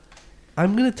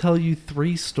I'm going to tell you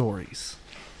 3 stories.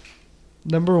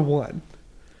 Number 1.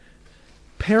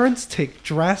 Parents take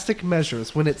drastic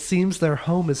measures when it seems their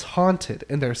home is haunted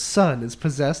and their son is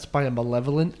possessed by a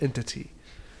malevolent entity.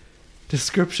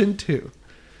 Description 2.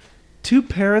 2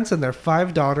 parents and their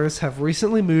 5 daughters have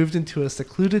recently moved into a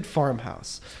secluded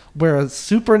farmhouse where a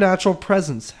supernatural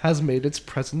presence has made its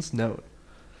presence known.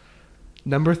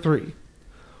 Number 3.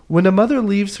 When a mother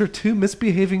leaves her 2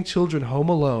 misbehaving children home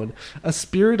alone, a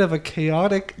spirit of a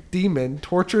chaotic demon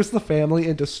tortures the family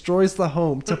and destroys the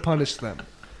home to punish them.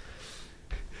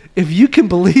 If you can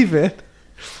believe it,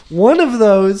 one of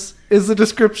those is the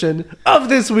description of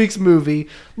this week's movie.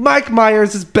 Mike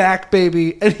Myers is back,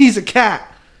 baby, and he's a cat.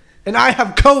 And I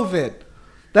have COVID.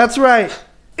 That's right.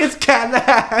 It's Cat in the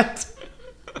Hat.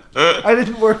 I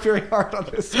didn't work very hard on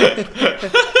this one.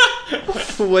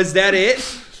 Was that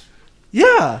it?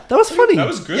 Yeah, that was funny. That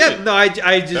was good. Yeah, no, I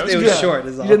just it was short.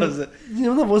 Is all. You didn't, it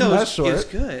wasn't that short. It was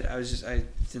good. I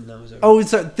didn't know it was over. Oh,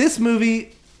 so this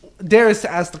movie dares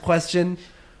to ask the question,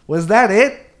 was that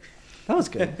it? That was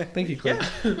good. Thank you, Clint.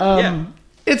 Yeah.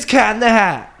 It's Cat in the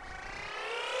Hat.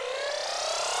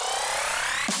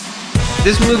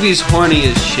 This movie is horny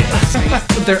as shit.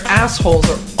 Their assholes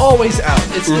are always out.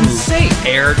 It's insane.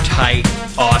 Airtight,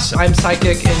 awesome. I'm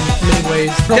psychic in many ways.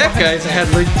 That guy's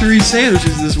had like 3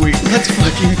 sandwiches this week. Let's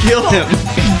fucking kill him.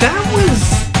 That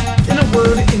was, in a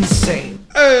word, insane.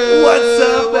 Oh, What's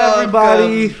up,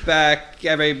 everybody? Welcome back,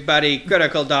 everybody.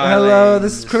 Critical Darlings. Hello,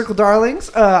 this is Critical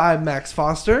Darlings. I'm Max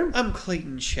Foster. I'm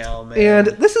Clayton Shellman. And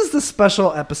this is the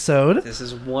special episode This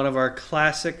is one of our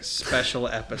classic special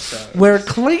episodes. where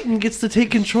Clayton gets to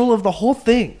take control of the whole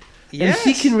thing. Yes.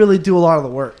 And he can really do a lot of the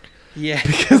work. Yeah.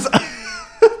 Because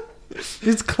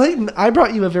it's Clayton, I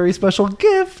brought you a very special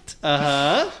gift.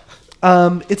 Uh-huh.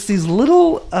 It's these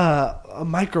little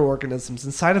microorganisms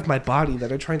inside of my body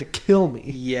that are trying to kill me.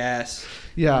 Yes.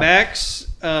 Yeah. Max,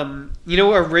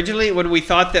 originally when we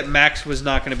thought that Max was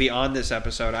not going to be on this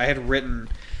episode, I had written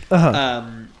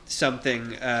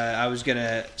something. I was going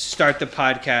to start the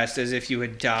podcast as if you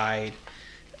had died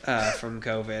from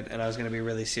COVID, and I was going to be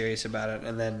really serious about it,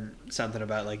 and then something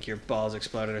about like your balls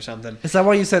exploded or something. Is that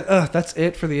why you said, that's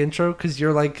it for the intro? Because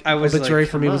your obituary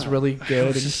for me was really good. I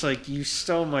was just like, you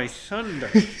stole my thunder.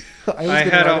 I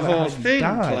had a whole thing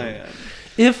planned.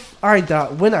 If I die,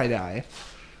 when I die,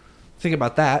 think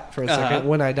about that for a second.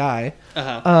 When I die,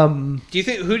 who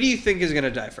do you think is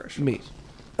gonna die first? Me.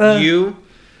 You?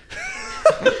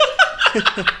 I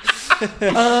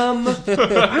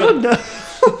don't know.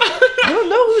 I don't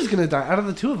know who's gonna die out of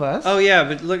the 2 of us. Oh yeah,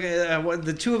 but look at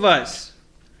the 2 of us.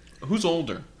 Who's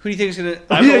older? Who do you think is gonna?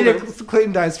 I'm older. Yeah,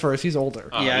 Clayton dies first. He's older.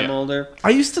 I'm older. I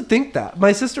used to think that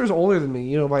my sister is older than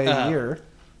me, by a year,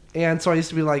 and so I used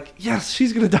to be like, yes,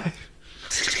 she's gonna die.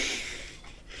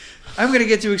 I'm gonna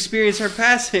get to experience her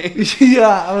passing. Yeah,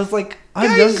 I was like, I'm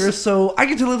Guys, younger, so I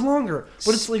get to live longer.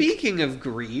 But it's speaking of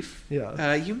grief,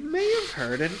 yeah. You may have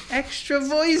heard an extra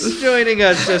voice joining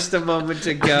us just a moment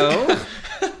ago.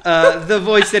 The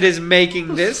voice that is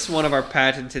making this one of our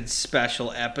patented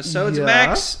special episodes. Yeah.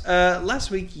 Max,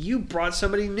 last week you brought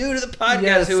somebody new to the podcast.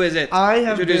 Yes, Who is it? I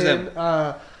have Introduce been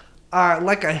them.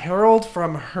 like a herald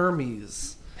from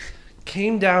Hermes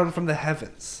came down from the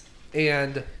heavens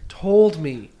and told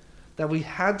me that we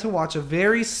had to watch a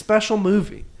very special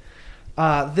movie.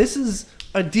 This is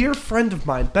a dear friend of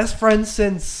mine, best friend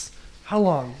since how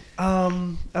long?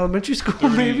 Elementary school,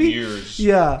 30 maybe. years.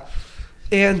 Yeah,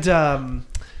 and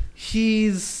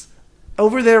he's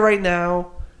over there right now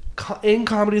in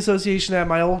Comedy Association at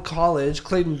my old college.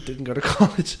 Clayton didn't go to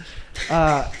college,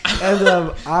 and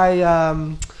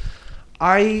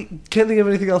I can't think of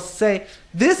anything else to say.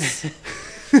 This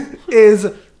is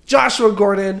Joshua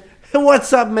Gordon.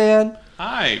 What's up, man?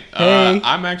 Hi. Hey.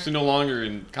 I'm actually no longer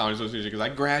in Comedy Association because I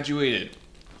graduated.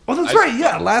 Oh, that's right.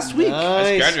 Yeah, last week.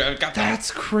 I graduated. I got the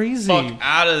That's crazy. fuck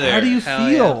out of there. How do you Hell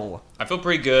feel? I feel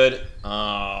pretty good.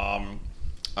 I'm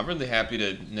really happy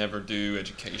to never do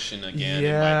education again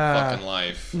in my fucking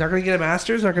life. Not gonna get a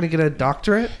master's. Not gonna get a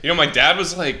doctorate. My dad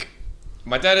was like,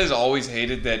 my dad has always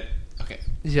hated that. Okay.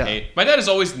 Yeah. My dad has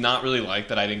always not really liked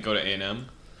that I didn't go to A&M.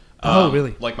 Oh,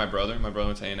 really? Like my brother. My brother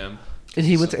went to A&M. And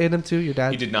he went to A&M too. Your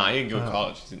dad. He did not. He didn't go to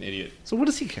college. He's an idiot. So what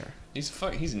does he care? He's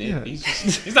an idiot. Yeah.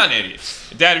 He's not an idiot.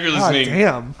 Dad, if you're listening,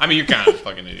 damn. I mean, you're kind of a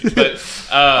fucking idiot. But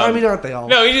I mean, aren't they all?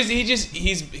 No, he's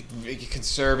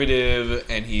conservative,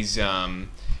 and he's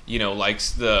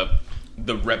likes the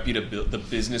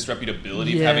business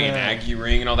reputability of having an Aggie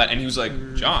ring and all that. And he was like,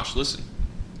 Josh, listen,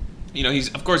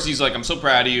 he's like, I'm so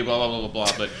proud of you, blah blah blah blah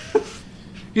blah. But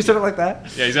You said it like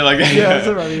that? yeah, he said it like that. Yeah, that's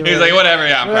right. He was like, whatever,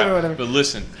 yeah, I'm proud. Whatever. But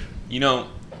listen,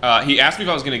 He asked me if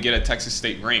I was going to get a Texas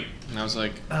State ring, and I was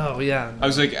like, Oh yeah.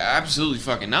 absolutely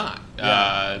fucking not.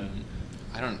 Yeah.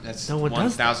 I don't. That's No one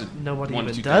does that. $1,000. Nobody $1,000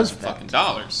 even to does $2,000 that. fucking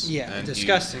dollars. Yeah, And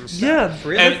disgusting stuff. Yeah,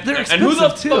 Really? And, They're and who the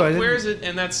expensive, too. I fuck didn't- wears it?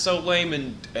 And that's so lame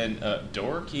and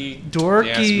Dorky. dorky.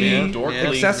 Yes, man,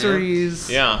 dorkily.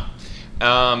 Accessories. Yeah.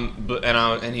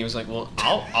 And he was like, well,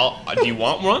 I'll do you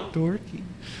want one? Dorky.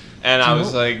 And Do I you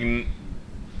was want-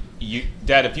 like,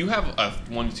 Dad, if you have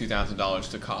 $1,000 to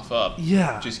 $2,000 to cough up,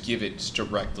 Yeah. just give it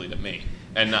directly to me.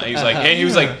 And he was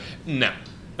like, no.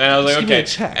 And I was Just like, give me a okay.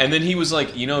 check. And then he was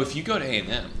like, if you go to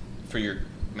A&M for your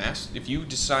if you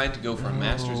decide to go for a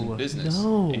master's in business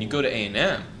and you go to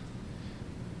A&M,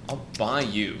 I'll buy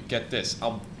you. Get this,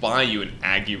 I'll buy you an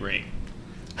Aggie ring.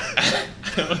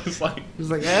 I was like, He was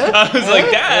like,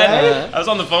 Dad. I was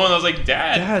on the phone and I was like,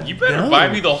 Dad, you better no.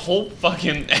 buy me the whole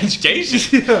fucking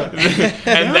education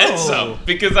and then some,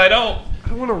 because I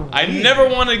I want to. I never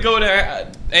want to go to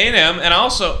A&M, and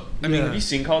also, Yeah. have you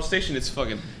seen College Station? It's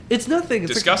fucking It's nothing.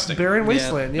 It's disgusting. Like barren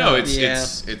wasteland. Yeah. no. It's Yeah.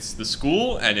 it's the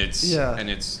school, and it's Yeah.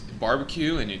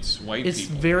 barbecue, and it's white It's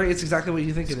people. It's exactly what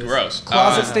you think it is. gross.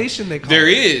 Closet station. They call There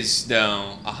it. is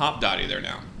though a Hop Dotty there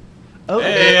now. Oh,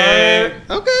 Hey.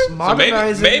 Okay. So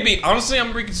modernizing. maybe honestly,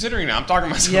 I'm reconsidering now. I'm talking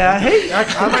to myself. Yeah. Hey,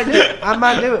 I might do it. I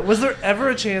might do it. Was there ever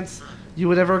a chance you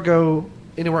would ever go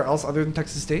anywhere else other than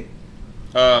Texas State,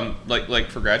 like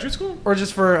for graduate school? or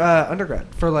just for undergrad?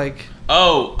 For like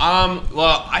Oh,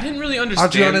 well, I didn't really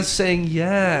understand. Adriana's saying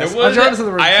yes. There was Adriana's in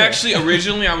the room. I too. actually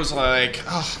originally I was like,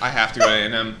 oh, I have to go to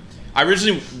A&M. I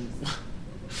originally,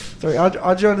 Sorry,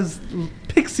 Adriana's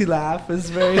pixie laugh is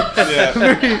very. yeah.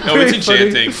 very No, it's very funny.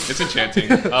 enchanting. It's enchanting.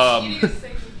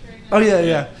 Oh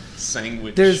yeah.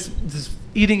 Sandwich. There's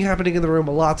eating happening in the room.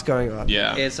 A lot's going on.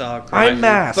 yeah. It's all great. I'm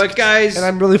masked. But guys, And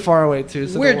I'm really far away too.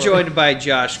 So we're don't worry. joined by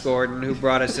Josh Gordon, who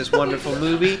brought us this wonderful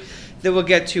movie that we'll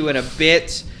get to in a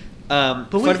bit. Fun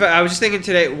fact, I was just thinking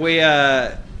today, we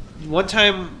one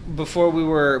time before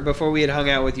we had hung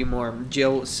out with you more,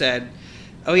 Jill said,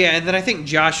 "Oh yeah," and then I think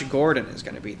Josh Gordon is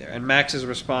going to be there, and Max's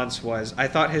response was, "I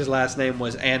thought his last name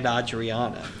was and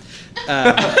Adriana," which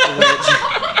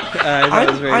I thought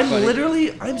was very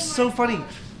funny. I'm so funny.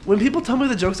 When people tell me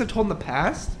the jokes I've told in the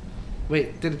past.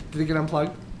 Wait, did it get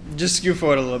unplugged? Just scoot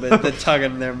forward a little bit. The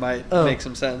tugging there might make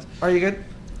some sense. Are you good?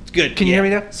 It's good. Can you hear me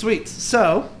now? Sweet.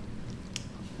 So,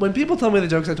 when people tell me the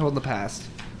jokes I told in the past,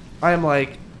 I am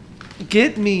like,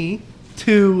 get me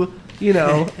to,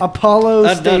 Apollo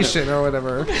I've done it. Station or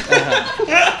whatever.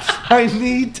 I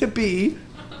need to be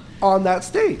on that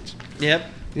stage. Yep.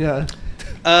 Yeah.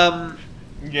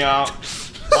 Yeah.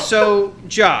 So,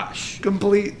 Josh,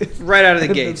 Complete. right out of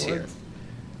the gates here.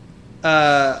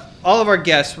 All of our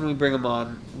guests, when we bring them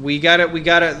on, we got it.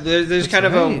 There's That's kind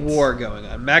of a right. war going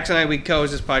on. Max and I, we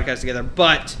co-host this podcast together,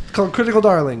 but It's called Critical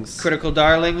Darlings. Critical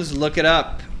Darlings, look it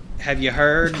up. Have you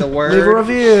heard the word? Leave a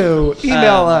review.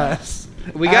 Email us.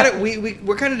 We got it.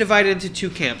 We're kind of divided into two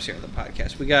camps here on the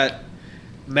podcast. We got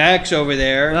Max over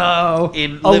there living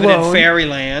in alone.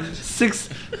 fairyland. 6.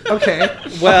 Okay.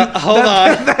 Well, hold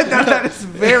on. That is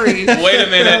very. Wait a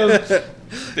minute.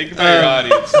 Think about your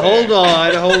audience. Hold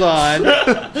on.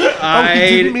 I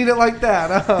didn't mean it like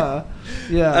that.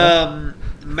 Yeah.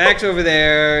 Max over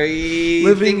there, he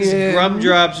Living thinks in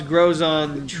Grumdrops grows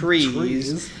on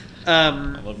trees. I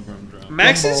love Grum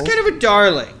Max is Rumble. kind of a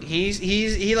darling.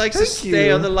 He likes to Thank stay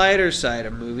you. on the lighter side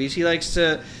of movies. He likes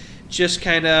to just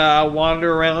kind of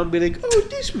wander around and be like, oh,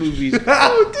 this movie's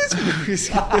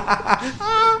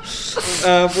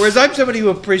whereas I'm somebody who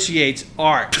appreciates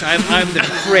art. I'm the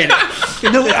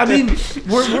critic. No, I mean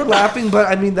we're laughing, but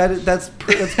I mean that's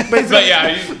basically. But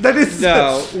yeah, that is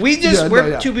No, we're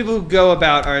yeah. two people who go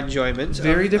about our enjoyment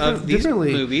very of these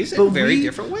differently. movies but in very we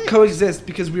different ways. coexist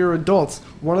because we are adults.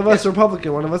 One of us is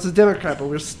Republican, one of us is Democrat, but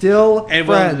we're still And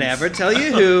friends. we'll never tell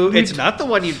you who. It's not the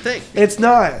one you'd think. It's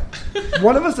not.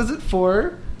 One of us does it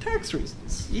for tax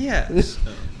reasons. Yes.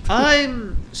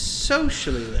 I'm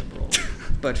socially liberal,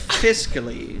 but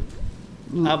fiscally,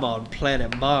 I'm on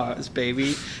planet Mars,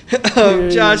 baby.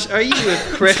 Josh, are you a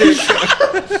critic?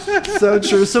 So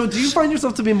true. So, do you find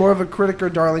yourself to be more of a critic or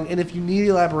darling? And if you need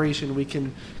elaboration, we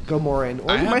can go more in.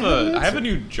 Or I you might have an a answer.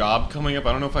 new job coming up.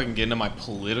 I don't know if I can get into my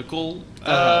political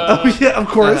Oh yeah, of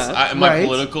course. my Right.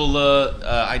 political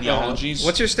ideologies.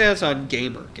 What's your stance on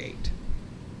Gamergate?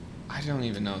 I don't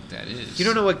even know what that is. You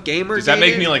don't know what Gamergate Does that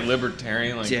make is? me like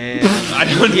libertarian? Like Damn. I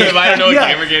don't know if I don't know what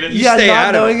Gamergate is. Yeah, stay not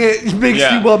out of knowing it makes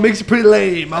Yeah. you makes you pretty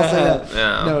lame. I'll say that.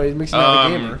 Yeah. No, it makes you not a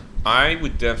gamer. I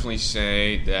would definitely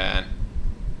say that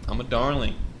I'm a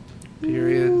darling.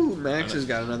 Period. Ooh, Max has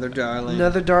got another darling.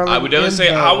 Another darling. I would definitely and say,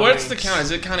 darling. what's the count?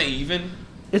 Is it kind of even?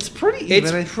 It's pretty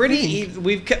even. It's I pretty. think.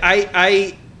 We've.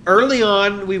 I early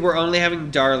on, we were only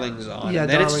having darlings on. Yeah, and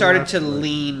then it darling started to afterward.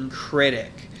 lean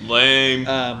critic. Lame.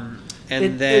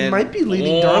 And then it might be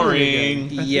leading darling again.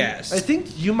 Yes. I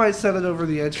think you might set it over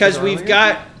the edge. Because we've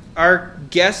got our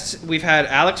guests. We've had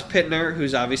Alex Pittner,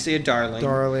 who's obviously a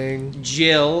darling.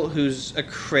 Jill, who's a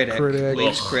critic.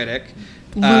 Leads critic.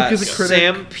 Luke is a critic.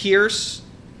 Sam Pierce,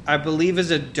 I believe, is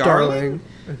a darling.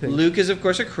 I think. Luke is, of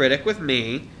course, a critic with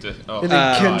me. Oh, And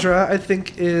then Kendra, I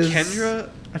think, is... Kendra...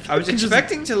 I was Kendra's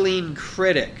expecting to lean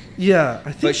critic. Yeah,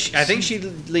 I think... But I think she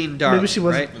leaned darling. Maybe she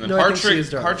wasn't. Right? And then No, I think she is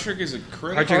darling. Hartrick is a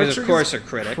critic. Hartrick is, of course, a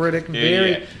critic.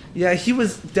 Very. Yeah, he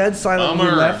was dead silent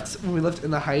when we left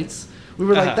in the Heights. We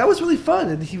were like, that was really fun.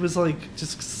 And he was like,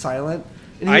 just silent.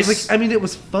 And he was like, I mean, it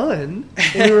was fun.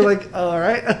 And we were like, oh, all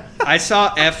right. I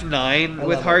saw F9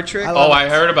 with Hartrick. I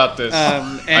heard about this.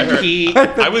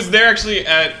 I was there actually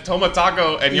at Toma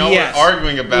Taco, and y'all were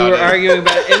arguing about it. We were arguing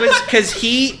about it. It was because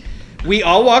we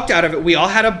all walked out of it. We all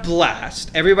had a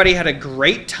blast. Everybody had a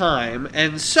great time.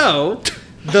 And so,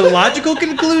 the logical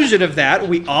conclusion of that,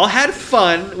 we all had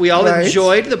fun. We all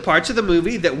enjoyed the parts of the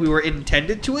movie that we were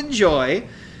intended to enjoy.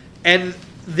 And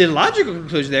the logical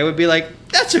conclusion there would be like,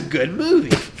 that's a good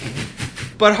movie.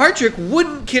 But Hartrick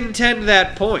wouldn't contend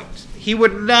that point. He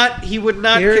would not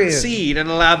concede and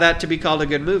allow that to be called a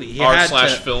good movie.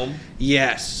 R/film?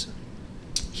 Yes.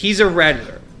 He's a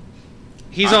Redditor.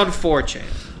 He's on 4chan.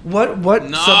 What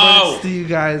subreddits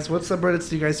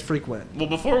do you guys frequent? Well,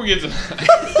 before we get to that,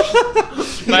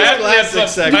 I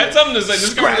had something to say.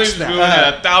 This conversation is moving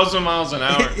at 1,000 miles an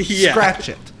hour. Yeah. Scratch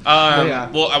it.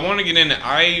 Well, I want to get in.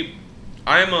 I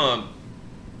am a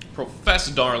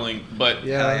professed darling, but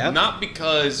not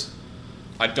because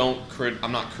I'm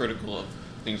not critical of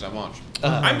things I watch.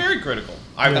 I'm very critical.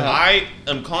 I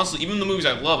am constantly, even the movies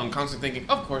I love, I'm constantly thinking,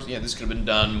 of course, this could have been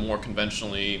done more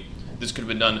conventionally. This could have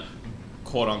been done,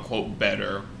 quote unquote,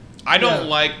 better. I don't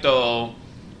like, though,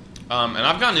 and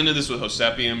I've gotten into this with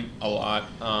Hosepium a lot.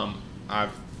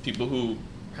 People who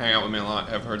hang out with me a lot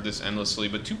have heard this endlessly,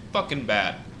 but too fucking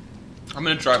bad. I'm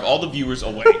gonna drive all the viewers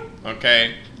away.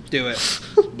 Okay, do it.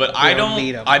 But I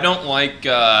don't like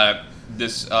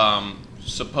this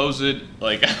supposed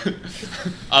like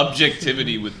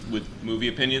objectivity with movie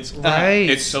opinions. Right.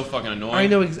 It's so fucking annoying. I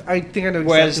know. I think I know.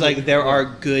 Whereas exactly there are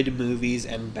good movies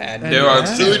and bad movies. There are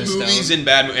good movies and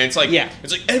bad movies. And it's like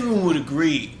it's like everyone would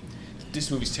agree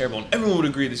this movie's terrible, and everyone would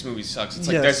agree this movie sucks. It's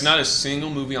like there's not a single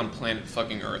movie on planet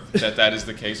fucking Earth that is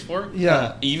the case for.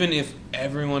 Yeah. Even if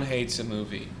everyone hates a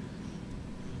movie,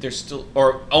 there's still,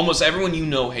 or almost everyone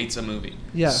hates a movie.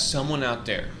 Yeah. Someone out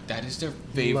there, that is their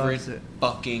favorite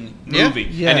fucking movie. Yeah.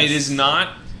 Yes. And it is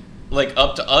not like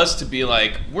up to us to be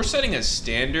like, we're setting a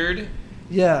standard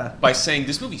by saying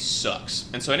this movie sucks.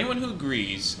 And so anyone who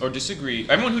agrees or disagrees,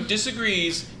 everyone who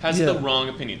disagrees has the wrong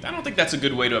opinion. I don't think that's a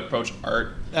good way to approach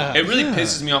art. It really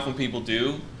pisses me off when people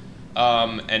do,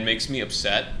 and makes me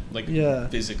upset, like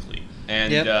physically.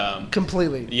 And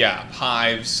completely. Yeah,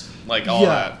 hives, like all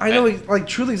that. I know, like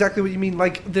truly exactly what you mean.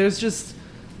 Like there's just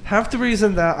half the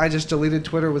reason that I just deleted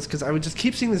Twitter was because I would just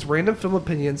keep seeing these random film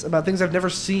opinions about things I've never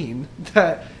seen.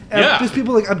 That just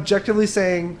people like objectively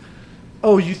saying,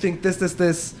 "Oh, you think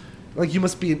this? Like you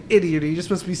must be an idiot, or you just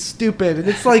must be stupid." And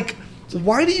it's like,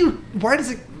 why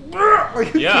does it? Like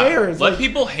who cares? Let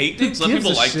people hate things. Let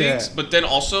people like things. But then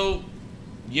also,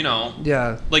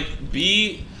 like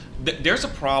there's a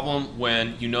problem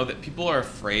when you know that people are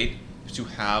afraid to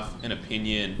have an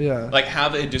opinion, like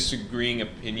have a disagreeing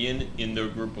opinion in their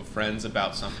group of friends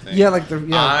about something.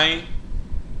 I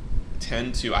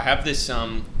have this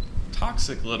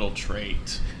toxic little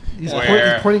trait. He's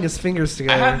pointing his fingers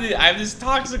together. I have this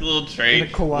toxic little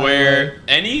trait where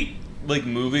any like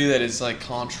movie that is like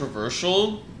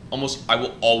controversial, I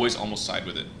will always almost side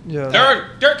with it. Yeah.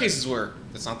 There are cases where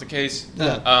that's not the case.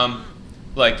 Yeah.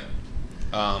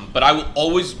 But I will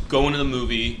always go into the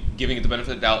movie giving it the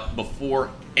benefit of the doubt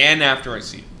before and after I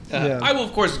see it. I will,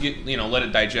 of course, let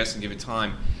it digest and give it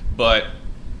time. But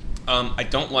I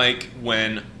don't like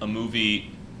when a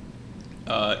movie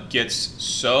gets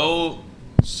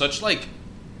such like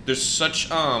there's such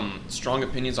strong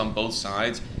opinions on both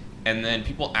sides, and then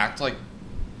people act like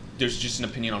there's just an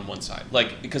opinion on one side,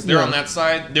 like because they're on that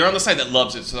side, they're on the side that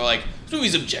loves it, so they're like, this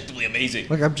movie's objectively amazing.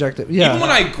 Like objective, even when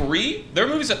I agree, there are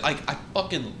movies that I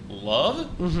fucking love,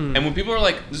 and when people are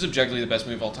like, this is objectively the best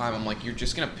movie of all time, I'm like, you're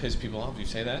just gonna piss people off if you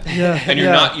say that, and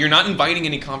you're not inviting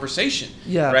any conversation,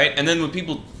 right? And then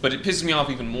but it pisses me off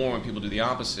even more when people do the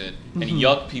opposite and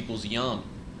yuck people's yum.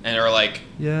 And are like,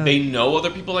 they know other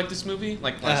people like this movie,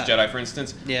 like Last Jedi, for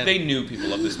instance. They knew people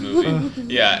love this movie.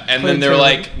 And then they're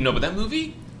like, no, but that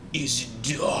movie, is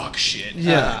dog shit.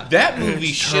 Yeah. That movie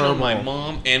It's shit on my terrible.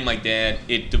 mom and my dad.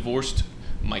 It divorced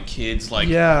my kids. Like,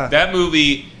 Yeah. that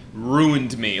movie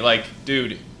ruined me. Like,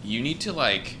 dude, you need to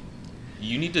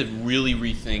really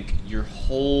rethink your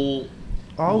whole...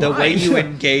 Oh, The way you yeah.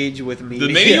 engage with media.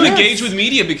 The way you Yes. engage with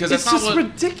media, because It's that's not just what,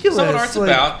 ridiculous. That's not what art's Like-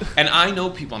 about. And I know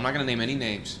people. I'm not going to name any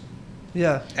names.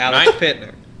 Yeah. Alex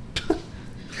Pittner.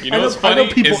 You know I what's know funny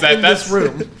people is that in this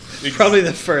room. Probably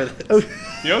the furthest.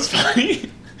 You know what's funny?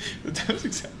 That was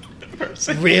exactly the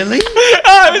person. Really? What?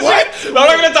 I'm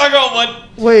not going to talk about what.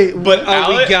 Wait, But Oh, we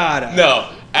Alex, gotta. No,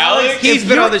 Alex. He's If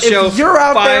been you're- on the if show you're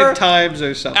out 5 there- times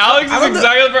or something. Alex is I don't know-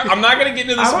 exactly the person. I'm not going to get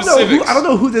into the I don't specifics.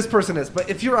 know who this person is, but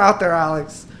if you're out there,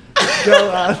 Alex,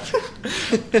 go.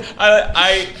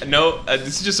 I know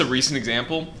this is just a recent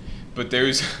example, but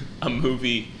there's a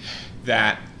movie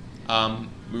that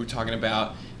we were talking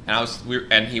about,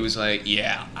 and he was like,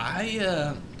 "Yeah,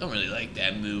 I don't really like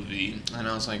that movie," and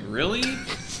I was like, "Really?"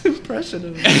 Impression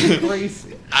of me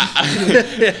crazy.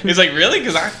 He's like, "Really?"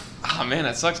 Because oh man,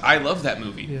 that sucks. I love that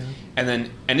movie. Yeah. And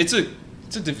it's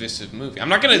a divisive movie. I'm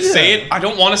not gonna say it. I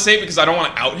don't want to say it because I don't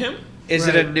want to out him. Is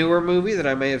it a Right. newer movie that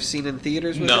I may have seen in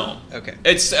theaters with No. him? Okay.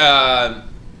 It's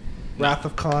Wrath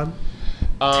of Khan.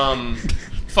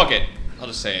 fuck it. I'll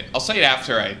just say it. I'll say it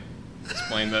after I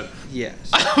explain that. Yes.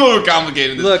 I'm more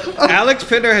complicated. Than Look, Alex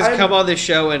Pittner has I'm- come on the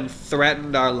show and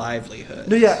threatened our livelihood.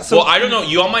 No, yeah. So, well, I don't know.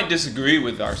 You all might disagree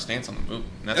with our stance on the movie.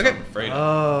 And that's what Okay. I'm afraid of.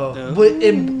 Oh, No. but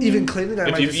even Clayton and I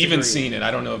If might you've even disagree. seen it,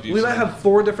 I don't know if you've We seen might it. have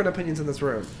 4 different opinions in this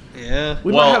room. Yeah.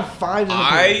 We well, might have 5 different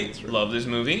opinions in I this room. love this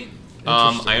movie.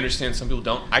 Interesting. I understand some people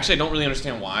don't. Actually, I don't really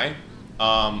understand why.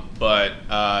 But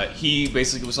he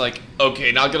basically was like,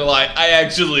 okay, not gonna lie, I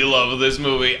actually love this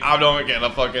movie. I'm not gonna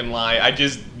fucking lie. I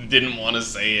just didn't want to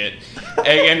say it.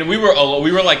 And we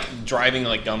were like driving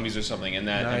like Gumby's or something, and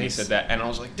and he Nice. said that, and I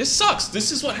was like, this sucks.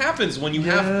 This is what happens when you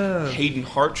Yeah. have Hayden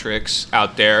Hartricks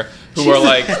out there who are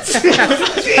like, Jesus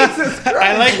Christ.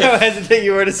 I like how hesitant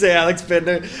you were to say Alex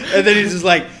Pittner, and then he's just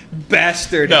like,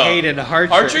 bastard no, Hayden Hartrick.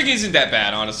 Hartrick isn't that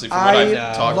bad, honestly. From what I've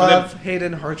I talked with love him,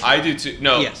 Hayden Hartrick. I do too.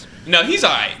 No, Yes. no, he's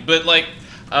alright, but like.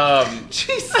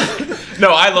 Jesus.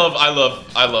 No, I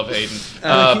love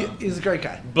Hayden. He's a great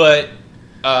guy. But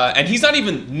and he's not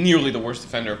even nearly the worst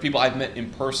offender of people I've met in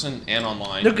person and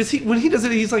online. No, because when he does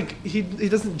it, he's like he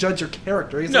doesn't judge your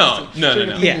character. He's No, like, no.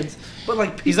 opinions. But like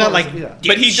people He's not like, yeah.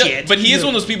 but he shit. but he is No.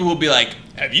 one of those people who'll be like,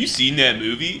 "Have you seen that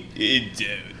movie?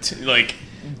 Don't like,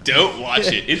 don't watch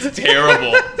it. It's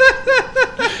terrible."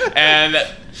 And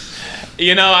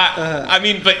you know, I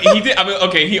mean, but he did. I mean,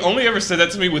 okay, he only ever said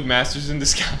that to me with Masters in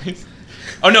Disguise.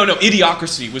 Oh no,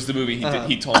 Idiocracy was the movie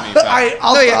he told me about.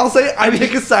 I'll say I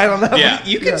take a side on that. Yeah. one.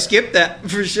 You can skip that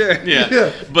for sure.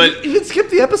 yeah. But even skip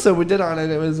the episode we did on it.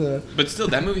 It was But still,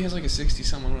 that movie has like a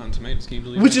 60-something on Rotten Tomatoes. Can you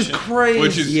believe Which that is shit? crazy.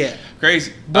 Which is Yeah.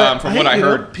 crazy. But From what I you know,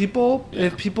 heard, people Yeah.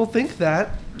 if people think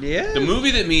that Yeah. the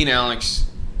movie that me and Alex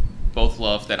both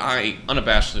love, that I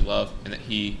unabashedly love, and that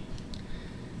he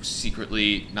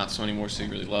secretly, not so anymore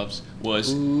secretly loves,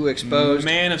 was Ooh, exposed.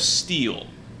 Man of Steel.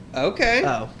 Okay.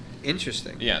 oh Yes,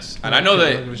 Interesting. and I know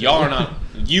that y'all are not.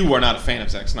 You are not a fan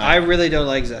of Zack I Snyder. really don't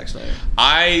like Zack Snyder.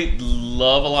 I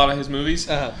love a lot of his movies.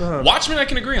 Uh-huh. Watchmen, I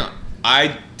can agree on.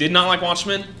 I did not like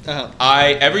Watchmen. Uh-huh.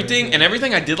 Everything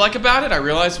I did like about it, I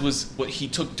realized was what he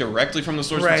took directly from the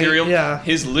source Right, material. yeah.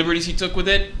 His liberties he took with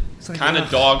it, It's like, kind of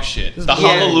ugh. dog shit. This The is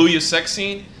weird. Hallelujah sex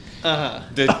scene. Uh-huh.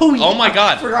 Oh my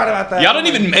god! I forgot about that. Y'all Oh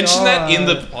didn't even my mention that in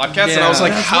the God. podcast, and I was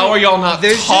like, That's "How right. are y'all not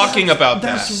There's talking just- about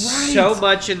That's that?" right. So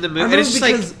much in the I movie. And remember it's just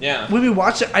like, because Yeah. when we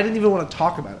watched it, I didn't even want to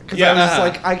talk about it because Yeah. I was just Uh-huh.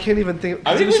 like, I can't even think.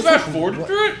 I it think was we just fast like, forwarded what-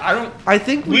 through it. I don't. I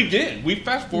think We did. We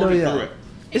fast forwarded No, yeah. through it.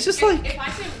 It's just if, like if I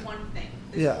say one thing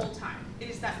this Yeah. whole time,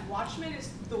 it is that Watchmen is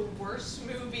the worst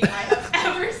movie I have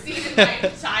ever seen in my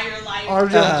entire life.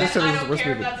 RJ And just said it I was the don't worst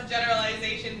care movie. if that's a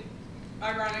generalization.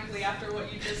 Ironically, after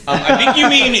what you just said, I think you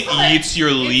mean But it's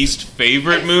your least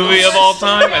favorite it's movie the of all worst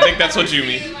time. movie I think I've that's what ever you seen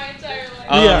mean. in my entire life.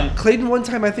 yeah, Clayton one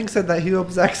time I think said that he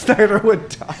hoped Zack Snyder would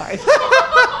die.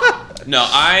 No,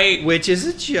 which is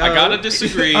a joke. I gotta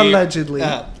disagree. Allegedly.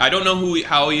 I don't know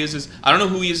how he is. I don't know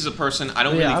who he is as a person. I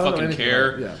don't Yeah, I really don't know fucking anything care.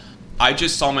 about it, yeah. I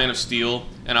just saw Man of Steel,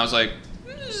 and I was like,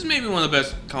 this is maybe one of the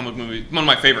best comic movies, one of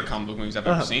my favorite comic book movies I've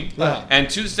ever Uh-huh. seen. Uh-huh. And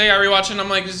to this day, I rewatch it, and I'm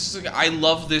like, I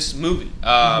love this movie.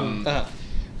 Uh-huh.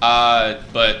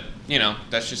 But you know,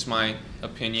 that's just my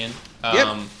opinion.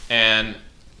 Yep. And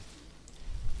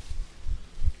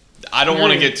I don't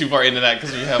want to get too far into that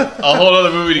because we have a whole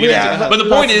other movie to get Yeah, into. But the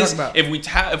lots point to is, talk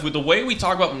about. if the way we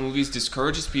talk about movies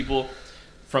discourages people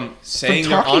from saying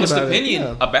their talking honest about it, opinion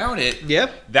yeah. about it,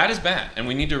 Yep. that is bad, and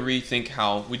we need to rethink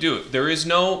how we do it. There is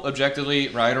no objectively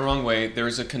right or wrong way. There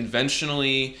is a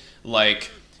conventionally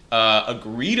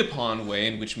agreed upon way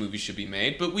in which movies should be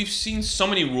made, but we've seen so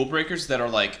many rule breakers that are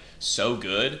like so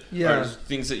good, or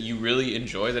things that you really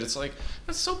enjoy, that it's like,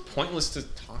 that's so pointless to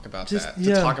talk about to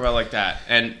talk about like that.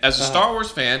 And as a Star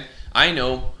Wars fan, I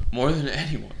know more than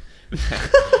anyone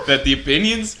that the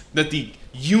opinions, that the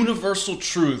universal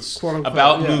truths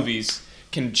about movies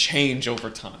can change over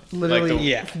time.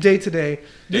 Literally, day to day.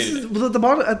 This is at the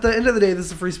bottom. At the end of the day, this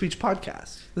is a free speech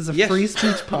podcast. This is a free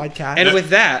speech podcast. And with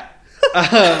that,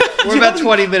 we're about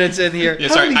 20 minutes in here. Yeah,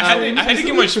 sorry. I had to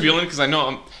get my spiel in because I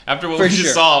know after what we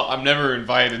just saw, I'm never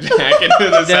invited back into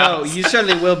this house. No, you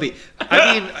certainly will be.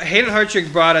 I mean, Hayden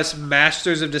Hartrick brought us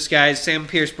Masters of Disguise. Sam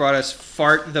Pierce brought us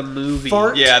Fart the Movie.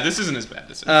 Yeah, this isn't as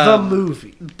bad as it. The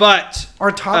movie. But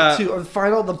our top two, our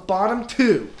final, the bottom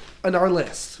two on our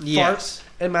list. Yes. Fart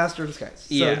and Master of Disguise.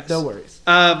 So no worries.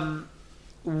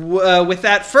 With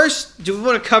that, first, do we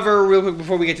want to cover real quick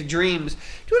before we get to Dreams? Do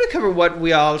you want to cover what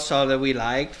we all saw that we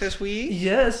liked this week?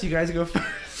 Yes, you guys go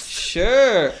first.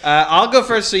 Sure. I'll go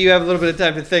first so you have a little bit of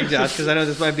time to think, Josh, because I know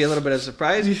this might be a little bit of a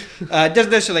surprise. It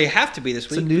doesn't necessarily have to be this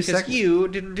week because you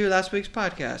didn't do last week's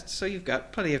podcast, so you've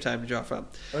got plenty of time to draw from.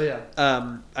 Oh,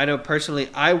 yeah. I know personally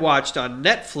I watched on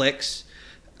Netflix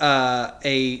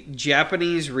a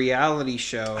Japanese reality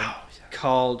show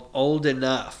called Old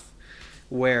Enough,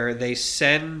 where they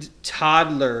send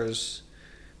toddlers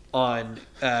on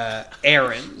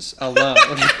errands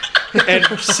alone and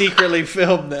secretly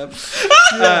film them.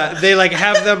 They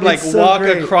have them walk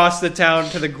across the town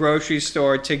to the grocery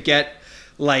store to get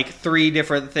 3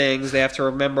 different things. They have to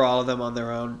remember all of them on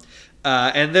their own.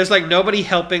 And there's nobody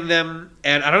helping them,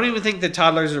 and I don't even think the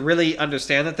toddlers really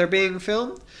understand that they're being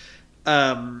filmed.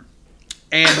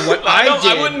 And what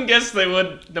I wouldn't guess they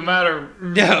would, no matter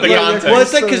the context. Well,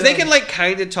 it's because they can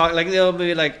kind of talk, they'll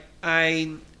be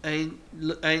I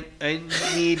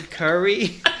need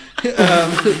curry.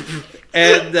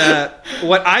 And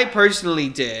what I personally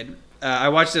did, I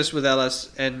watched this with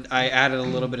Ellis, and I added a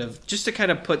little bit of, just to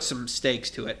kind of put some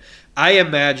stakes to it. I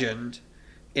imagined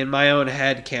in my own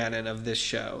head canon of this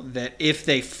show that if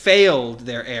they failed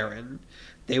their errand,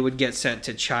 they would get sent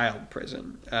to child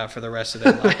prison for the rest of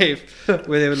their life,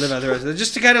 where they would live out the rest of it.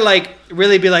 Just to kind of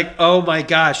really be oh my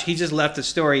gosh, he just left a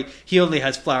story. He only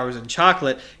has flowers and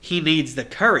chocolate. He needs the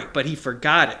curry, but he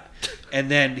forgot it.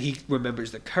 And then he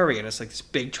remembers the curry, and it's this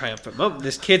big triumphant moment.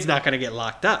 This kid's not going to get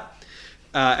locked up.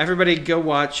 Everybody go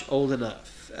watch Old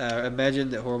Enough. Imagine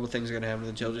that horrible things are going to happen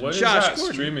to the children. What is that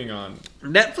streaming on?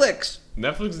 Netflix.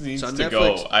 Netflix needs to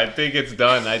go. I think it's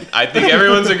done. I think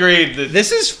everyone's agreed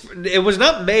that it was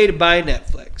not made by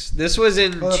Netflix. This was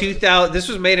in 2000. This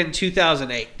was made in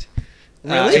 2008.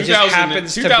 Really? It just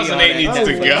happens 2008 needs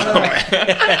to go.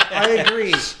 I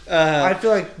agree. I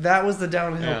feel like that was the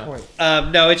downhill point.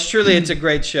 No, it's a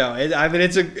great show.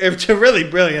 It's a really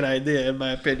brilliant idea, in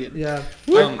my opinion. Yeah.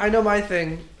 I know my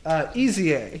thing.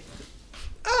 Easy A.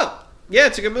 Oh, yeah,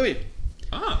 it's a good movie.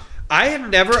 I have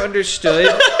never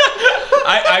understood.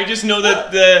 I just know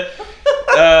that the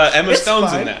Emma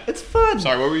Stone's in that. It's fun.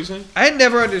 Sorry, what were you saying? I had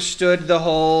never understood the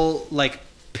whole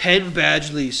Penn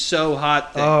Badgley's so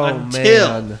hot thing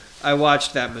until I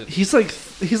watched that movie. He's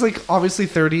obviously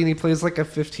 30 and he plays a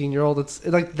 15-year-old. It's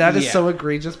that is so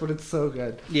egregious, but it's so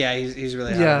good. Yeah, he's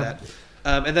really hot at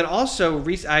that. And then also,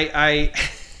 I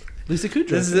Lisa Kudrow.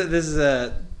 This is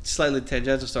a slightly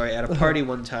tangential story. At a party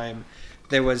one time,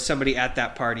 there was somebody at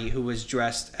that party who was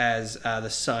dressed as the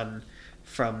son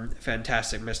from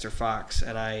Fantastic Mr. Fox,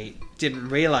 and I didn't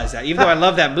realize that. Even though I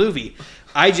love that movie,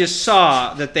 I just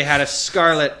saw that they had a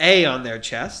scarlet A on their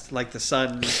chest, like the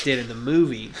son did in the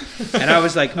movie, and I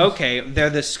was like, okay, they're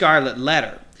the scarlet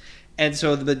letter. And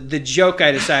so the joke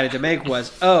I decided to make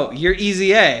was, oh, you're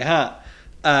Easy A, huh?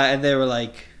 And they were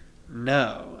like,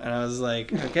 no. And I was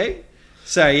like, okay.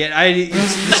 Sorry,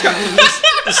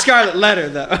 the scarlet letter,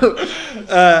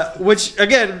 though. Which,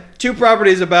 again, 2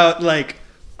 properties about,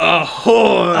 a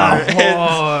whore.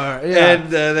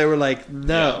 And they were like,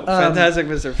 no. Fantastic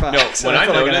Mr. Fox. No, when I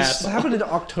noticed... What happened in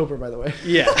October, by the way?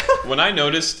 Yeah. When I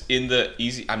noticed in the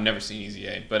Easy... I've never seen Easy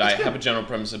A, but I have a general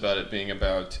premise about it being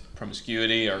about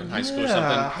promiscuity or in high school or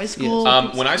something. High school.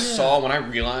 When I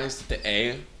realized that the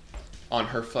A on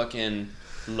her fucking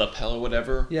lapel or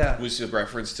whatever was a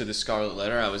reference to the scarlet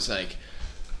letter, I was like,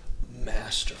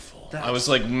 masterful.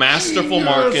 Masterful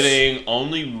marketing,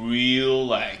 only real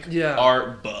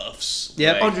art buffs.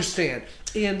 Yeah, understand.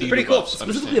 And pretty cool.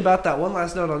 Specifically about that, one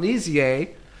last note on Easy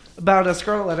A about a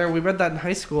scarlet letter. We read that in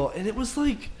high school, and it was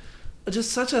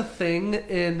just such a thing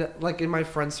in my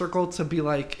friend circle to be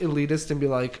elitist and be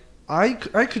I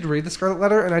could read the Scarlet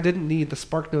Letter, and I didn't need the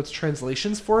SparkNotes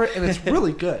translations for it, and it's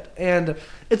really good. And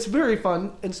it's very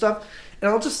fun and stuff. And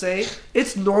I'll just say,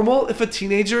 it's normal if a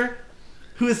teenager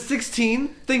who is 16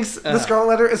 thinks the Scarlet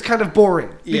Letter is kind of boring.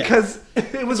 Because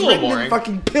it was written in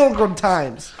fucking Pilgrim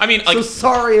times. I mean, like... So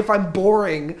sorry if I'm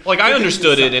boring. Like, I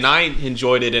understood it, and I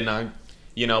enjoyed it, and I...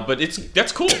 You know, but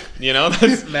that's cool. You know,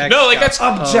 that's that's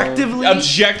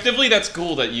objectively that's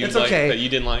cool that you that you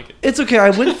didn't like it. It's okay.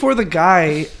 I went for the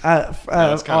guy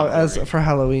for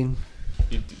Halloween.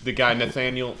 The guy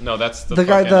Nathaniel. No, that's the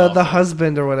guy, the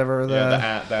husband or whatever.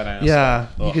 That ass. Yeah,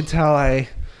 you can tell I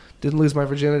didn't lose my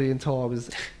virginity until I was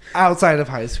outside of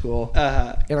high school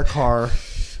in a car.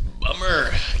 Bummer.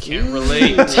 I can't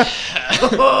relate.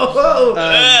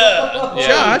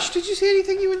 Josh, did you see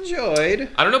anything you enjoyed?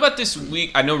 I don't know about this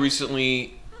week. I know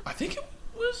recently. I think it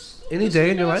was Any Day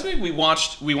in Your Life. We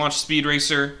watched Speed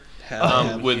Racer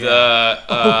with I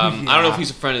don't know if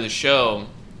he's a friend of the show,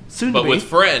 but with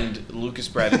friend Lucas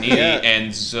Bradanini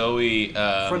and Zoe.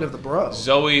 Friend of the bro.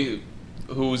 Zoe,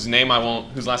 whose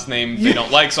last name they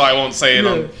don't like, so I won't say it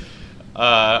on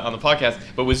the podcast.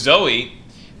 But with Zoe,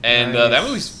 and that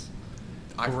movie's.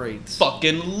 Great. I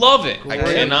fucking love it. Great.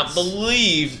 I cannot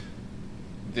believe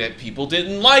that people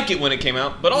didn't like it when it came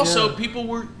out, but also people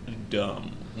were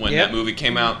dumb when that movie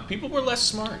came out. People were less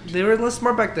smart. They were less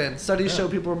smart back then. Studies show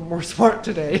people are more smart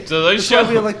today. So they show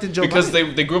we elected Joe because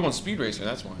Biden. they grew up on Speed Racer.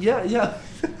 That's why. Yeah.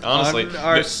 Honestly, on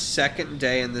our second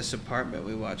day in this apartment,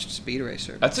 we watched Speed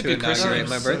Racer. That's a good Christmas.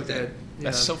 My birthday.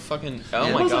 That's so fucking. Oh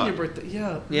my god! It was god! on your birthday.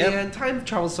 Yeah. Man, time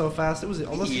travels so fast. It was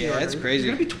almost. It's crazy.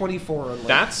 You're gonna be 24.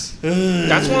 That's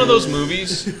one of those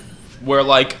movies where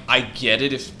like I get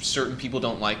it if certain people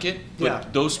don't like it,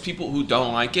 but those people who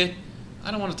don't like it, I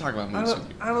don't want to talk about movies with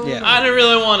you. I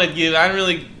don't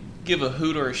really give a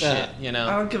hoot or a shit. You know.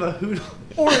 I don't give a hoot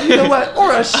or you know what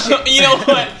or a shit. You know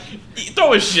what?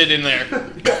 Throw a shit in there.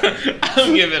 I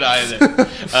don't give it either.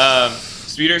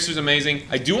 Speed Racer's amazing.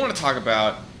 I do want to talk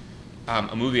about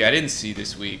a movie I didn't see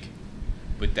this week,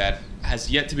 but that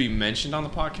has yet to be mentioned on the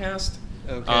podcast.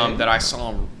 Okay. That I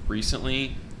saw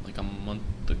recently, like a month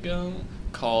ago,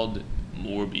 called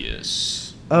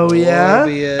Morbius. Oh yeah,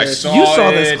 Morbius. You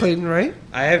saw this, Clayton, right?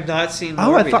 I have not seen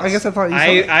Morbius. I guess I thought you saw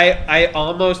it. I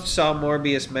almost saw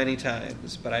Morbius many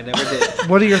times, but I never did.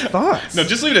 What are your thoughts? No,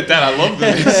 just leave it at that. I love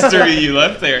the history you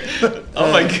left there. Oh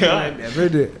my god. I never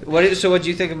did. So what do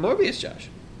you think of Morbius, Josh?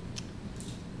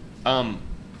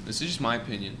 This is just my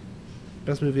opinion.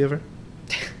 Best movie ever.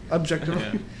 Objectively.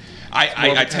 Yeah.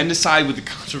 I tend to side with the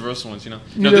controversial ones, you know.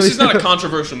 No, this is not a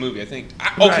controversial movie, I think.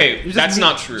 That's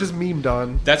not true. Just memed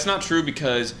on. That's not true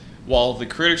because while the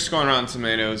critic score on Rotten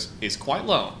Tomatoes is quite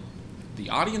low, the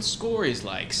audience score is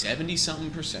like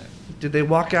 70-something%. Did they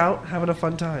walk out having a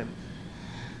fun time?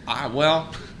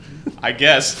 Well, I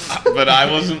guess, but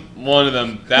I wasn't one of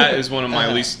them. That is one of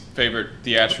my least favorite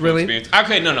theatrical experience.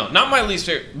 Okay, no, not my least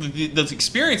favorite. The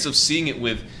experience of seeing it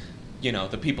with, you know,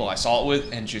 the people I saw it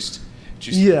with and just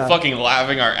fucking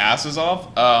laughing our asses off.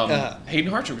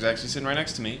 Hayden Harcher was actually sitting right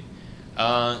next to me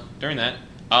during that.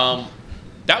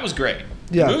 That was great.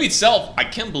 Yeah. The movie itself, I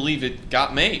can't believe it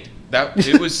got made.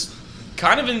 It was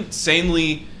kind of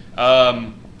insanely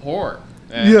horror.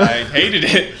 And I hated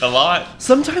it a lot.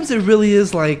 Sometimes it really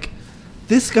is like,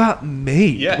 this got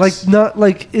made. Yes. Like, not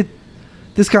like it.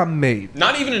 This got made.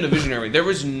 Not even in a visionary. There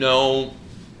was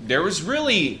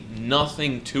really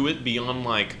nothing to it beyond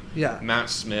like Matt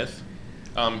Smith.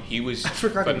 He was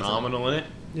phenomenal in it.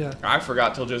 Yeah. I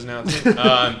forgot till just now too.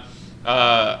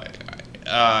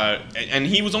 And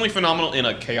he was only phenomenal in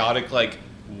a chaotic, like,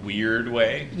 weird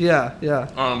way. Yeah.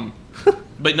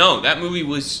 But no, that movie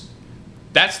was.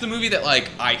 That's the movie that like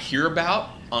I hear about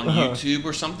on YouTube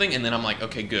or something, and then I'm like,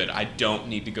 okay, good. I don't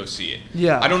need to go see it.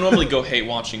 Yeah. I don't normally go hate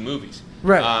watching movies.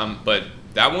 Right. But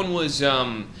that one was.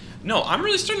 No, I'm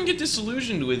really starting to get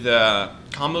disillusioned with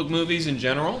comic book movies in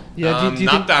general. Yeah. Do you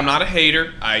not that I'm not a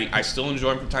hater. I still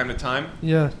enjoy them from time to time.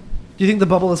 Yeah. Do you think the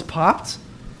bubble has popped?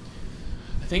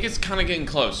 I think it's kind of getting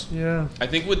close. Yeah. I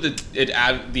think with the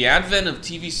advent of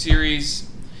TV series,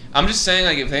 I'm just saying,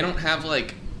 like, if they don't have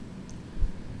like.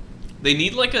 They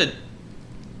need like a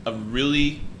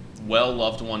really well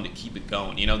loved one to keep it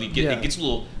going. You know, it gets a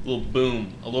little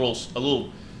boom, a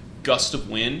little gust of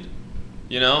wind.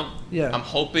 You know, I'm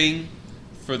hoping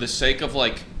for the sake of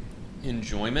like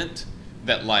enjoyment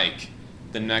that like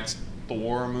the next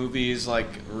Thor movie is like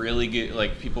really good,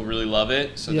 like people really love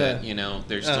it, so that you know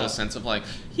there's still a sense of like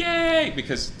yay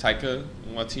because Taika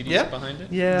Waititi is behind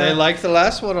it. Yeah, they liked the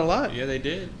last one a lot. Yeah, they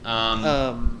did.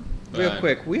 Real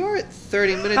quick, we are at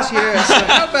 30 minutes here. So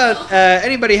how about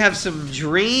anybody have some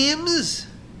dreams?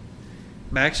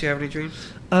 Max, you have any dreams?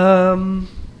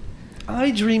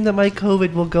 I dream that my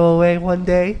COVID will go away one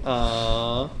day.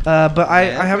 Aww. But I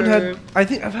haven't Never. had. I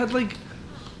think I've had like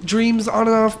dreams on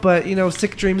and off, but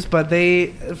sick dreams. But they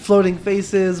floating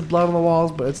faces, blood on the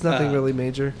walls, but it's nothing really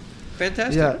major.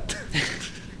 Fantastic. Yeah.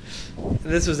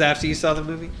 This was after you saw the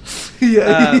movie?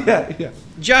 yeah.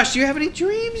 Josh, do you have any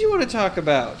dreams you want to talk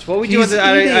about? What we do? He's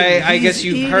I eating. guess He's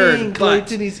you've eating, heard. But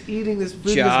Clayton, he's eating this food in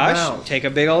his Josh, mouth. take a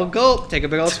big old gulp. Take a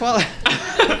big old swallow.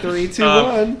 3, 2,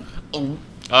 1.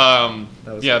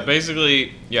 Yeah,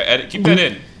 basically, keep that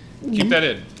in. Keep that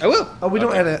in. I will. Oh, we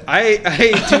don't edit. I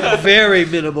do very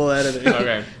minimal editing.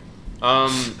 Okay.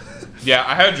 Yeah,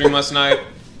 I had a dream last night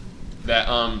that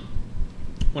one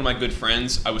of my good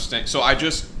friends, I was staying. So I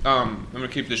just I'm gonna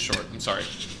keep this short. I'm sorry.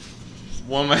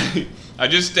 I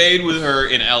just stayed with her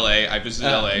in LA. I visited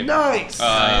LA. Nice.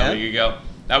 A week ago.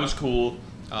 That was cool.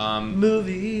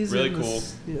 Movies. Really and cool.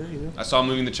 this- yeah, I saw a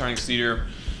movie in the Chinese theater.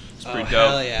 It's pretty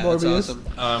hell dope. yeah, that's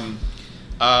Morbius.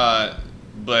 awesome.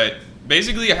 But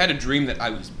basically, I had a dream that I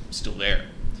was still there,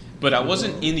 but I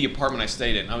wasn't in the apartment I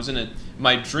stayed in. I was in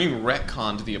my dream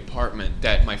retconned the apartment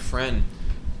that my friend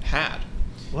had,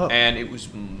 Whoa. and it was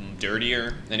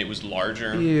dirtier and it was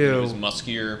larger. And Ew. it was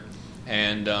muskier,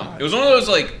 and it was one of those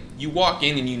like you walk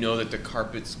in and you know that the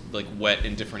carpet's like wet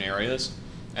in different areas,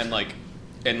 and like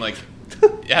it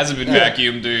hasn't been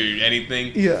vacuumed or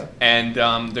anything. Yeah. And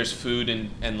there's food and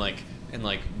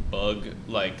bug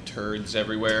like turds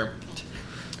everywhere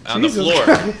on Jesus the floor.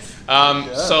 Christ.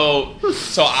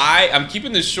 So I'm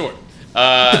keeping this short.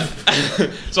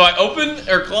 So I open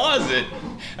her closet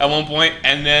at one point,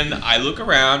 and then I look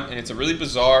around, and it's a really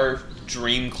bizarre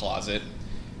dream closet.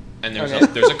 And there's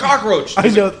a cockroach. I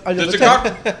know There's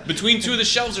the between two of the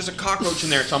shelves. There's a cockroach in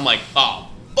there. So I'm like, oh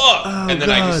fuck! Oh, and then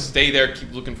I God. just stay there,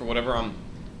 keep looking for whatever I'm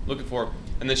looking for.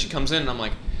 And then she comes in, and I'm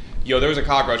like, yo, there was a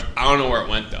cockroach. I don't know where it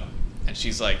went though. And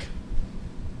she's like,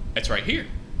 it's right here.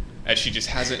 And she just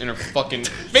has it in her fucking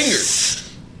fingers.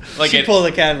 Like She pulled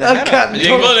the cat in the head. cat-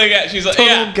 You pull it again. She's like,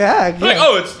 Total yeah. gag. I'm like, yeah.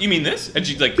 oh, you mean this? And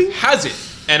she like has it,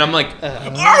 and I'm like, and I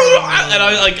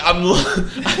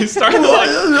started to like,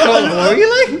 How are you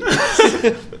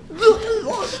like?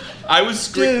 I was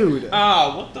screaming. Dude.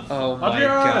 What the? Oh my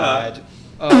Adriana. god.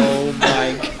 Oh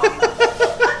my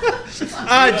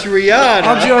god.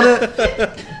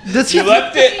 Adriana. Does he? You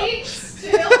left it. Being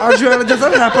still. Adriana, does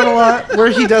that happen a lot? Where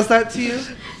he does that to you?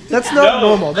 That's not No,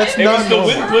 normal. That's it not was the normal.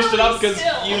 wind pushed it up because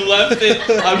you left it.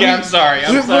 Okay, I'm sorry.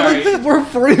 I'm We're sorry. like, we're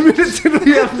 40 minutes and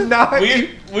we have not.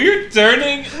 We're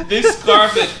turning this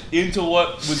carpet into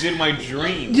what was in my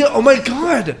dream, Yeah. Oh my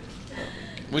god.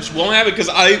 which won't happen because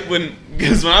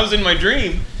when I was in my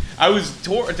dream, I was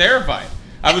terrified.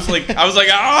 I was like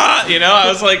ah, I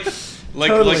was like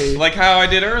Totally. like how I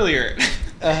did earlier.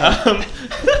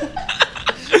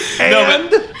 And No,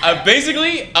 but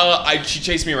basically, she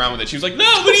chased me around with it. She was like, "No,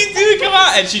 what are you doing? Come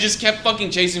on!" And she just kept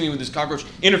fucking chasing me with this cockroach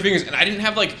in her fingers. And I didn't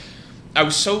have I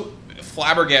was so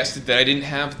flabbergasted that I didn't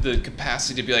have the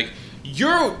capacity to be like,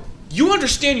 you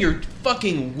understand you're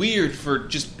fucking weird for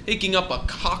just picking up a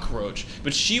cockroach.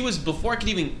 But she was, before I could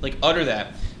even utter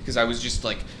that, because I was just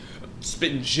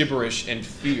spitting gibberish and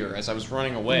fear as I was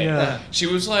running away. Yeah. She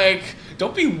was like,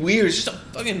 "Don't be weird. It's just a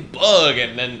fucking bug."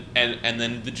 And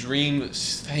then the dream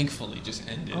thankfully just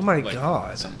ended. Oh my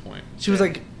God. At some point. she was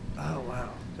like, "Oh wow,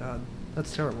 God,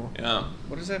 that's terrible." Yeah.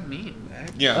 What does that mean?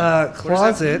 Yeah. does that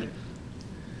Closet. mean?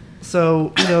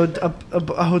 So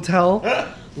a hotel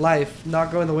life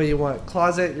not going the way you want.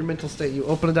 Closet, your mental state. You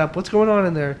open it up. What's going on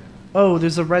in there? Oh,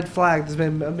 there's a red flag. There's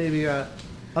been maybe a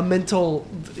mental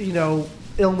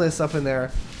illness up in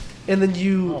there, and then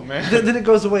you Oh, man. then it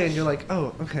goes away, and you're like,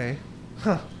 oh, okay,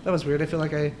 that was weird. I feel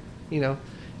like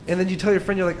and then you tell your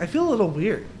friend, you're like, I feel a little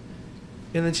weird,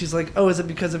 and then she's like, oh, is it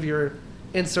because of your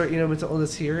insert mental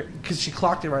illness here? Because she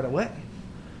clocked it right away.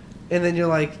 And then you're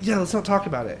like, yeah, let's not talk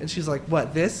about it. And she's like,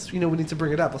 what, this? We need to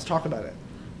bring it up. Let's talk about it.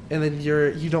 And then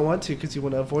you don't want to because you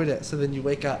want to avoid it. So then you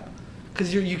wake up.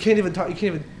 Because you can't even talk. You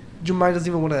can't even, your mind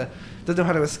doesn't know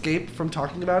how to escape from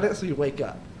talking about it. So you wake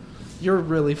up. You're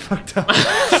really fucked up.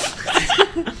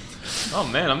 Oh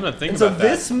man, I'm gonna think And so about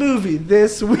this movie,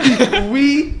 this week,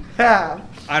 we have.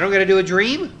 I don't gotta do a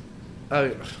dream?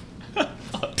 Oh,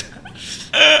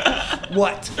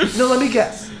 what? No, let me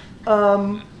guess.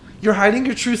 You're hiding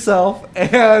your true self,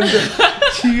 and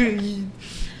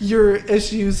your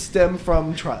issues stem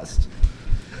from trust.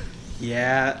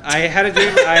 Yeah, I had a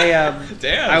dream.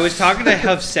 Damn. I was talking to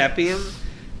Hovsepian.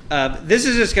 This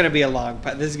is just going to be a long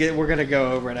part. We're going to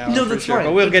go over an hour No, for that's sure, fine.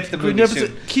 but we'll get to the Good movie episode.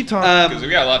 soon. Keep talking. because we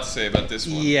got a lot to say about this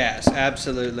one. Yes,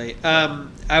 absolutely.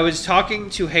 I was talking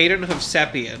to Hayden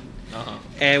Hovsepian, Uh-huh.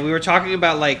 and we were talking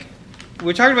about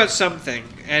we're talking about something,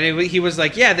 and he was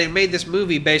like, yeah, they made this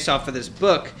movie based off of this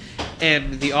book,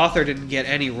 and the author didn't get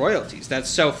any royalties. That's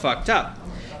so fucked up.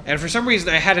 And for some reason,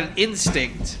 I had an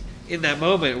instinct in that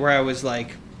moment where I was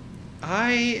like,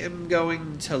 I am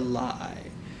going to lie.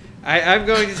 I'm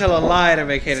going to tell a lie to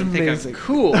make Hayden think I'm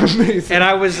cool. Amazing. And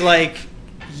I was like,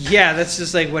 yeah, that's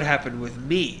just like what happened with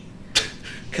me.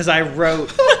 Because I wrote...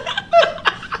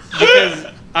 because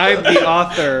I'm the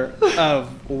author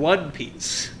of One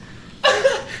Piece.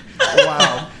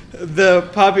 Wow. The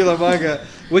popular manga,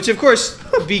 which of course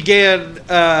began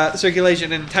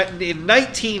circulation in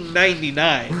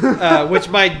 1999, which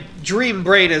my dream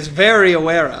brain is very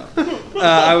aware of.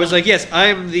 I was like, yes,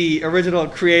 I'm the original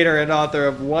creator and author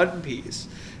of One Piece.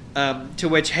 To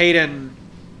which Hayden,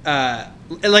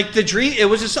 like the dream, it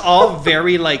was just all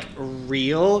very like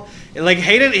real. And, like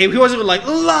Hayden, he wasn't like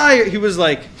liar. He was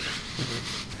like,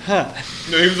 huh.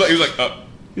 No, he was like,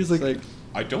 He was like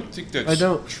I don't think that's. I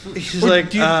don't. He's like,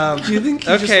 do you think? He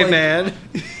okay, just, like, man.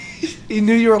 He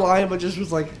knew you were lying, but just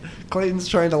was like, Clayton's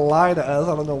trying to lie to us.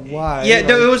 I don't know why. Yeah,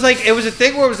 no, it was a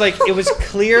thing where it was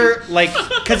clear, like,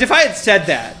 because if I had said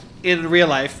that in real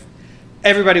life,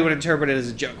 everybody would interpret it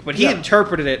as a joke. But he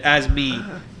interpreted it as me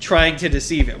trying to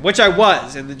deceive him, which I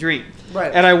was in the dream.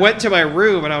 Right. And I went to my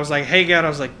room and I was like hanging out. I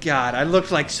was like, God, I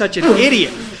looked like such an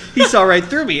idiot. He saw right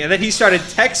through me, and then he started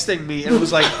texting me and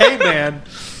was like, hey, man.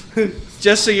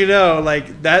 Just so you know,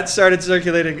 like, that started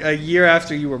circulating a year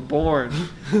after you were born.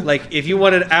 Like, if you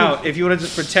wanted out, if you want to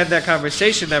just pretend that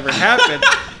conversation never happened.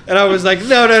 And I was like,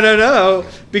 no,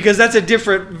 because that's a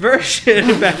different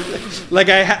version. Like,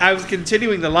 I was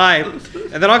continuing the lie.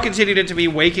 And then I continued into me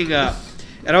waking up.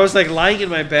 And I was, like, lying in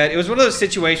my bed. It was one of those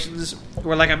situations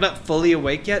where, like, I'm not fully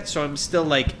awake yet, so I'm still,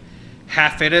 like,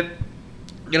 half in it.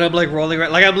 And I'm, like, rolling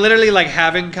around. Like, I'm literally, like,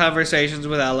 having conversations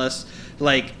with Ellis.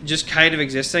 Like, just kind of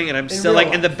existing, and I'm still,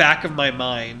 like, in the back of my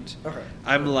mind. Okay.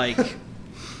 I'm like,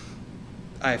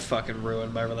 I fucking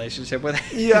ruined my relationship with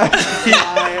him.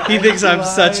 Yeah. He thinks I'm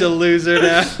such a loser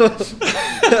now.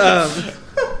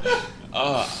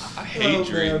 I hate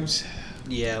dreams.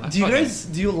 Yeah.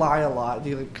 Do you lie a lot? Do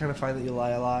you like, kind of find that you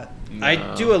lie a lot? No.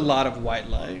 I do a lot of white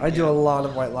lying. I do a lot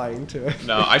of white lying, too.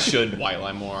 No, I should white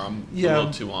lie more. I'm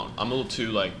a little too,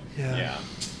 like, yeah.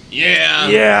 Yeah.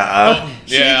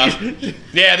 Yeah,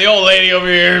 the old lady over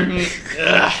here.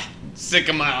 Ugh, sick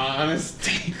of my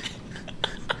honesty.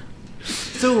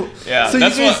 So that's you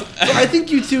guys, what. I think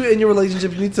you two in your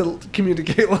relationship need to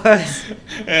communicate less.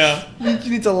 Yeah. You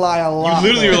need to lie a lot. You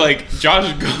literally more. were like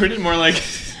Josh Gordon, more like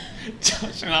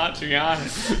Josh and Adriana.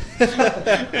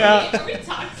 Yeah. Are we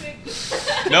toxic?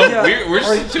 No, Yeah. we're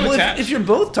just too attached. If you're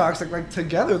both toxic, like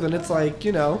together, then it's like,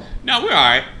 you know. No, we're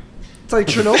alright. It's like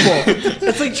Chernobyl.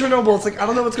 It's like I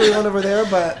don't know what's going on over there,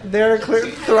 but they're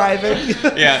thriving.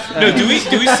 Yeah. No. Do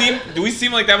we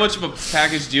seem like that much of a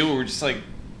package deal? Where we're just like,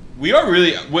 we are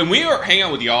really when we are hanging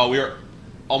out with y'all, we are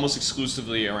almost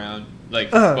exclusively around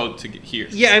both to get here.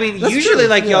 Yeah, I mean, That's usually true.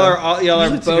 like y'all are Usually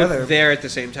both together. there at the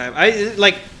same time. I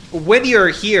like when you're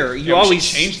here, you Yeah, we always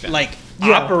should change that. like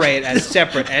Yeah. operate as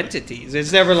separate entities.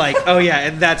 It's never like, oh yeah,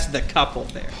 and that's the couple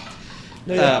there.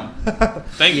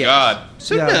 Thank Yeah. God.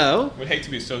 So Yeah. no. Would hate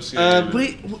to be associated. with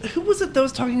Wait, who was it that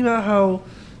was talking about how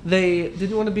they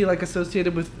didn't want to be like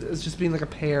associated with as just being like a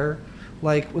pair?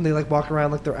 Like when they like walk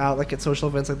around like they're out like at social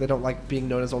events, like they don't like being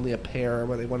known as only a pair,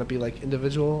 where they want to be like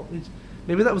individual.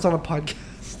 Maybe that was on a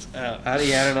podcast. I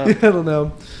don't know. I don't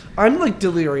know. I'm like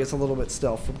delirious a little bit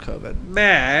still from COVID.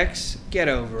 Max, get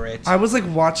over it. I was like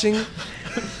watching.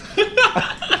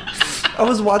 I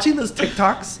was watching those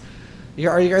TikToks.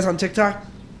 Are you guys on TikTok?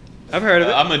 I've heard of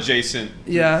it. I'm adjacent.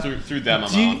 Yeah. Through them,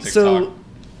 I'm Do you- on TikTok. So,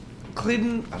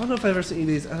 Clayton, I don't know if I've ever seen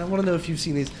these, and I want to know if you've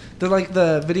seen these. They're like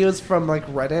the videos from like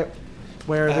Reddit,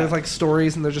 where there's like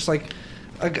stories, and they're just like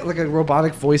a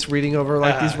robotic voice reading over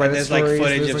like these Reddit and there's stories. like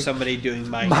footage There's, of somebody doing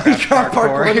Minecraft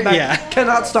parkour. in the back. Yeah.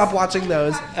 Cannot stop watching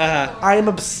those. I am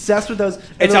obsessed with those. And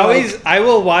It's they're always like, I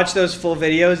will watch those full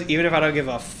videos even if I don't give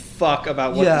a fuck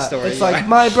about what the story is. it's like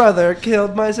my brother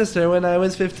killed my sister when I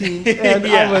was 15, and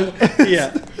Yeah. I was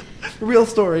Yeah. real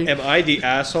story. Am I the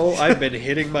asshole? I've been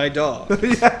hitting my dog.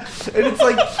 Yeah, and it's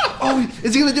like, oh,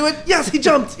 is he gonna do it? Yes, he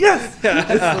jumped. Yes.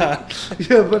 Yeah,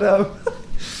 but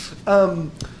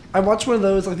I watched one of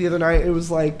those like the other night. It was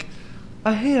like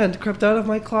a hand crept out of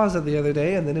my closet the other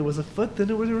day, and then it was a foot,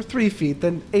 then it was 3 feet,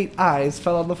 then 8 eyes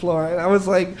fell on the floor, and I was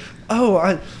like, oh,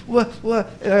 what?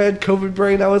 And I had COVID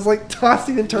brain. I was like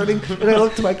tossing and turning, and I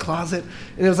looked to my closet,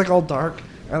 and it was like all dark.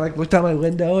 I like looked out my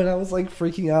window, and I was like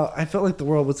freaking out. I felt like the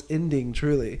world was ending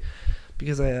truly,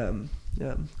 because I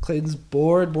Yeah, Clayton's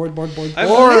bored. I'm listening.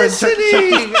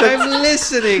 I'm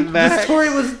listening, The Max. story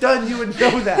was done. You would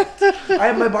know that. I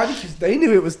have my body cues. They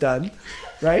knew it was done,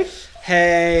 right?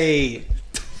 Hey,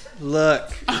 look.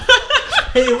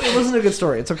 Hey, it wasn't a good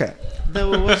story. It's okay.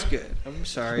 No, it was good. I'm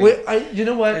sorry. Wait, you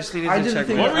know what? I just needed to didn't check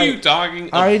think my- What were you talking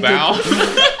I did- about?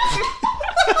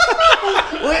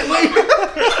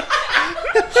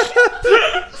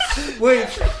 Wait.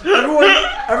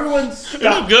 Everyone, It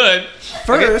stop. was good.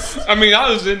 First, I mean, I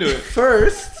was into it.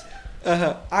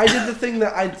 I did the thing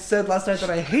that I said last night that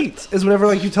I hate. Is whenever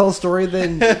like you tell a story,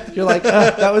 then you're like,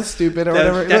 that was stupid or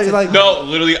whatever. that's You're like, No,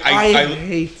 literally, I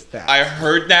hate that. I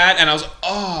heard that and I was,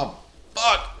 oh,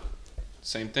 fuck.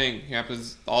 Same thing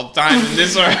happens all the time in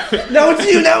this story. Now it's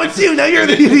you. Now you're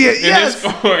the idiot. In Yes.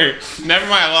 this story. Never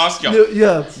mind, I lost y'all. No,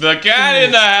 yeah. The cat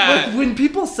in the hat. When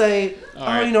people say, All "Oh,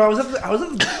 right. you know, I was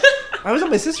at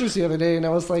my sister's the other day, and I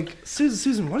was like,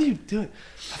 Susan, what are you doing?"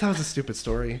 I thought that was a stupid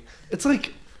story. It's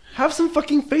like, have some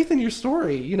fucking faith in your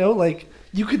story. You know, like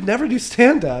you could never do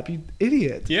stand up, you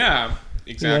idiot. Yeah,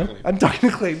 You exactly. know? I'm talking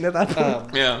to Clayton at that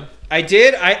point. Yeah. I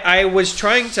did. I was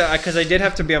trying to, because I did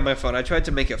have to be on my phone. I tried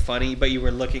to make it funny, but you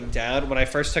were looking down. When I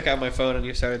first took out my phone and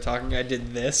you started talking, I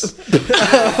did this. But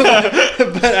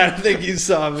I don't think you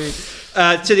saw me.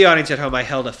 To the audience at home, I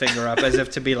held a finger up as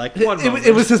if to be like, one moment.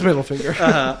 It was his middle finger.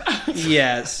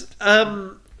 Yes.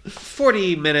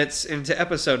 40 minutes into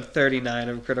episode 39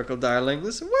 of Critical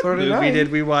Darlings. What 39. movie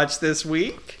did we watch this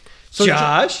week? So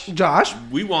Josh? Josh.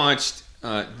 We watched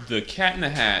The Cat in the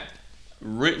Hat,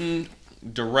 written,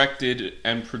 directed,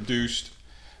 and produced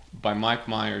by Mike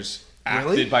Myers. Really?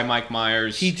 Acted by Mike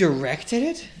Myers. He directed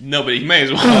it? No, but he may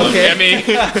as well. Okay. I mean,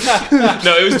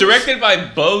 no, it was directed by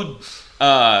Bo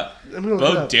I'm gonna look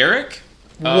it Bo up. Derek.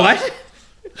 What?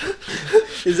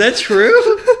 Is that true?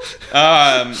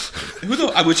 Who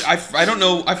the? Which I don't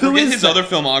know. I forget is his that? other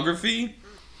filmography.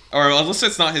 Or unless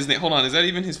that's not his name. Hold on, is that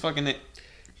even his fucking name?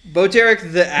 Bo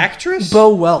Derek, the actress?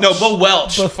 Bo Welch. No, Bo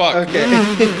Welch. Fuck.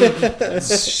 Okay.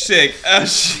 Sick. Oh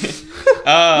shit. Wait,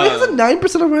 was it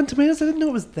 9% on Rotten Tomatoes? I didn't know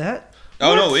it was that.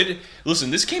 Oh no!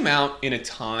 Listen. This came out in a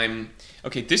time.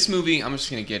 Okay, this movie. I'm just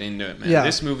gonna get into it, man. Yeah.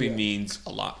 This movie means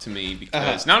a lot to me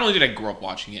because not only did I grow up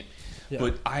watching it, Yeah.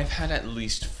 but I've had at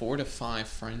least 4 to 5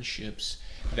 friendships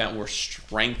that were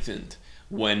strengthened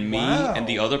when me Wow. and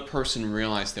the other person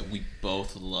realized that we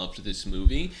both loved this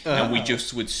movie, and we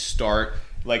just would start.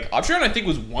 Like Audrey, I think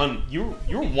was one. You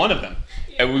were one of them,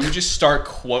 and we would just start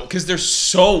quote because there's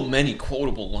so many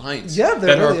quotable lines. Yeah,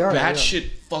 there that really are are, yeah.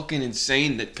 batshit fucking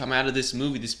insane that come out of this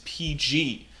movie. This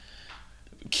PG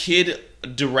kid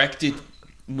directed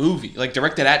movie, like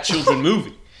directed at children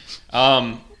movie,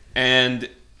 and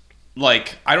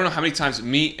like I don't know how many times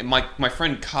me and my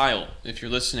friend Kyle, if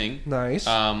you're listening, Nice.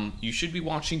 you should be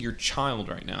watching your child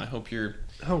right now. I hope you're.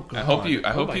 Oh, God. I hope you. I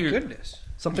Oh hope my you. goodness.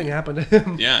 Something happened to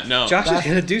him. Yeah. No. Josh is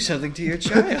going to do something to your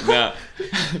child. Yeah.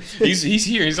 He's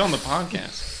here. He's on the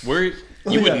podcast. You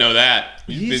yeah. wouldn't know that.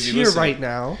 He's busy here listening. right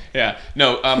now. Yeah.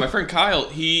 No. My friend Kyle.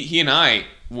 He and I.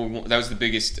 That was the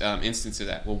biggest instance of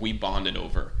that. Well, we bonded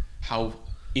over how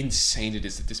insane it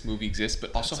is that this movie exists,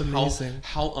 but also It's amazing.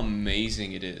 how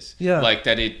amazing it is. Yeah. Like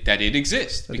that it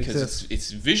exists That because exists. it's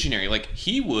visionary. Like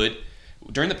he would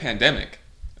during the pandemic,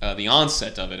 the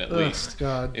onset of it at least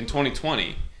God. in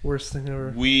 2020. Worst thing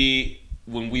ever.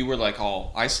 When we were like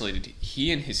all isolated,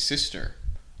 he and his sister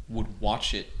would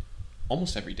watch it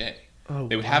almost every day. Oh,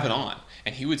 they would have it on,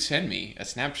 and he would send me a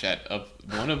Snapchat of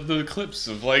one of the clips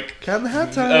of like Cat in the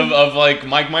Hat time. of like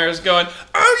Mike Myers going,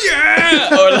 "Oh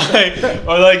yeah,"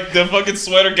 or like the fucking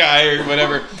sweater guy or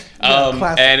whatever.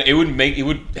 classic. And it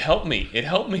would help me. It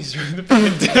helped me through the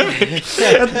pandemic.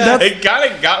 That's- It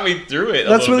kind of got me through it.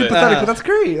 That's a really little bit. pathetic, but that's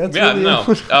great. That's Yeah, really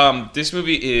no. This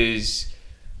movie is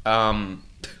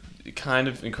kind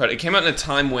of incredible. It came out in a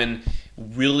time when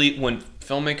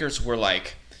filmmakers were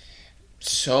like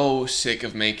so sick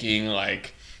of making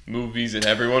like movies that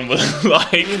everyone was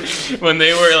like, when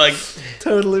they were like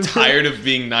totally tired of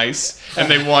being nice and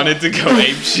they wanted to go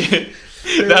ape shit.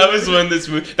 That was when this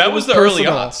movie. That was the early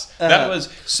personal. aughts. That was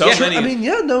so yeah, many. I mean,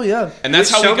 yeah. and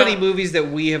that's how so we got, many movies that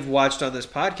we have watched on this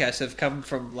podcast have come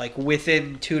from like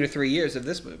within 2 to 3 years of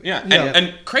this movie. Yeah, Yeah.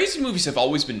 And crazy movies have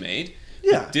always been made.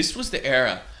 Yeah. But this was the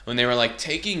era when they were like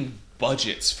taking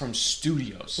budgets from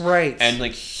studios. Right. And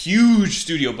like huge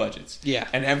studio budgets. Yeah.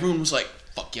 And everyone was like,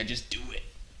 fuck yeah, just do it.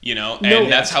 You know? No,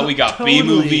 And that's how we got totally.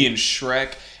 B-Movie and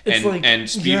Shrek It's like- and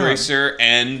Speed yeah. Racer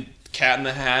and Cat in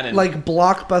the Hat. And Like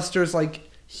blockbusters,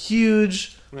 like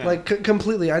huge, Yeah. like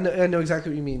completely. I know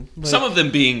exactly what you mean. Like, some of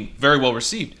them being very well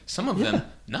received. Some of them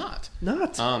not.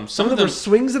 Some of them were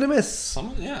swings and a miss.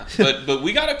 But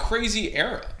we got a crazy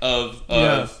era of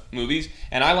movies,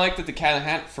 and I like that The Cat in the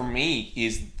Hat for me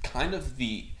is kind of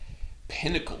the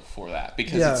pinnacle for that,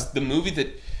 because it's the movie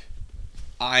that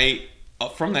I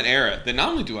from that era that not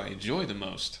only do I enjoy the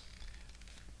most,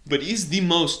 but is the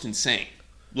most insane,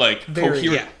 like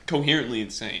coherently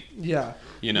insane. Yeah.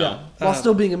 You know, while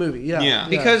still being a movie. Yeah.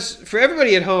 Because for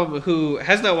everybody at home who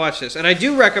has not watched this, and I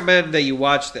do recommend that you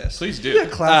watch this. Please do. Yeah,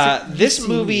 classic. This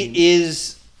movie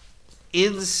is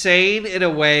insane in a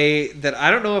way that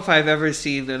I don't know if I've ever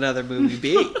seen another movie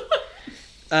be.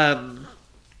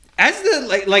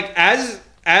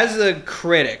 As the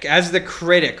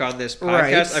critic on this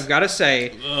podcast, I've got to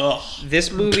say,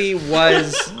 this movie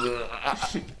was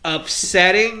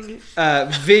upsetting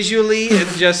visually and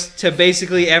just to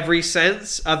basically every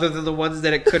sense, other than the ones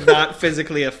that it could not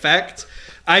physically affect.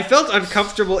 I felt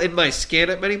uncomfortable in my skin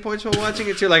at many points while watching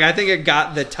it too. Like, I think it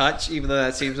got the touch, even though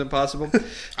that seems impossible.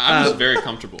 I was very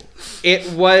comfortable. It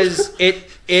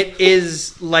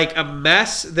is like a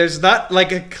mess. There's not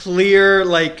like a clear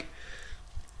like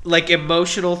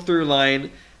emotional through line,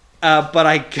 but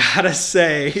I gotta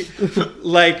say,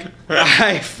 like,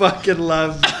 I fucking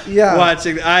love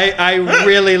watching. I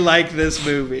really like this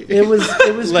movie. It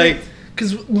was like,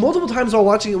 because multiple times while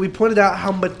watching it, we pointed out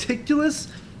how meticulous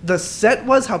the set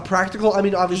was, how practical. I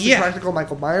mean, obviously practical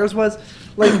Michael Myers was.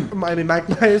 Like, Mike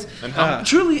Myers. And how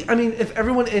truly, I mean, if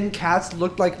everyone in Cats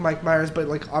looked like Mike Myers, but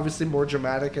like obviously more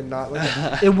dramatic and not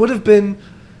like, it would have been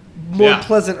more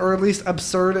pleasant, or at least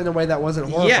absurd in a way that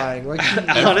wasn't horrifying. Like,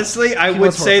 honestly, I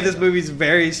would say this movie's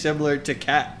very similar to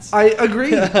Cats. I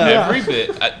agree. Every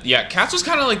bit. Cats was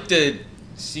kind of like the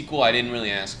sequel I didn't really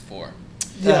ask for.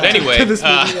 But anyway,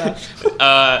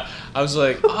 I was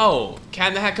like, oh, Cat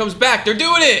in the Hat comes back. They're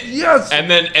doing it. Yes. And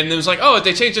then it was like, oh,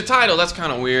 they changed the title. That's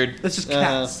kind of weird. It's just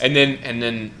Cats. And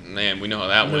then, man, we know how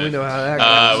that went. We know how that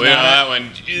goes. We know how that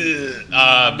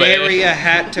went. Bury a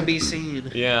hat to be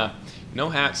seen. Yeah. No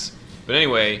hats. But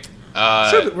anyway,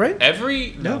 right?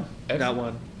 Not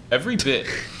one. Every bit.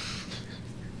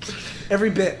 Every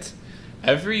bit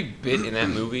In that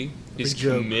movie is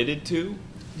committed to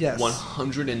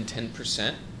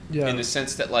 110%. Yeah. In the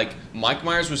sense that, like, Mike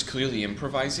Myers was clearly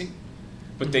improvising,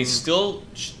 but they still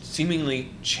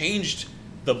seemingly changed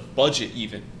the budget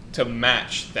even to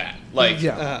match that. Like,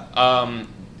 they're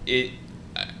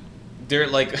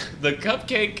like the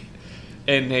Cupcake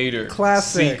and Nader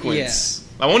classic sequence.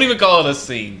 I won't even call it a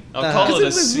scene. I'll call it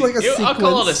a sequence. I'll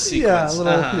call it a sequence.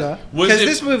 Because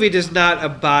this movie does not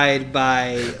abide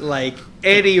by like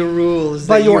any rules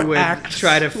by that your you would act.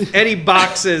 try to any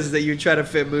boxes that you try to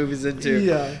fit movies into.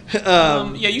 Yeah.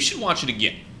 You should watch it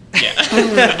again. Yeah.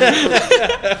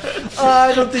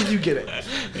 I don't think you get it.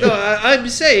 No, I'm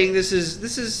saying this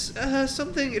is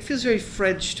something. It feels very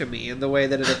French to me in the way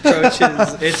that it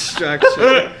approaches its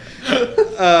structure.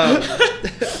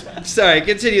 Sorry,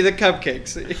 continue the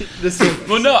cupcakes.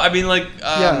 Well, no, I mean, like,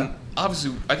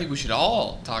 obviously, I think we should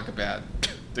all talk about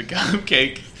the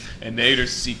Cupcake and Nader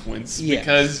sequence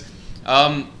because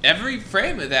every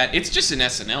frame of that, it's just an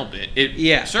SNL bit.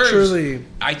 It serves. Truly.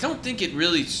 I don't think it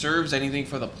really serves anything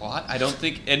for the plot. I don't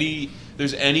think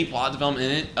there's any plot development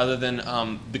in it other than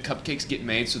the cupcakes get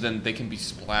made so then they can be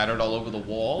splattered all over the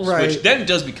walls, which then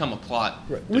does become a plot.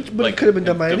 Right. But it could have been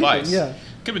done by anything. Yeah.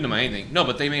 Could have been done by anything. No,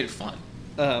 but they made it fun.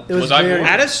 It was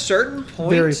at a certain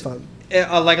point. Very fun.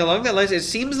 Like along that line, it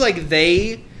seems like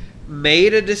they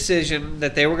made a decision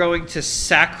that they were going to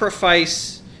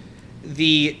sacrifice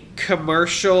the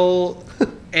commercial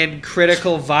and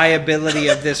critical viability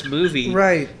of this movie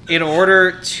in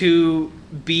order to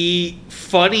be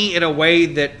funny in a way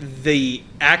that the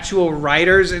actual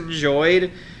writers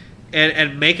enjoyed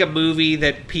and make a movie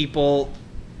that people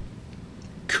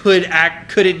could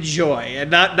enjoy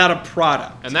and not a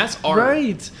product. And that's art.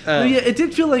 Right. It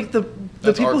did feel like the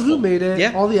people who made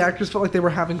it, all the actors felt like they were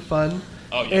having fun.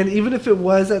 Oh, yeah. And even if it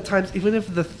was at times, even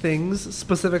if the things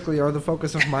specifically are the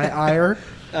focus of my ire,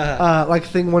 like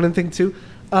Thing 1 and Thing 2,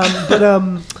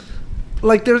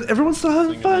 like everyone's still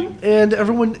having fun, and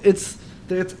everyone it's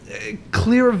a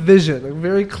clear vision, a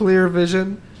very clear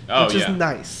vision, which is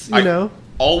nice. You know,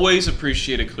 always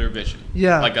appreciate a clear vision.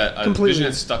 Yeah, like a vision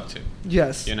that's stuck to.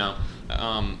 Yes, you know,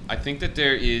 I think that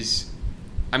there is.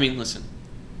 I mean, listen,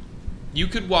 you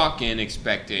could walk in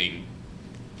expecting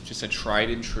just a tried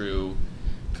and true,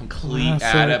 complete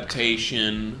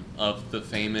adaptation of the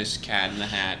famous Cat in the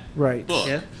Hat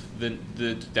book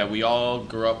that we all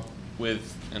grew up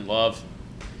with and love.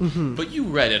 Mm-hmm. But you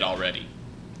read it already.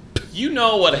 You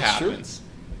know what happens.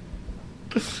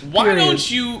 Why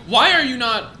are you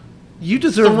not you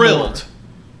deserve thrilled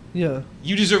Yeah.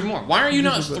 You deserve more. Why are you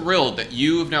not deserve it. thrilled that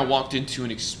you have now walked into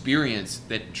an experience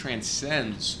that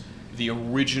transcends the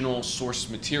original source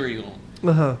material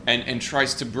Uh-huh. and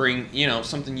tries to bring,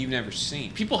 something you've never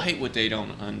seen? People hate what they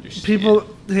don't understand. People,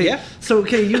 hey, Yeah. so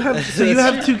okay, you have That's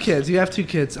have two kids. You have two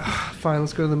kids. Fine,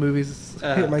 let's go to the movies.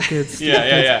 I hate my kids.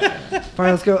 Yeah.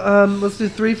 Fine, let's go. Let's do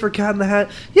 3 for Cat in the Hat.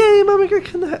 Yay, Mama, got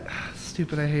Cat in the Hat.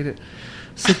 Stupid, I hate it.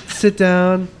 Sit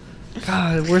down.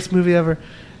 God, worst movie ever.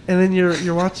 And then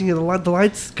you're watching it. The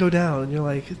lights go down, and you're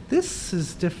like, "This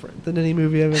is different than any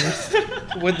movie I've ever seen."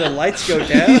 When the lights go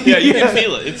down. Yeah, you can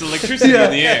feel it. It's electricity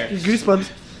in the air. Goosebumps.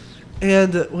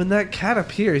 And when that cat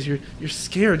appears, you're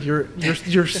scared. You're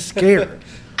scared.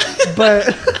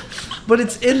 But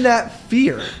it's in that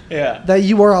fear that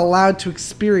you are allowed to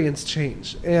experience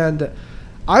change. And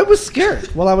I was scared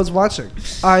while I was watching.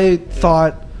 I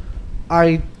thought,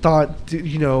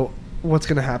 what's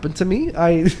going to happen to me?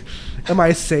 Am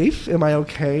I safe? Am I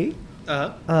okay?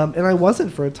 And I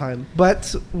wasn't for a time,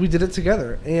 but we did it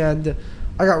together. And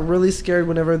I got really scared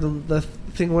whenever the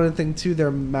thing 1 and thing 2,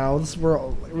 their mouths were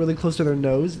really close to their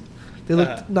nose. They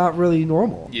looked not really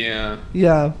normal. Yeah.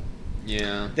 Yeah.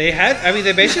 Yeah. They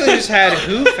basically just had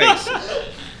Who faces.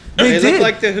 They did. looked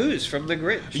like the Who's from The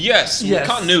Grinch. Yes. Yes.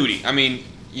 Continuity. I mean,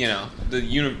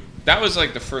 that was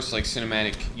like the first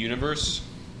cinematic universe.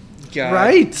 God.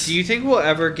 Right. Do you think we'll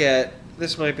ever get...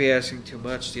 This might be asking too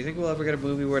much. Do you think we'll ever get a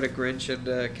movie where the Grinch and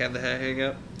Cat in the Hat hang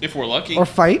out? If we're lucky. Or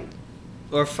fight.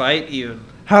 Or fight, even.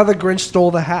 How the Grinch stole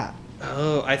the hat.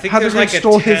 Oh, I think How the there's Grinch like a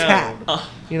stole town. his hat.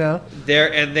 You know?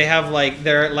 They have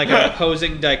they're like an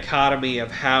opposing dichotomy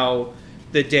of how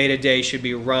the day-to-day should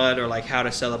be run, or like how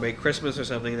to celebrate Christmas or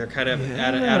something. They're kind of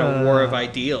at a war of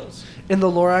ideals. And the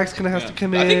Lorax kind of has to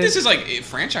come in. I think this is like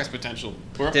franchise potential.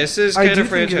 This is I kind do of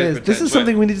think franchise it is. potential. This is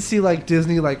something we need to see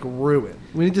Disney ruin.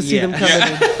 We need to see them come in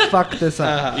and fuck this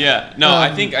up. Yeah. No,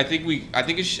 I think I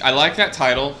like that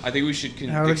title. I think we should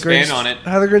expand on it.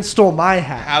 How the Grinch stole my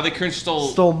hat. How the Grinch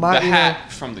stole my the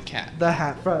hat from the cat. The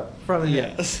hat from the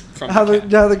Yes. From how the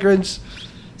the how the Grinch.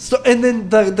 And then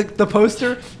the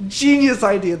poster, genius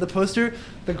idea. The poster,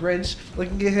 the Grinch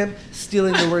looking at him,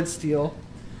 stealing the word "steal,"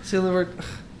 stealing the word.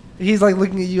 He's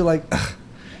looking at you and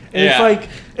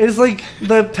it's like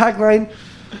the tagline.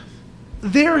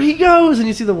 There he goes, and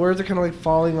you see the words are kind of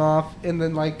falling off, and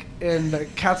then and the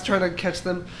cat's trying to catch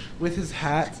them with his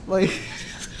hat,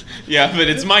 Yeah, but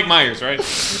it's Mike Myers, right?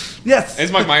 Yes,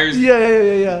 It's Mike Myers.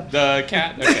 Yeah. The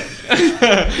cat. Okay.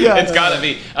 Yeah, It's gotta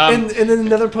be. And then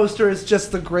another poster is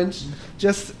just the Grinch,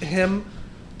 just him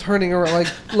turning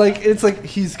around, it's like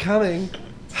he's coming.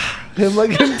 Him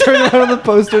turning around on the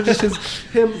poster, just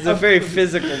him. It's a very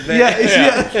physical thing.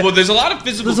 Yeah. Well, there's a lot of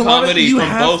physical There's a lot of- comedy you from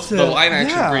have both to- the live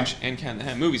action yeah. Grinch and Cat in the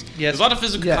Hat movies. Yes. There's a lot of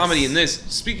physical Yes. comedy in this.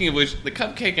 Speaking of which, the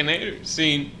Cupcake-inator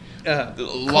scene. Uh, A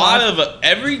lot of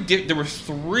there were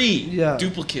 3 Yeah.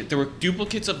 duplicates. There were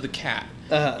duplicates of the cat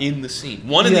Uh-huh. in the scene.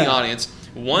 One in the Yeah. audience,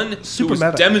 one Super who was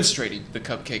meta. demonstrating the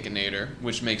Cupcake-inator,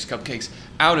 which makes cupcakes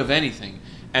out of anything,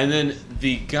 and then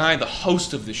the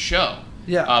host of the show,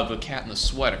 Yeah. the cat in the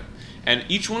sweater, and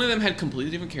each one of them had completely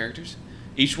different characters.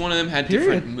 Each one of them had Period.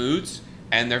 different moods,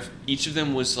 and each of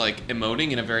them was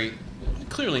emoting in a very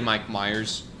clearly Mike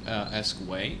Myers esque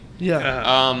way.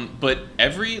 Yeah. But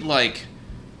every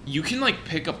you can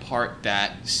pick apart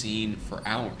that scene for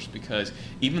hours, because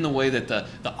even the way that the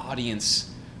audience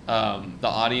sounds, the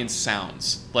audience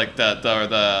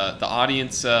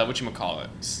whatchamacallit,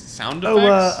 sound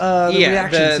effects, the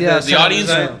reactions. the audience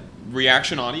yeah.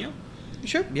 reaction audio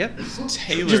sure. Yeah.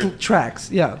 tailored Just tracks.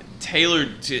 Yeah.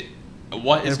 tailored to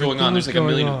what is going Everything on. There's was a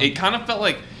million. going on. It kind of felt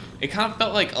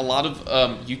like a lot of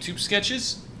YouTube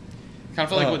sketches. Kind of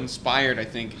felt like what inspired, I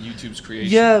think, YouTube's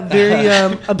creation. Yeah, very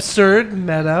absurd,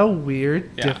 meta, weird,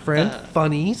 Yeah. different,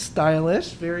 funny, stylish,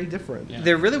 very different. Yeah.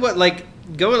 They're really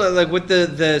going with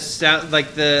the sound,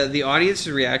 the audience's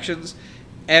reactions.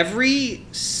 Every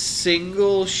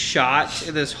single shot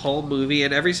in this whole movie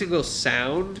and every single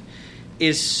sound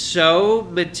is so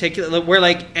meticulous. Where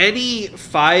any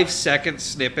 5-second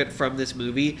snippet from this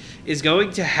movie is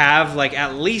going to have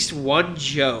at least one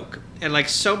joke and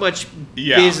so much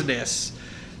business.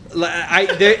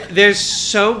 There's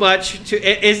so much to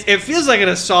it. It feels like an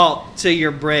assault to your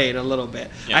brain a little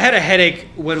bit. Yeah. I had a headache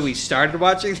when we started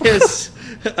watching this.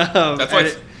 That's why. and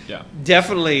it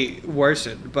definitely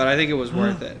worsened, but I think it was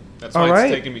worth it. That's All why right.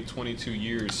 it's taken me 22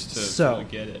 years to So-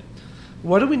 get it.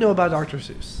 What do we know about Dr.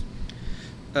 Seuss?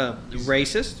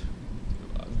 Racist.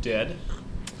 Dead.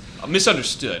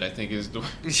 Misunderstood, I think, is the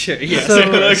Sure. Yeah. So-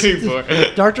 I'm looking for.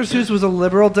 Dr. Seuss was a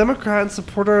liberal Democrat and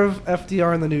supporter of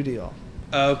FDR and the New Deal.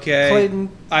 Okay. Clayton,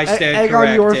 I stand egg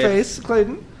on your corrected. face,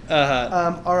 Clayton.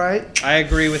 All right. I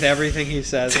agree with everything he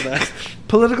says.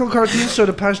 Political cartoons showed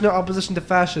a passionate opposition to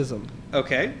fascism.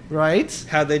 Okay. Right?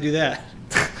 How'd they do that?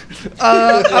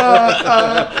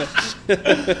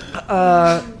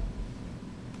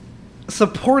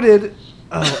 Supported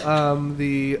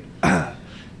the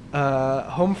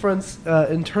home front's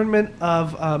internment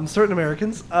of certain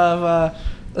Americans of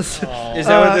Is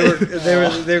that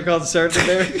what they were called? Certain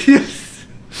Americans? Yes.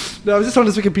 No, I was just on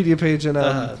his Wikipedia page and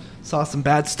saw some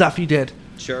bad stuff he did.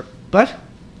 Sure. But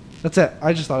that's it.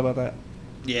 I just thought about that.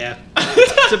 Yeah.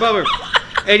 It's a bummer.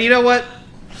 And you know what?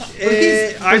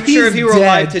 I'm he's sure if he were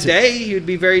alive dead. today, he would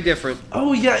be very different.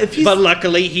 Oh yeah, if he's But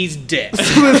luckily, he's dead.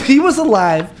 so if he was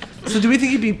alive. So do we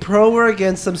think he'd be pro or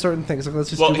against some certain things? Like, let's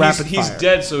just do rapid he's fire.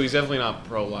 dead, so he's definitely not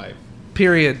pro-life.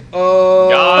 Period.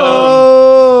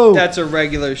 Oh, that's a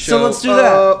regular show. So let's do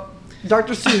that.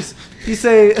 Dr. Seuss, you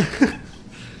say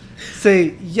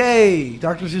yay,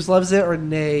 Dr. Seuss loves it, or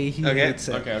nay, he hates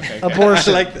it. Okay.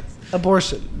 Abortion. I like this.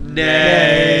 Abortion.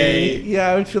 Nay. Yeah,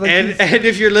 I would feel like And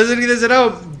if you're listening to this at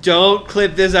home, don't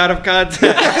clip this out of context.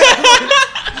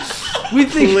 we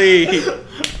think Please.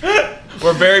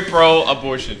 We're very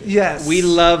pro-abortion. yes. We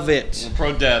love it. We're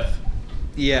pro-death.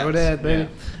 Yeah. Go ahead, baby.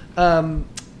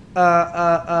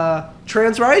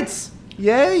 Trans rights.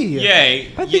 Yay.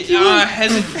 Yay. I think he would.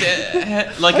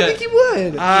 Like I think he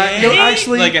would. No,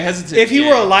 actually, like a hesitant. If he yay.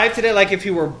 were alive today, like if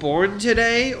he were born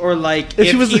today, or like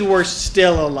if he were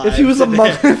still alive, if he was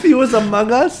today.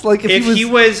 among us, like if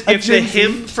the Gen Z.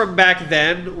 him from back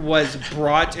then was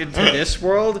brought into this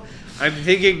world, I'm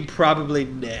thinking probably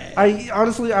nay. I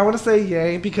honestly, I want to say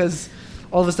yay because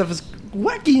all this stuff is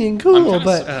wacky and cool,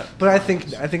 kinda but I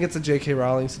think it's a J.K.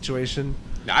 Rowling situation.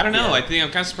 I don't know. Yeah. I think I'm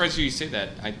kind of surprised you say that.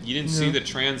 You didn't see the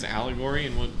trans allegory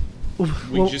in what Well,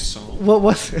 we just saw. What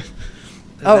was it?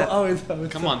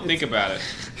 It's Come on, think about it.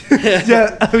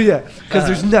 yeah, because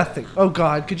there's nothing. Oh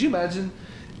God, could you imagine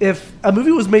if a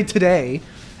movie was made today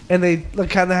and they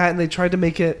like Cat in the Hat and they tried to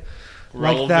make it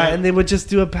like that Relevant. and they would just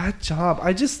do a bad job?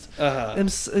 I just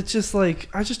it's just like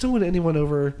I just don't want anyone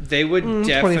over. They would 25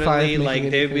 definitely making like. They'd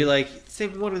be anything. like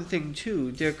thing one and thing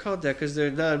two. They're called that because they're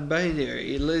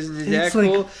non-binary. Isn't that It's like,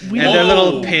 cool? we And their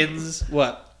little Oh. pins.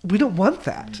 What? We don't want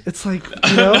that. It's like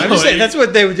I'm just saying that's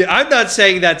what they would do. I'm not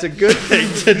saying that's a good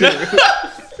thing to do.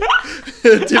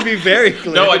 To be very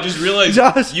clear. No, I just realized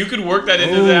Josh. you could work that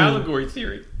into the allegory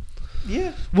theory.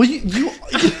 Yeah. Well,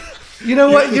 you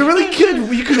know what? You really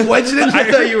could. You could wedge it in I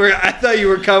there. thought you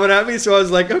were coming at me, so I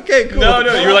was like, okay, cool. No,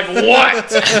 you're like,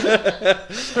 what?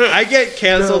 I get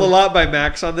canceled No. a lot by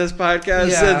Max on this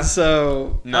podcast, Yeah. and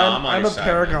so No, I'm on I'm your a side,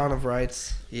 paragon man. of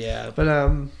rights. yeah. But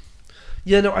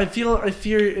yeah, no, I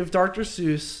fear if Dr.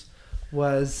 Seuss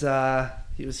was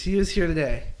he was here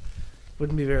today,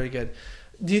 wouldn't be very good.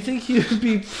 Do you think he would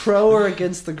be pro or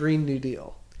against the Green New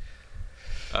Deal?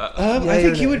 I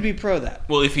think he would be pro that.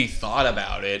 Well, if he thought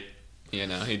about it,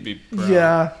 he'd be pro.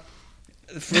 Yeah.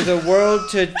 For the world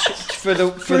to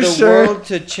sure. world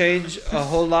to change a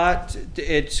whole lot,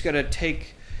 it's gonna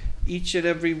take each and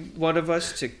every one of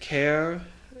us to care.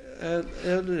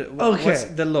 What's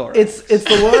the lore? It's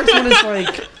the Lord's one is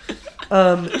like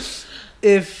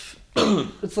if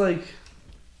it's like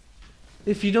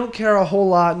if you don't care a whole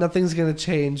lot, nothing's gonna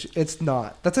change. It's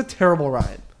not. That's a terrible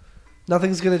rhyme.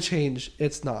 Nothing's gonna change.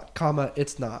 It's not. Comma.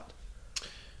 It's not.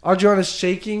 Adriana's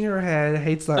shaking her head.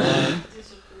 Hates that rhyme.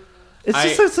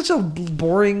 It's just such a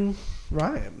boring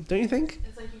rhyme, don't you think?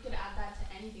 It's like you could add that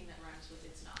to anything that rhymes with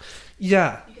it's not.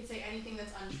 Yeah. You could say anything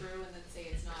that's untrue and then say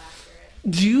it's not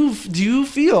accurate. Do you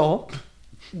feel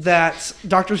that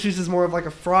Dr. Seuss is more of like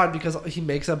a fraud because he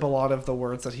makes up a lot of the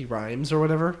words that he rhymes or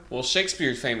whatever? Well,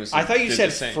 Shakespeare famously. I thought you did said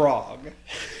the same. frog.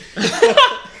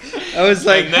 I was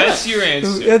like, And that's your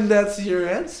answer. And that's your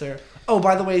answer. Oh,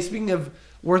 by the way, speaking of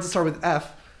words that start with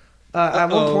F, at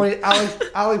one point,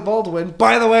 Alec Baldwin,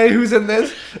 by the way, who's in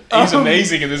this? He's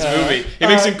amazing in this movie. He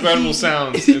makes incredible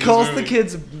sounds. He in this calls the movie.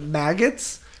 kids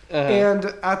maggots. And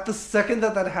at the second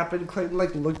that happened, Clayton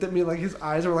like looked at me like his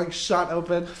eyes were like shot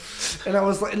open, and I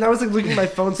was like looking at my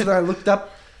phone. So then I looked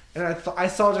up, and I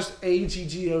saw just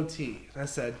AGGOT, and I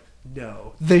said,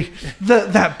 "No,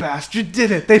 that bastard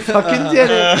did it. They fucking did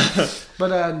it." But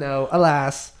no,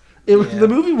 alas, the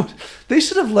movie. They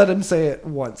should have let him say it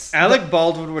once. Alec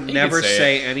Baldwin would He never could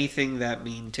say say anything that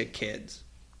mean to kids.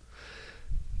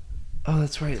 Oh,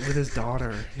 that's right, with his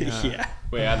daughter. Yeah.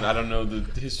 Wait, I don't know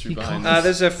the history He behind calls-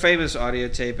 this. There's a famous audio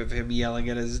tape of him yelling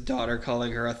at his daughter,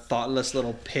 calling her a thoughtless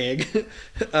little pig.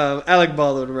 Alec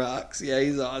Baldwin rocks. Yeah,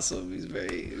 he's awesome.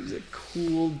 He's a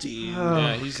cool dude. Oh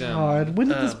Yeah, he's, God! When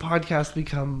did this podcast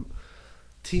become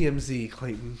TMZ,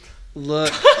 Clayton?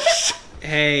 Look,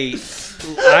 Hey,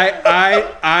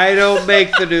 I don't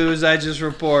make the news. I just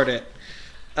report it.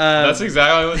 That's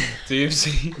exactly what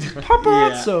DMC.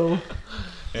 Paparazzo.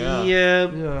 Yeah.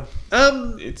 Yeah.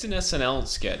 It's an SNL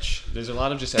sketch. There's a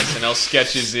lot of just SNL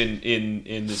sketches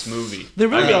in this movie. There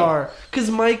really are. Because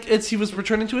Mike, he was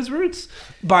returning to his roots.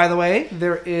 By the way,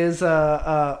 there is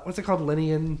what's it called?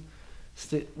 Lenny and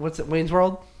what's it? Wayne's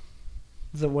World?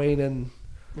 Is it Wayne and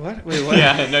What? Wait, what?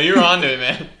 Yeah, no, you're on to it,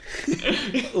 man.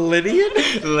 Lydian?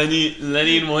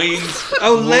 Lenny and Wayne's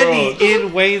Oh, World. Lenny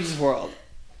in Wayne's World.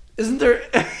 Isn't there?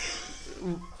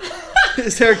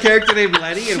 Is there a character named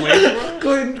Lenny in Wayne's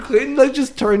World? Clayton like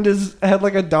just turned his head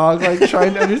like a dog, like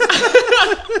trying to understand.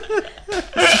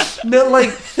 No,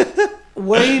 like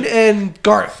Wayne and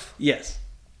Garth. Yes.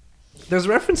 There's a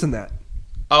reference in that.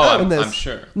 Oh, in this. I'm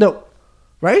sure. No,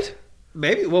 right?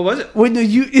 Maybe. What was it? Wait, no,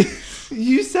 you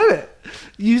you said it.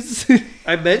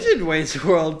 I mentioned Wayne's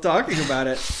World talking about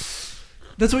it.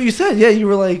 That's what you said. Yeah, you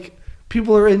were like,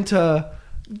 people are into.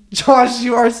 Josh,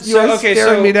 you are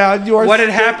scaring me now. What had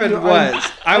happened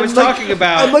was I was talking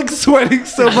about. I'm like sweating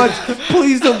so much.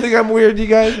 Please don't think I'm weird, you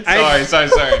guys.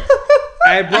 Sorry.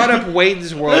 I brought up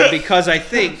Wayne's World because I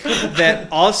think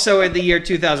that also in the year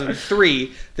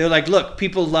 2003, they're like, look,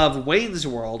 people love Wayne's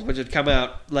World, which had come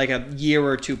out like a year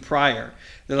or two prior.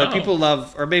 They're like, people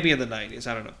love, or maybe in the 90s,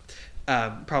 I don't know.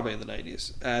 Probably in the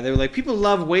 90s. They were like, people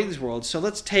love Wayne's World, so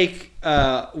let's take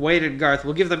Wayne and Garth.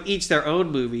 We'll give them each their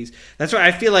own movies. That's why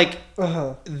I feel like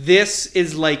this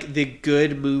is like the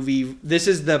good movie. This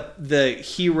is the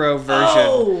hero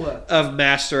version of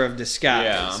Master of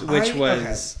Disguise, which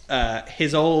was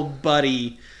his old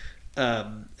buddy.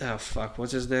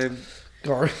 What's his name?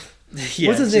 Garth. Yeah,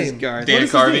 what's his name? Garth. Dana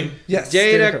Carvey? Yes.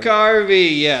 Dana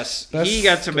Carvey, yes. He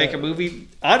got to good. make a movie,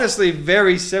 honestly,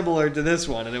 very similar to this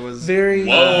one, and it was Very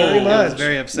Whoa. very it much. was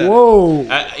very upsetting. Whoa.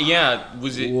 Yeah,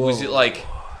 was it like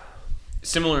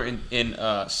similar in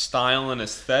style and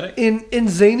aesthetic? In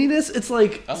zaniness, it's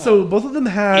like so both of them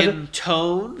had, In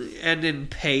tone and in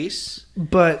pace,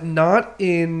 but not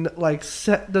in like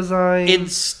set design. in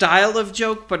style of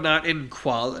joke, but not in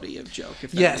quality of joke.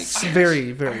 If that makes yes, sense. very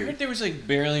I very. heard there was like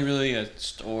barely really a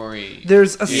story.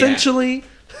 There's essentially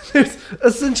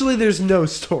there's no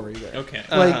story there. Okay.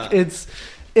 Like it's,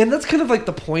 and that's kind of like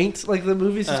the point. Like the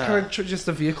movie's just kind of just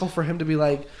a vehicle for him to be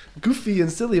like goofy and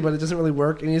silly, but it doesn't really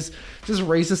work. And he's just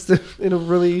racist in a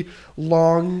really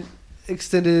long,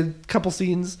 extended couple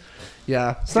scenes.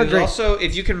 Yeah, it's It not was great. also,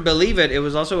 if you can believe it, it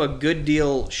was also a good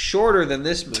deal shorter than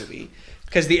this movie,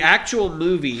 because the actual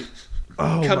movie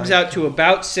comes my out to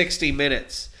about 60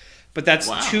 minutes, but that's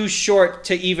too short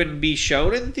to even be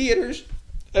shown in theaters.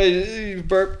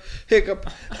 Burp, hiccup,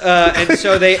 and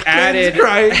so they added.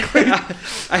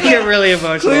 I get really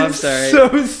emotional. I'm sorry.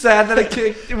 So sad that I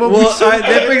can't.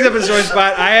 That brings up a sore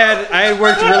spot. I had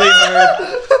worked really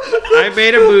hard. I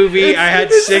made a movie. I had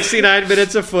 69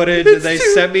 minutes of footage, and they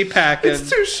sent me packing. It's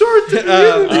too short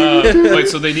to be Wait,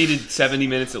 so they needed 70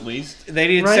 minutes at least? They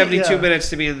needed Right, 72 yeah. minutes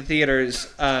to be in the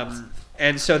theaters,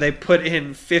 and so they put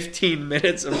in 15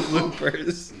 minutes of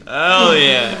bloopers. Oh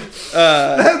yeah.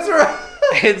 That's right.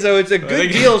 And so it's a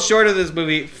good deal shorter. This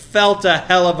movie felt a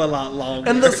hell of a lot longer.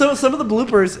 And so some of the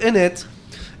bloopers in it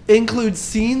include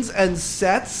scenes and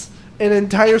sets and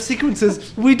entire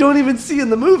sequences we don't even see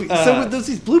in the movie. So there's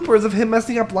these bloopers of him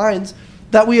messing up lines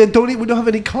that we don't have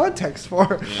any context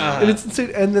for, and it's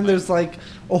insane. And then there's like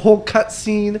a whole cut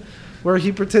scene where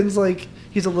he pretends like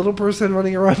he's a little person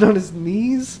running around on his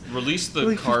knees. Release the for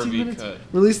like 15 Carvey minutes. cut.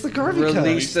 Release the Carvey cut.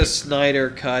 Release the Snyder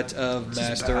cut of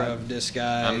Master bad. of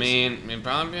Disguise. I mean, it'd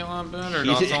probably be a lot better.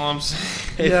 That's all I'm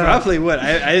saying. it Yeah. probably would.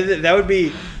 That would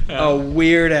be a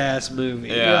weird ass movie.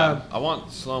 Yeah. I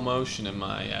want slow motion in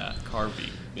my Carvey.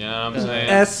 You know what I'm saying?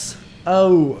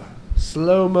 S.O.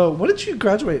 Slow mo. What did you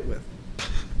graduate with?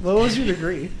 What was your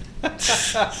degree?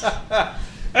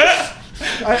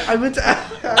 I meant to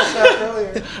ask that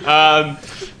earlier.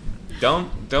 Don't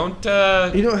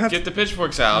You don't have get to- the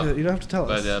pitchforks out. You don't have to tell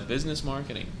us. But business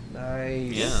marketing.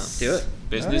 Nice. Yeah. Do it.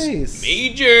 Business Nice.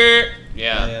 major.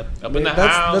 Yeah. Up in the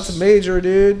house. That's major,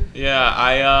 dude. Yeah,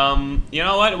 I you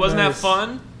know what? It wasn't Nice. that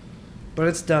fun. But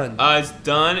it's done. It's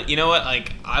done. You know what?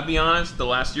 Like, I'll be honest, the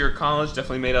last year of college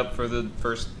definitely made up for the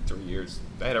first 3 years.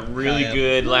 I had a really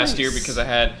good last year because I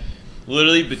had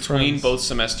literally between Friends. both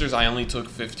semesters, I only took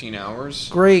 15 hours.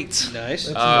 Great. Nice.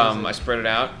 That's amazing. I spread it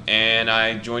out, and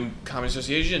I joined Comedy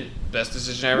Association. Best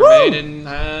decision I ever Woo! made in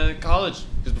college.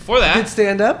 Because before that, Did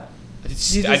stand up? I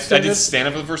did, you I, just I did stand up? stand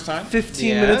up for the first time.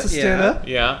 15 minutes of stand up?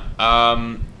 Yeah.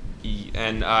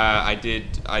 And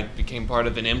I became part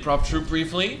of an improv troupe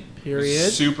briefly. It was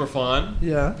Period. super fun.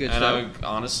 Yeah. Good and show. I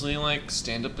honestly like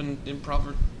stand up and improv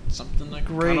are something I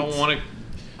Great. kind of want to.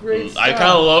 Great I stuff.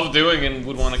 kind of love doing and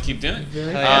would want to keep doing.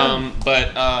 Very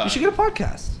But You should get a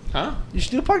podcast. huh? You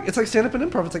should do a podcast. It's like stand up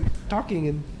and improv. It's like talking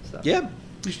and stuff. Yeah.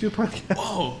 You should do a podcast.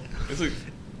 Whoa, it's like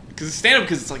because it's stand up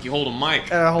because it's like you hold a mic.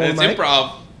 Hold and a it's mic.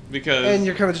 improv because And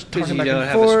you're kind of just 'Cause talking you back don't and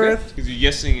have a forth. script. because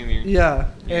you're yesing and you're Yeah,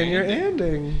 and You're you're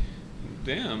ending.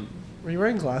 damn. Were you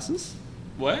wearing glasses?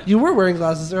 What? You were wearing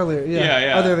glasses earlier. Yeah. Yeah,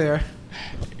 yeah. Oh, there they are.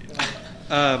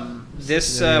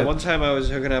 This Yeah. one time I was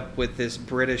hooking up with this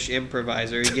British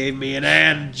improviser. He gave me an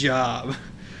and job.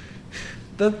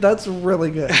 That's really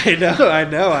good. I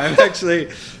know.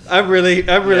 I'm really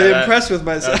that- impressed with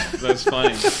myself. That's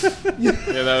funny. Yeah,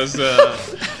 that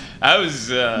was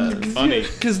funny.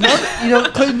 Because now,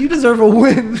 Clayton, you deserve a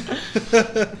win.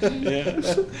 Yeah.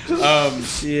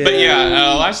 Yeah. But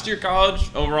yeah, last year college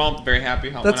overall very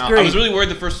happy how it That's went out. great. I was really worried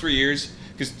the first 3 years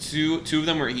because two of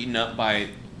them were eaten up by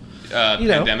You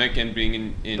know. pandemic and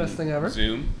being in Best thing ever.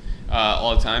 Zoom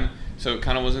all the time. So it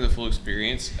kind of wasn't the full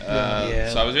experience. Yeah.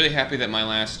 So I was really happy that my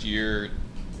last year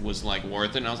was like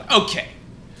worth it. And I was like, okay.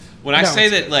 When I No, say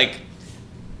it's that like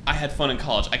I had fun in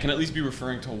college, I can at least be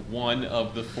referring to one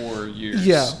of the 4 years.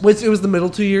 Yeah. Wait, it was the middle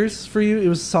 2 years for you? It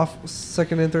was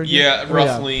second and third year? Yeah, Oh,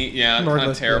 roughly. Yeah, kind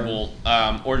Northwest, of terrible,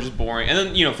 or just boring. And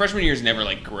then freshman year is never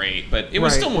like great, but it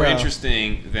was Right, still more yeah.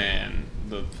 interesting than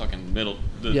the fucking middle,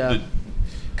 the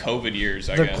COVID years.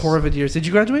 I The guess. Corvid years. Did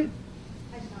you graduate?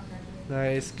 I did not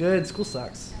graduate. Nice. Good. School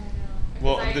sucks. I know.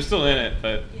 Well, Because they're still in it,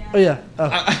 but Yeah. Oh, yeah.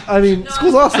 Oh. I mean, No,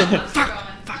 school's I'm awesome. still going.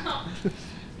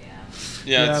 Yeah.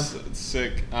 yeah, Yeah. It's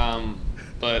sick.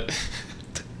 But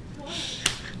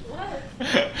What?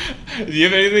 do you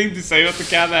have anything to say about the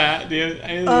cat in the hat? Do you have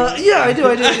anything? Yeah, I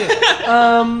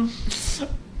do. Should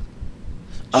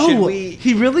Oh, we-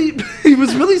 he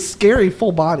was really scary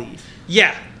full body.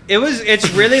 Yeah, it's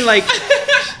really like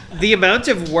the amount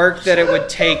of work that it would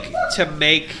take to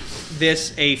make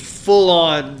this a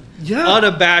full-on, Yeah.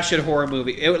 unabashed horror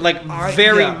movie. It would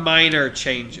very minor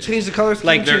changes. Change the color scheme.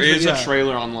 Like, There change is the- a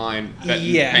trailer online that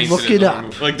Yeah. paints Look as it a up.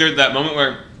 movie. Like there's that moment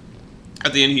where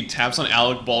at the end he taps on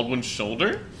Alec Baldwin's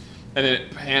shoulder and then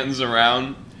it pans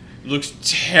around. Looks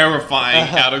terrifying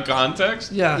out of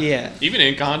context. Yeah. Yeah. Even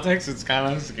in context, it's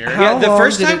kind of scary. How Yeah, the long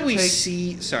first did time it we take-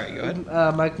 see... Sorry, go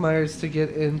ahead. Mike Myers to get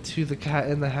into the Cat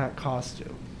in the Hat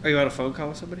costume. Are you on a phone call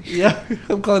with somebody? Yeah,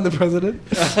 I'm calling the president.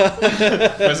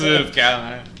 President of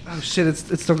Cat. Oh shit,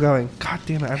 it's still going. God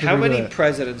damn it! I have to How redo many it.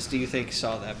 presidents do you think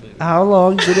saw that movie? How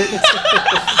long did it?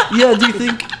 Yeah, do you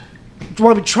think?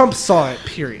 Well, I mean, Trump saw it.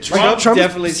 Period. Trump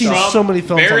definitely seen saw it. so many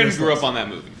films. Barron on this grew list. up on that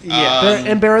movie. Yeah.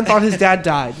 And Barron thought his dad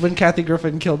died when Kathy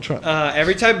Griffin killed Trump.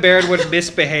 Every time Barron would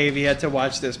misbehave, he had to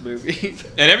watch this movie.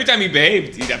 And every time he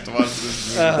behaved, he'd have to watch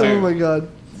this movie Oh too. my god!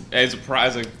 As a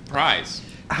prize.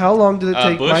 How long did it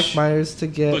take Bush- Mike Myers to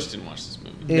get Bush didn't watch this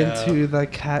movie. into the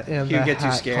Cat in He the would get too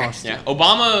Hat scared. costume? Yeah,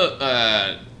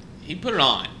 Obama, he put it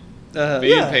on. But he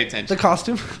Yeah, didn't pay attention. the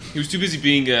costume. He was too busy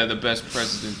being the best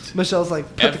president. Michelle's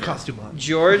like, put Ever. the costume on.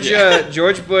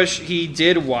 George Bush, he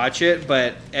did watch it,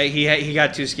 but he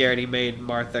got too scared. He made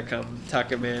Martha come tuck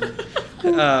him in.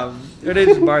 Her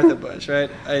name's Martha Bush, right?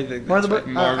 I think that's Martha right.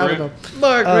 Bush. I don't know.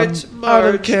 Margaret, I don't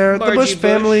Marge, care. The Margie Bush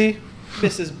family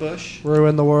Mrs. Bush.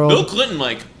 ruined the world. Bill Clinton,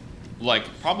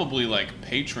 probably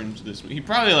patroned this movie. He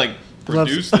probably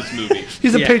produced this movie.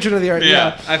 He's a Yeah. patron of the art.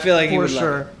 Yeah. Yeah, I feel like he for would love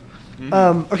sure. it.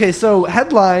 Okay, so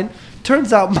headline: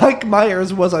 turns out Mike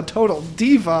Myers was a total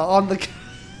diva on the.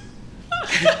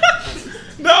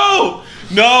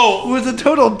 No! Was a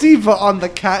total diva on the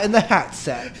Cat in the Hat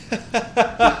set.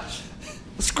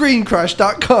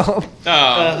 Screencrush.com.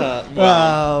 Oh,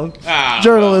 Wow. Ah,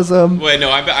 Journalism. well. Wait, no,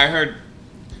 I heard.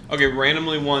 Okay,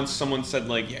 randomly once someone said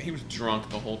yeah, he was drunk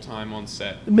the whole time on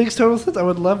set, It makes total sense. I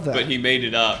would love that. but he made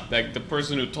it up. Like the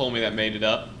person who told me that made it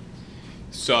up.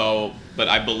 So, but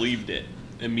I believed it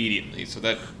immediately. So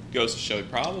that goes to show he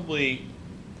probably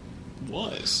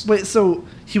was. Wait, so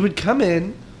he would come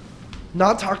in,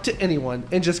 not talk to anyone,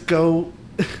 and just go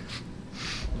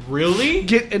Really?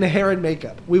 get in hair and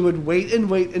makeup. We would wait and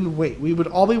wait and wait. We would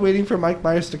all be waiting for Mike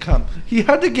Myers to come. He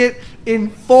had to get in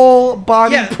full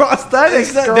body Yeah.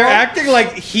 prosthetics. Girl. They're acting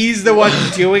like he's the one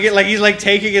doing it. Like he's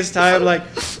taking his time. Like,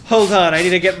 hold on, I need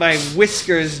to get my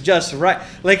whiskers just right.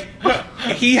 Like,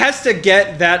 he has to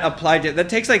get that applied to. That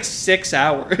takes 6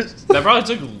 hours. That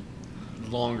probably took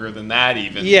longer than that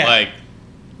even. Yeah.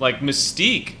 Like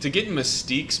Mystique. To get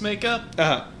Mystique's makeup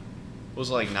was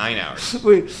 9 hours.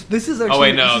 Wait, this is actually. Oh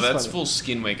wait, no, this is that's funny. full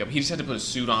skin makeup. He just had to put a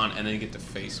suit on and then get the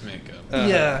face makeup.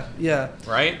 Yeah, yeah.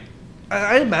 Right?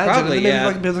 I imagine. Probably, and then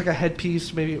maybe yeah. there's a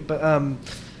headpiece, maybe. But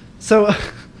so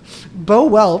Bo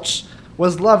Welch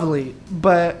was lovely,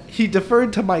 but he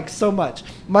deferred to Mike so much.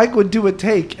 Mike would do a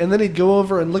take, and then he'd go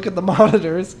over and look at the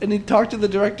monitors, and he'd talk to the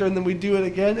director, and then we'd do it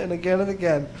again and again and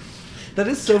again. That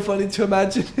is so funny to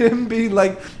imagine him being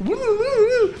like, woo, woo,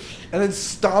 woo, and then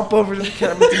stomp over to the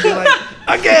camera and be like,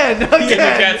 again. In the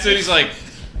cat suit, he's like,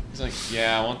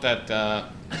 yeah, I want that.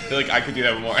 I feel like I could do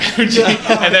that with more energy.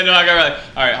 And then I got like,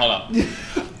 all right, hold on.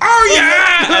 Oh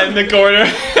yeah! In the corner.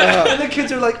 And the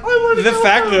kids are like, I want to The go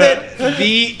fact home.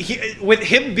 that with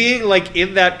him being like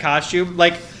in that costume,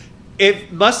 like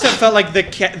it must have felt like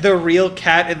the real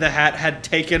Cat in the Hat had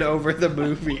taken over the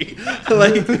movie.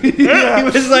 Like he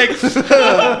was like,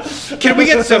 can we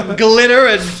get some glitter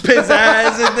and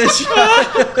pizzazz in this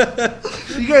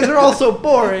shot? You guys are all so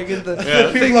boring. And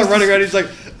the People are running around. He's like,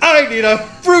 I need a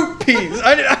fruit piece.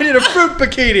 I need a fruit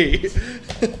bikini.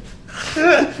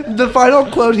 The final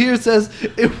quote here says,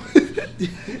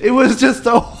 "It was just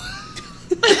a,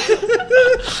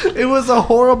 it was a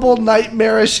horrible,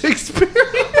 nightmarish experience."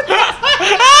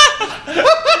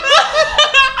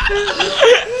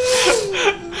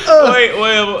 Wait,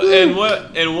 and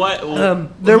what?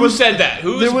 Who said that?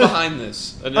 Who's behind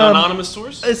this? An anonymous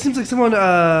source? It seems like someone.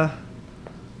 Was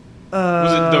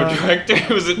it the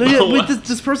director? Was it? No, yeah. Wait,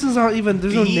 this person's not even.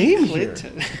 There's no name here.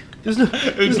 There's no.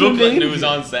 It was Bill Clinton who was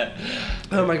on set.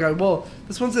 Oh my god. Well,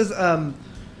 this one says,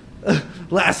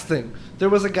 last thing. There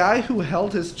was a guy who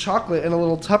held his chocolate in a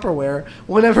little Tupperware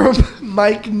whenever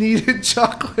Mike needed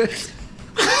chocolate.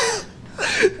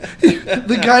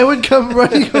 The guy would come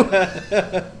running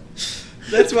over.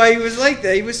 That's why he was like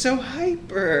that. He was so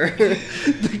hyper.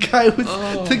 The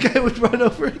guy would run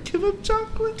over and give him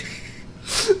chocolate.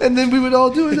 And then we would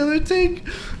all do another take.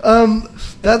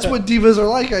 That's what divas are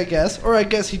like, I guess. Or I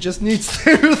guess he just needs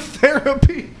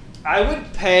therapy. I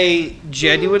would pay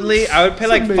genuinely. I would pay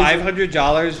like amazing.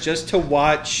 $500 just to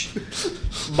watch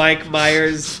Mike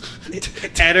Myers'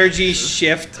 energy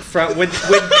shift from when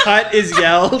cut is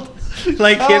yelled,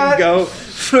 like him go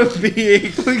from being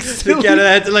Like the cat of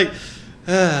that to like,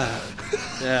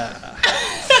 yeah.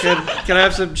 Can I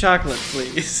have some chocolate,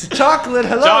 please? Chocolate,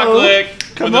 hello. Chocolate.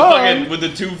 Come with on. With the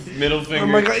two middle fingers. Oh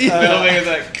my god, yeah. Middle fingers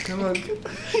like Come on.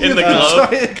 in the glove.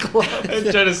 Giant glove.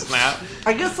 And try to snap.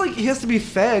 I guess like he has to be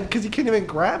fed because he can't even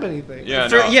grab anything. Yeah,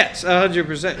 no. Yes,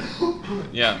 100%.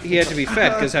 Yeah. He had to be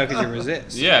fed because how could you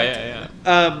resist? Yeah.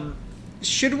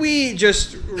 Should we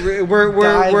just Dive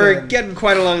we're in. getting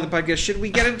quite along in the podcast. Should we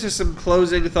get into some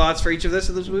closing thoughts for each of this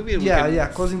in this movie? And we can Yeah.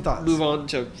 Closing thoughts. Move on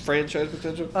to franchise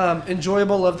potential.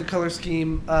 Enjoyable. Love the color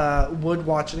scheme. Would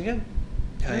watch it again.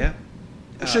 Hell yeah.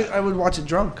 I would watch it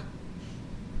drunk.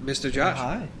 Mr. Josh.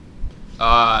 Hi.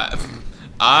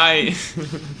 I.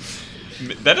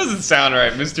 That doesn't sound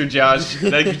right, Mr. Josh.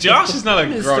 Like Josh is not a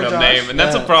Mr. grown-up Josh, name, and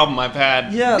that's a yeah. problem I've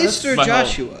had. Yeah. Mr. my whole-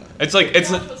 Joshua. It's like it's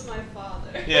Josh was my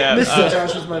father. yeah. Mr.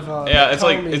 Josh was my father. Yeah, it's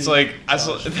Call like me it's like I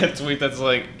saw Josh. that tweet that's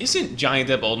like, isn't Johnny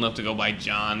Depp old enough to go by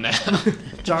John now?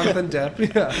 Jonathan Depp.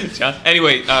 Yeah. John.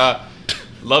 Anyway,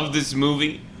 love this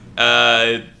movie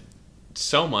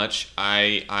so much.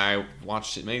 I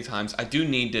watched it many times. I do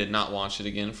need to not watch it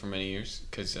again for many years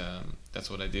because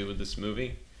that's what I do with this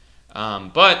movie.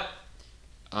 But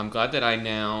I'm glad that I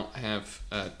now have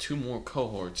 2 more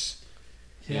cohorts.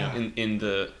 Yeah. In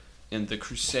the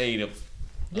crusade of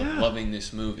loving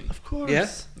this movie. Of course. Yeah?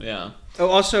 Yeah. Oh,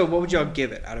 also, what would y'all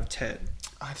give it out of 10?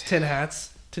 10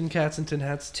 hats. 10 cats and 10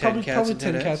 hats. 10 cats probably and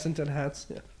 10 10 cats hats. and 10 hats.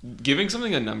 Yeah. Giving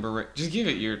something a number, just give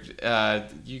it your.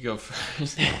 You go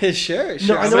first. Sure. I I'm know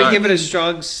going what to you give it a mean.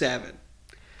 strong 7.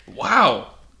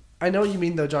 Wow. I know what you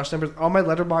mean though, Josh. Numbers on my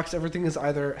letterbox, everything is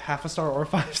either half a star or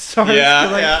 5 stars. 'cause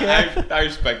I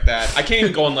respect that. I can't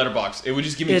even go on Letterboxd. It would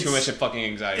just give me too It's- much fucking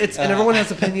anxiety. It's and everyone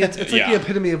has opinions. It's like Yeah. the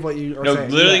epitome of what you are no,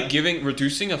 saying. literally Yeah.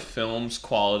 reducing a film's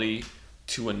quality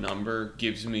to a number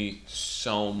gives me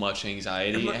so much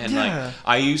anxiety. And Yeah. like,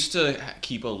 I used to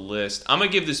keep a list. I'm gonna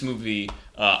give this movie.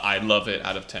 I love it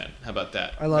out of 10. How about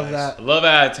that? I love Nice. that. I love it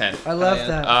out of 10. I love yeah.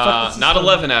 that. Fuck, this is Not fun.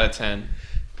 11 out of 10.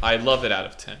 I love it out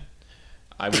of 10.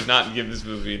 I would not give this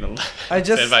movie an 11. I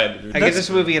just- if I had to do I that. give this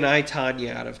movie an I,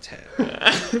 Tanya out of 10.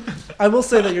 I will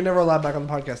say that you're never allowed back on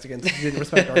the podcast again since you didn't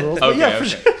respect our rules. But Okay, yeah, for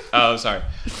okay. sure. Oh, sorry.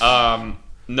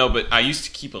 No, but I used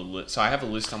to keep a list. So I have a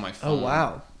list on my Oh phone.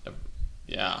 wow.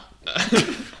 Yeah.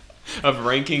 Of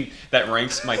ranking that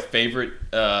ranks my favorite,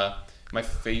 my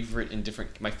favorites in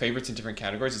different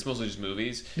categories. It's mostly just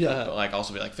movies. Yeah. But like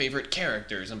also be like favorite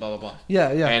characters and blah blah blah.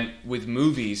 Yeah, yeah. And with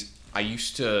movies, I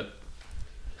used to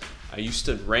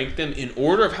rank them in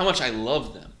order of how much I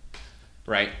love them,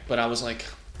 right? But I was like,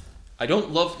 I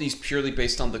don't love these purely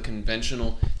based on the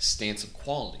conventional stance of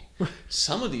quality.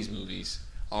 Some of these movies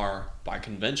are, by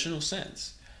conventional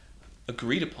sense,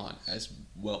 agreed upon as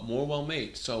more well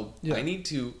made. So Yeah. I need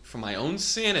to, for my own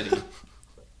sanity,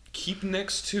 keep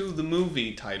next to the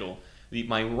movie title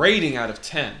my rating out of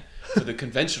 10 for the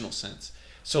conventional sense.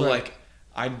 So, like,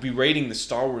 I'd be rating the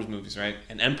Star Wars movies, right?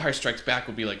 And Empire Strikes Back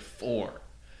would be like 4.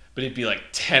 But it'd be like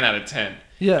 10 out of 10.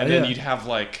 Yeah, and then you'd have,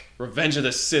 like, Revenge of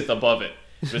the Sith above it.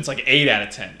 But it's like 8 out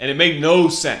of 10. And it made no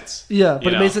sense. Yeah,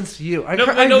 but it made sense to you.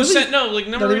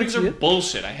 Number ratings are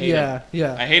bullshit. I hate them.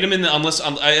 Yeah. I hate them as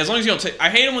long as you don't take... I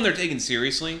hate them when they're taken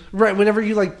seriously. Right, whenever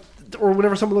you, like... Or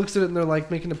whenever someone looks at it and they're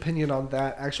like making an opinion on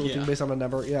that actual thing based on a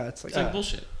number, it's like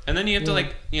bullshit. And then you have to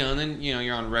and then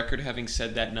you're on record having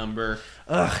said that number.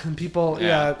 And people,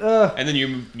 and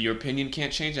then your opinion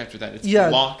can't change after that. It's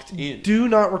locked in. Do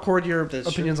not record your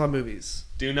opinions on movies.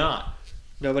 Do not.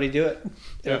 Nobody do it.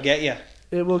 It'll get you.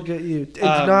 It will get you. And do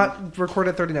not record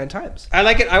it 39 times. I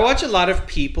like it. I watch a lot of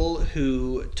people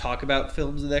who talk about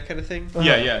films and that kind of thing.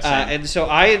 And so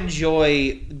I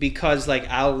enjoy because like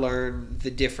I'll learn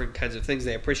the different kinds of things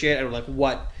they appreciate and like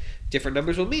what different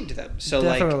numbers will mean to them. So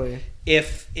Definitely. Like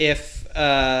if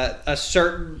a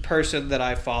certain person that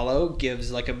I follow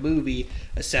gives like a movie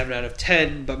a 7 out of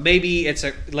 10, but maybe it's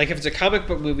if it's a comic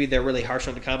book movie, they're really harsh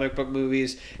on the comic book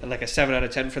movies, and like a 7 out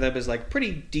of 10 for them is like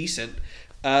pretty decent.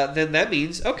 Then that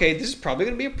means, okay, this is probably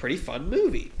going to be a pretty fun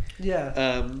movie.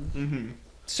 Yeah.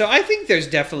 So I think there's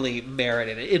definitely merit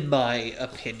in it, in my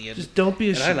opinion. Just don't be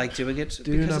a sheep. And I like doing it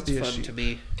because it's fun to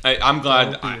me. I'm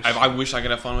glad. I wish I could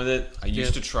have fun with it. I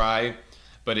used to try,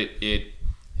 but it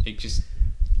just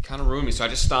kind of ruined me. So I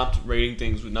just stopped rating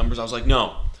things with numbers. I was like,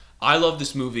 no, I love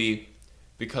this movie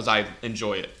because I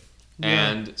enjoy it.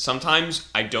 Yeah. And sometimes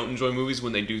I don't enjoy movies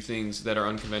when they do things that are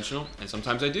unconventional, and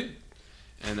sometimes I do.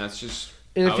 And that's just...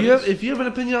 And if you have an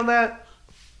opinion on that,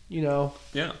 yeah.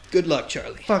 Good luck,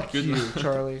 Charlie. Fuck you,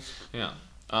 Charlie. Yeah.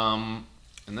 And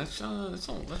that's all.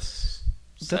 That's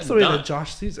the way that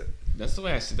Josh sees it. That's the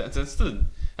way I see that. That's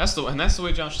the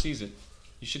way Josh sees it.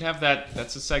 You should have that.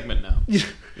 That's a segment now.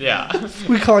 Yeah.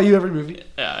 We call you every movie.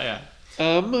 Yeah.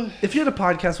 If you had a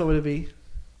podcast, what would it be?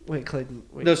 Wait, Clayton.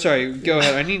 Wait. No, sorry. Go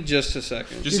ahead. I need just a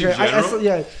second. Just in general.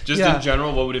 In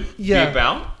general, what would it be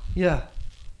about? Yeah.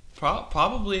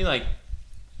 Probably like,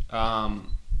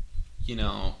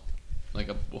 like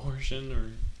abortion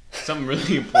or something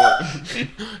really important.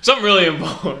 Something really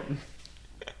important.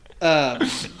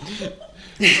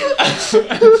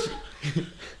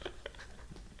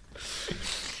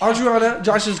 Adriana,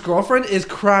 Josh's girlfriend, is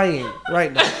crying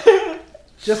right now.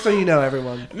 Just so you know,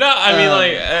 everyone. No,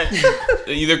 I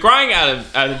mean, they're crying out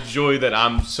of joy that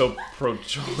I'm so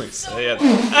pro-choice.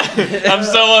 I'm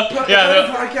so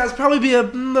the podcast probably be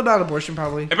about abortion,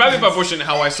 probably. It'd probably be about abortion and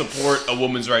how I support a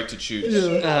woman's right to choose.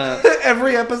 Yeah.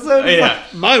 Every episode. Yeah,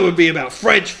 mine would be about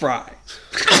French fries.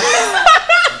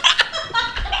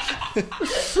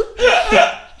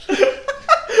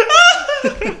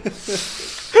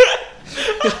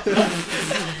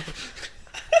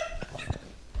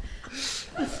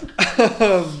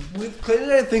 With Clayton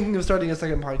and I thinking of starting a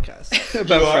second podcast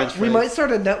about French fries. We might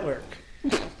start a network.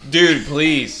 Dude,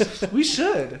 please. We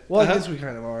should. Well, I guess we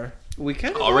kind of are. We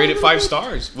kind of. I'll rate it 5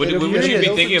 stars. Would you be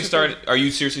thinking of starting? Are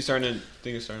you seriously starting to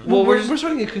think of starting? Well, we're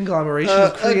starting a conglomeration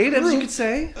of creatives, you could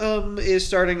say. Is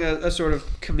starting a sort of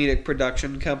comedic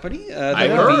production company. I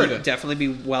heard. Definitely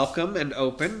be welcome and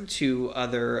open to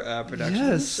other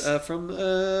productions from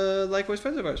likewise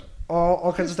friends of ours.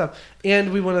 All kinds of stuff.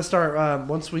 And we want to start,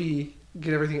 once we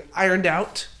get everything ironed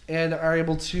out and are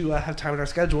able to have time in our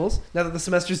schedules, now that the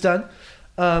semester's done,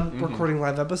 recording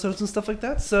live episodes and stuff like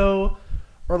that. So,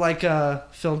 or like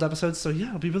filmed episodes. So yeah,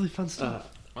 it'll be really fun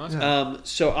stuff. Awesome.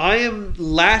 So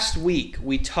last week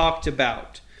we talked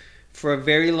about, for a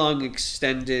very long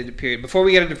extended period, before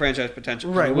we get into franchise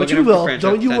potential. Right, which we will.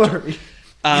 Don't you worry.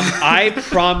 I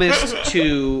promised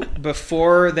to,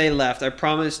 before they left, I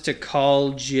promised to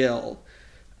call Jill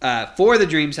for the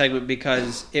dream segment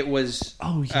because it was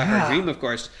her dream, of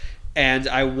course. And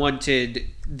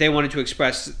they wanted to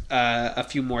express a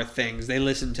few more things. They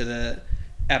listened to the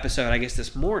episode, I guess,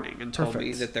 this morning and told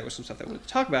me that there was some stuff they wanted to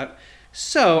talk about.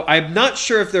 So I'm not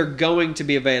sure if they're going to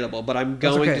be available, but I'm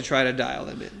going to try to dial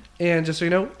them in. And just so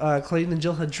you know, Clayton and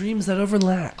Jill had dreams that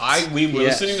overlapped. We were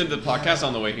listening to the podcast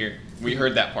on the way here. We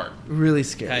heard that part. Really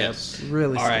scary. Yes.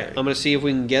 Really scary. All right, I'm going to see if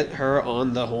we can get her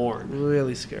on the horn.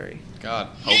 Really scary. God,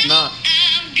 hope not.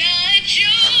 I've got you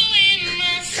in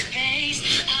my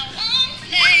space. I won't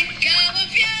let go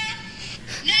of you.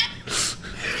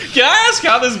 Can I ask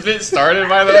how this bit started,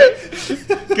 by the way?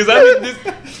 Because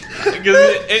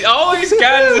it always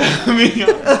catches me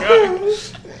off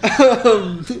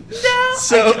guard.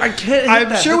 So I can't hit I'm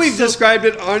that. sure That's we've so- described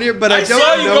it on here, but I I don't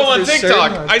saw you know go on for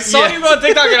TikTok. certain. I saw Yeah. you go on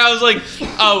TikTok, and I was like,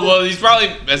 "Oh, well, he's probably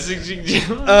messaging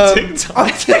you on TikTok." On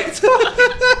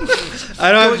TikTok.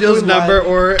 I don't have Jill's Going number live.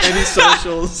 or any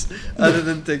socials other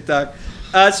than TikTok.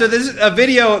 So this is a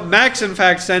video. Max, in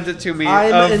fact, sent it to me.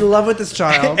 I'm of in love with this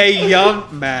child. a young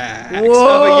Max of a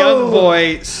Whoa. young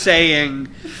boy saying,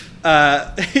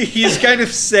 he's kind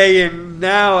of saying,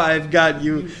 "Now I've got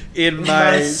you in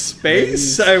my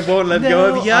space. I won't let go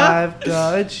of Now ya." I've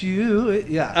got you.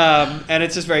 Yeah. And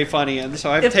it's just very funny. And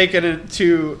so I've taken it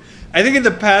to, I think in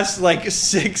the past like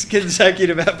 6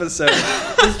 consecutive episodes.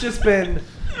 It's just been,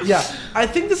 yeah. I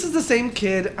think this is the same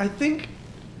kid. I think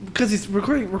because he's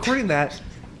recording that.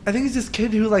 I think he's this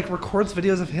kid who like records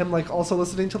videos of him like also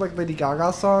listening to like Lady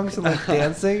Gaga songs and like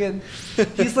dancing, and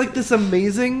he's like this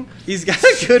amazing. He's got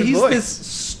a good he's voice. this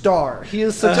star. He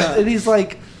is such a, and he's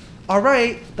like, all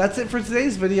right, that's it for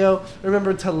today's video.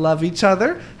 Remember to love each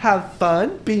other, have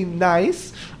fun, be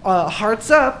nice, hearts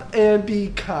up, and be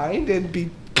kind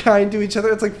to each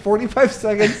other. It's like 45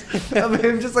 seconds of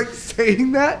him just like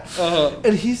saying that,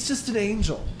 and he's just an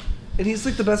angel, and he's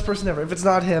like the best person ever. If it's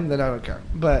not him, then I don't care.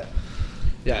 But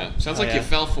Yeah, sounds like yeah. you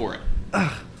fell for it.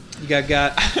 You got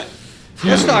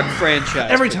let's talk franchise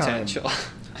Every time. potential.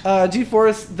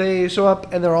 G-Force, they show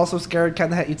up and they're also scared. Cat in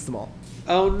the Hat eats them all.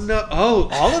 Oh no! Oh,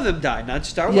 all of them died, not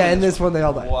Star Wars. Yeah, in this one they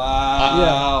all die.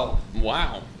 Wow.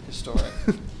 Wow. Historic.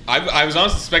 I was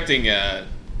honestly expecting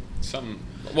some.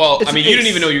 Well, It's- I mean, you didn't it's-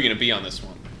 even know you were going to be on this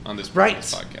one, on this Right.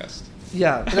 podcast.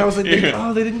 Yeah, and I was like,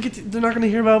 Yeah. they didn't get. They're not going to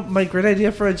hear about my great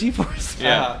idea for a G-Force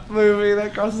Yeah. movie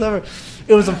that crosses over.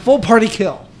 It was a full party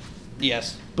kill,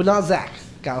 Yes. but not Zach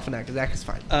Galifianakis. Zach is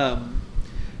fine.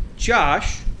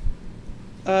 Josh,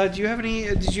 do you have any?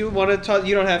 Did you want to toss?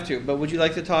 You don't have to, but would you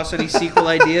like to toss any sequel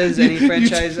ideas, any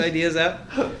franchise ideas out?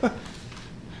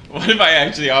 What if I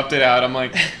actually opted out? I'm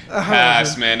like,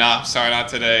 pass, man. Nah, sorry, not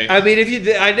today. I mean, if you,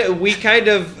 did, I know we kind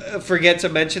of forget to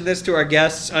mention this to our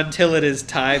guests until it is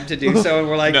time to do so, and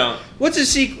we're like, No. "What's a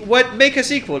sequel? What make a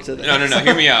sequel to this?" No.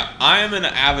 Hear me out. I'm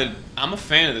a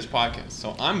fan of this podcast,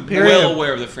 so I'm Period. well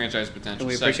aware of the franchise potential. And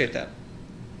we Second, appreciate that.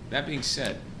 That being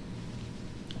said,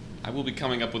 I will be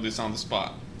coming up with this on the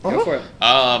spot. Go for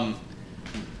it.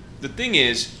 The thing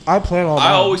is, I plan all.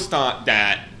 I always thought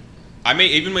that I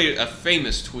even made a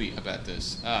famous tweet about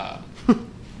this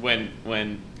when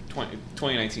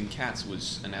 2019 Cats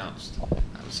was announced.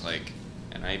 I was like,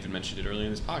 and I even mentioned it earlier in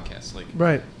this podcast, like,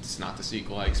 Right. it's not the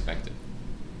sequel I expected.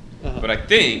 Uh-huh. But I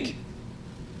think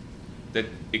that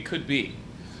it could be.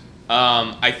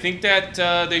 I think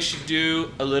that they should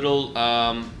do a little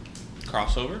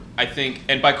crossover. I think,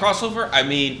 and by crossover, I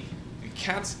mean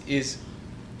Cats is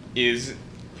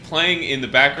playing in the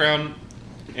background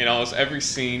in almost every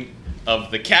scene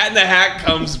of The Cat in the Hat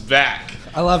Comes Back.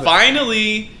 I love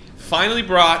it. Finally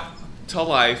brought to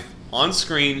life on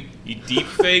screen. You deep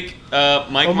fake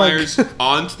Mike Oh my Myers God.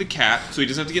 onto the cat, so he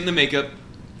doesn't have to get in the makeup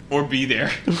or be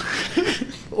there.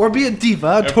 Or be a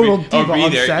diva, a total diva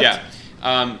on set.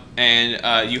 Yeah.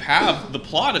 And you have the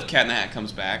plot of Cat in the Hat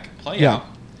Comes Back play Yeah. out.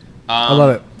 I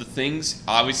love it. The things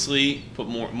obviously put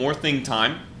more thing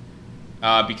time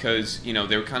because they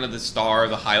were kind of the star,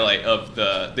 the highlight of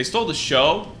the. They stole the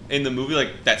show in the movie,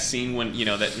 like that scene when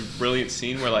that brilliant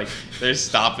scene where like they're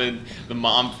stopping the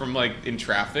mom from like in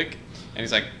traffic, and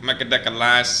he's like Macadeka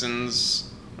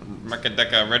license,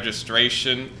 Macadeka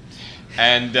registration,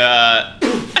 and.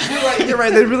 You're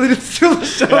right. They really did steal the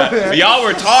show. man. Y'all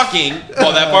were talking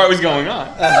while that part was going on.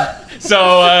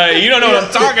 So you don't know what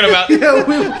I'm talking about.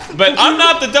 Yeah, But I'm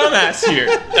not the dumbass here,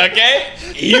 okay?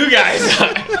 You guys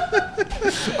are.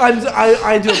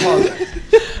 I do apologize.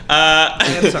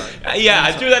 I'm sorry. Yeah,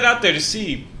 I threw that out there to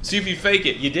see if you fake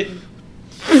it. You didn't.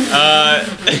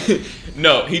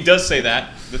 No, he does say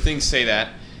that. The things say that.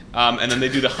 And then they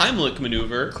do the Heimlich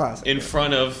maneuver Classic. in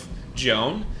front of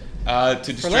Joan to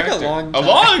distract like a her. long A time.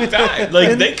 long time.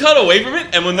 Like, they cut away from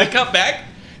it, and when they cut back,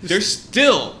 they're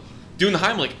still doing the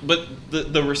Heimlich. But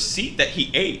the receipt that he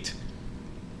ate,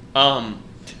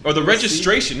 or the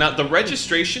registration, not the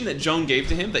registration that Joan gave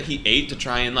to him that he ate to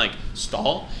try and like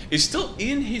stall, is still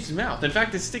in his mouth. In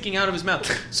fact, it's sticking out of his mouth.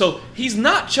 So he's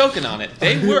not choking on it.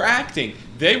 They were acting.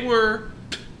 They were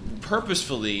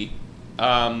purposefully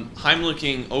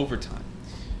Heimliching overtime.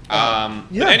 Yeah.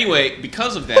 But anyway,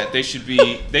 because of that, they should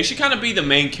kind of be the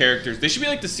main characters. They should be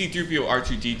like the C-3PO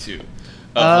R2-D2 of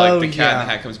like the Cat in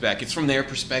the Hat Comes Back. It's from their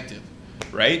perspective,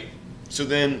 right? So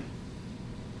then,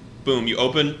 boom, you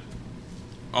open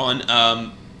on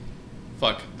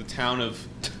the town of.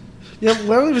 Yeah,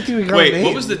 where was you? Wait,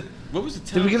 what was the What was the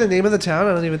town? Did we get the name of the town?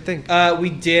 I don't even think. We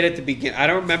did at the beginning. I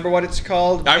don't remember what it's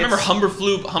called. I remember It's-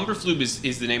 Humberflube. Humberflube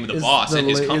is the name of the Is boss the and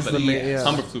his la- is company. the ma- yeah.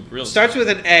 Humberflube real estate. Starts with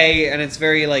an A, and it's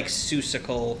very like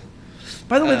Seussical.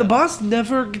 By the way, the uh, boss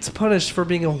never gets punished for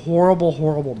being a horrible,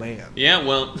 horrible man. Yeah,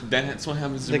 well, that's what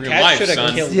happens in The real cat life, shoulda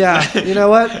son. killed- Yeah, you know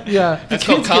what? Yeah, the That's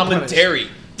called kids get punished. commentary.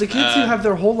 The kids who have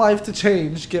their whole life to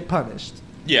change get punished.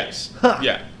 Yes. Huh.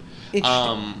 Yeah.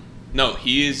 Interesting. No,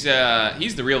 he's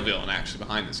the real villain actually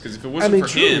behind this, because if it wasn't mean, for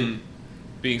truly. him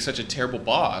being such a terrible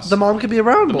boss, The mom could be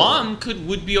around the more. mom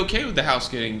would be okay with the house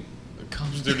getting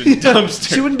dumpstered in the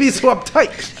dumpster. She wouldn't be so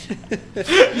uptight.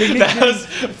 The house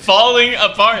falling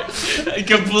apart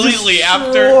completely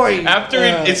after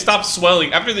Destroyed. it stops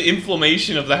swelling, after the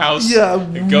inflammation of the house Yeah.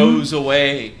 goes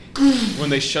away when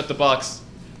they shut the box.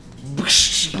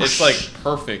 It's like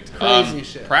perfect. Crazy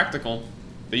shit. Practical.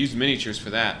 They used miniatures for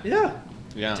that. Yeah.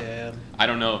 Yeah. Damn. I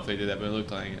don't know if they did that, but it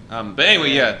looked like it. But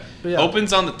anyway, yeah. But yeah.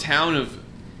 Opens on the town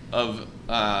of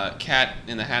Cat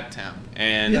in the Hat Town,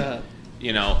 and Yeah.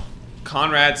 you know,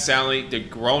 Conrad, Sally, they're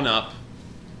grown up.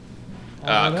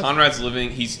 All right. Conrad's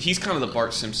living. He's kind of the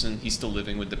Bart Simpson. He's still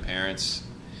living with the parents,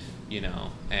 you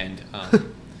know, and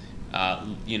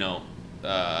you know,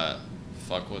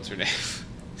 fuck, what's her name?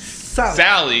 Sally.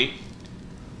 Sally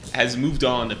has moved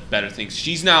on to better things.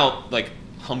 She's now like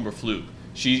Humberflube.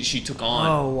 She took on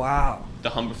Oh wow. the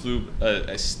Humberflube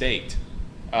estate,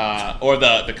 or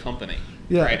the company,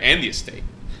 Yeah. right, and the estate,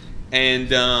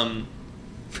 and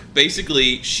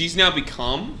basically she's now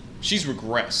she's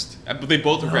regressed. But they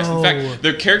both regressed. No. In fact,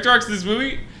 their character arcs in this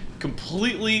movie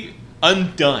completely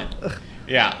undone.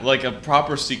 Yeah, like a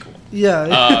proper sequel.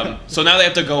 Yeah. So now they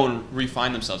have to go and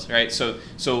refine themselves, right? So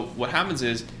what happens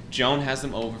is Joan has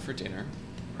them over for dinner,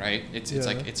 right? It's Yeah.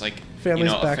 like Family's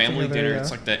you know, a back family together, dinner. yeah.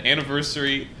 It's like the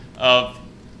anniversary of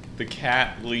the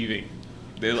cat leaving.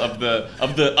 Of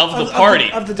the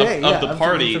party of the day, of yeah, the of the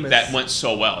party infamous- that went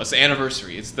so well. It's the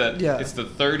anniversary. It's the Yeah.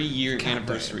 30-year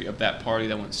anniversary of that party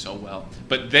that went so well.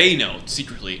 But they know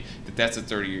secretly that that's the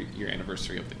 30-year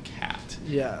anniversary of the cat.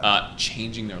 Yeah.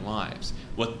 Changing their lives.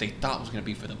 What they thought was going to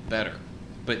be for the better,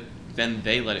 but then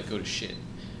they let it go to shit.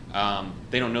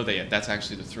 They don't know that yet. That's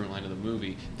actually the through line of the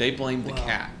movie. They blame the Wow.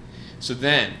 cat. So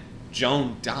then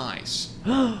Joan dies.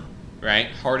 Right?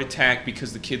 Heart attack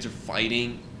because the kids are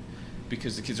fighting.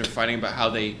 Because the kids are fighting about how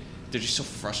they're just so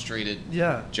frustrated.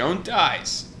 Yeah. Joan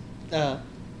dies. Uh,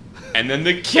 And then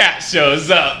the cat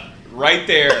shows up right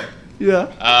there.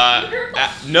 Yeah.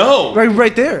 No.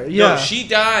 Right there. Yeah. No, she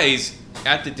dies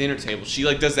at the dinner table. She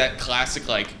like does that classic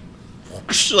like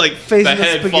Face the in the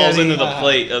head falls spaghetti. into the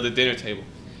plate of the dinner table.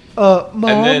 Mom.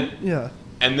 And then- yeah.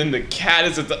 And then the cat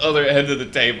is at the other end of the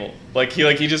table. Like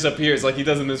he just appears like he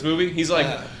does in this movie. He's like,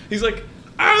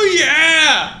 oh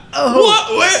yeah! Oh.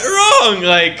 What went wrong?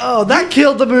 Like, Oh, that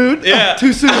killed the mood. Yeah. Oh,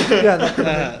 too soon. Yeah. That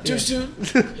could've been- too yeah.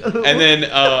 soon. And then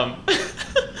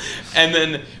and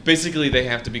then basically they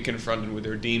have to be confronted with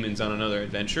their demons on another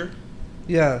adventure.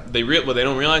 Yeah. What they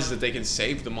don't realize is that they can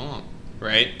save the mom,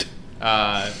 right?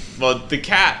 Well, the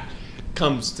cat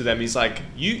comes to them. He's like,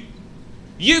 you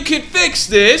can fix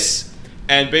this.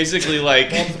 And basically,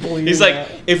 like, Mom's bullying he's like,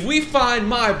 that. if we find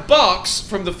my box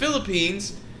from the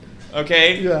Philippines,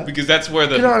 okay, Yeah. because that's where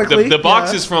the Canonically,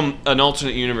 box yeah. is from an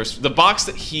alternate universe. The box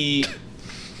that he,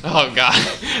 oh god,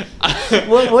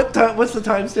 What's the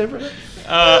timestamp for it?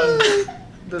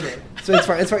 No. So it's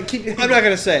fine. It's fine. Keep. I'm not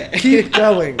gonna say. Keep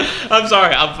going. I'm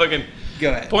sorry, I'm fucking.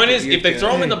 Go ahead. Point is, You're if they good.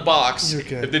 throw him in the box, You're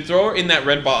good. if they throw her in that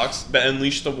red box that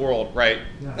unleashed the world, right?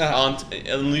 Yeah.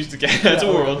 Unleashed the cat's Yeah.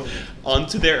 world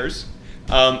onto theirs,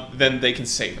 then they can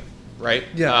save her, right?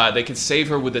 Yeah. They can save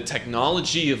her with the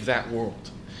technology of that world,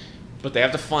 but they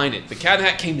have to find it. The Cat in the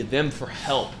Hat came to them for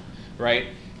help, right?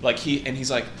 Like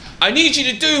he's like, I need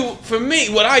you to do for me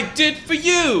what I did for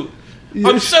you. Yeah.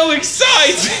 I'm so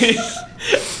excited.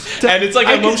 And it's like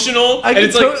emotional, and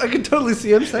it's like I can totally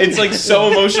see him saying. it's like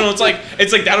so emotional. It's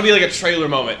like that'll be like a trailer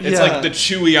moment. It's Yeah. like the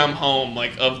Chewie "I'm home"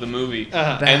 like of the movie.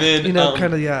 Uh-huh. And then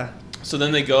kind of yeah. so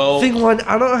then they go. Thing one,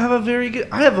 I don't have a very good.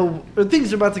 I have a.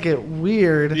 Things are about to get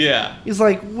weird. Yeah. He's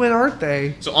like, when aren't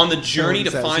they? So on the journey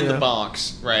to Someone says, find yeah. the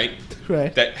box, right,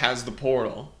 Right. that has the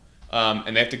portal,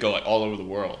 and they have to go like all over the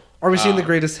world. Are we seeing the Uh,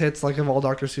 greatest hits like of all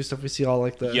Doctor Seuss stuff? We see all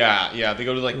like the. Yeah. They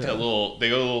go to like Yeah. that little. They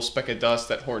go to a little speck of dust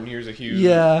that Horton Hears a Hughes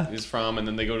Yeah. is from, and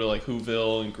then they go to like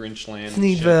Whoville and Grinchland. and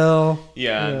shit. Sneedville.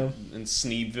 Yeah, Yeah. and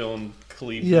Sneedville and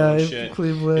Cleveland. Yeah, and shit.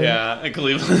 Cleveland. Yeah, and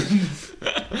Cleveland.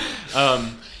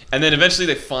 And then eventually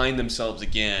they find themselves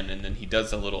again, and then he does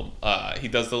the little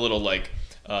like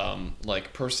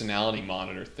like personality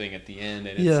monitor thing at the end,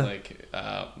 and it's Yeah. like,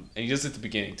 and he does it at the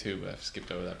beginning too, but I've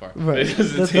skipped over that part. Right. But he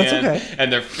does it at That's the end, okay.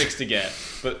 and they're fixed again,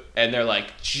 and they're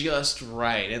like just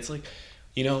right. It's like,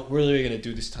 you know, what are we gonna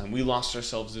do this time? We lost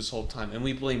ourselves this whole time, and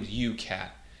we blamed you,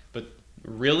 Kat. But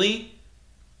really,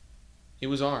 it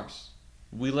was ours.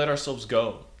 We let ourselves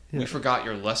go. Yeah. We forgot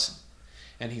your lesson.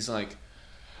 And he's like,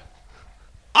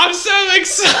 I'm so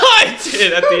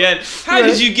excited at the end. How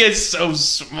did you get so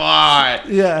smart?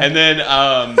 Yeah. And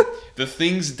then the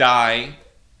things die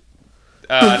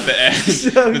at the end.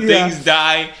 So, The yeah. things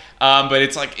die, but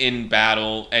it's like in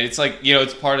battle, and it's like, you know,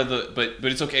 it's part of the, but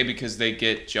it's okay because they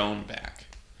get Joan back.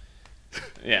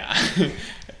 Yeah.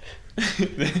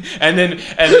 and then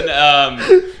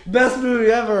Best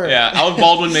movie ever. yeah, Alec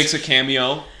Baldwin makes a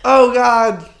cameo. Oh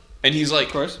God. And he's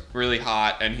like really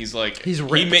hot, and he's like He's he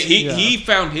ripped, he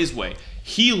found his way.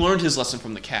 He learned his lesson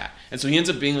from the cat, and so he ends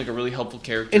up being like a really helpful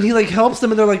character. And he like helps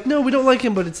them, and they're like, "No, we don't like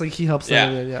him," but it's like he helps yeah.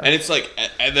 them. Yeah. And it's like,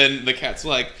 and then the cat's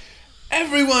like,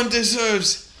 everyone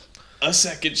deserves a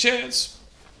second chance,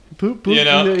 Poop, poop, you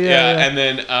know? yeah. And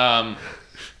then,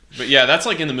 but yeah, that's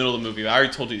like in the middle of the movie. I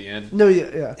already told you the end, No, yeah.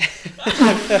 and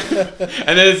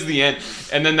then it's the end,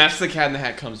 and then that's the Cat in the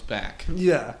Hat comes back.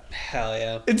 Yeah. Hell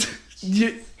yeah. It's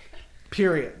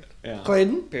period. Yeah.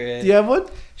 Clayton, Period. do you have one?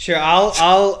 Sure, I'll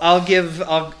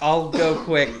go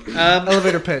quick.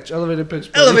 Elevator pitch. Elevator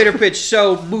pitch. please. Elevator pitch.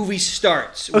 So movie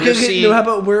starts. Okay. We're Okay. seeing- No, how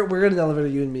about we're in an elevator,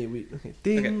 you and me. Okay.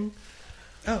 Ding.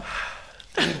 Oh.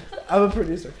 I'm a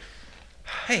producer.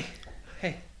 Hey.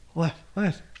 What?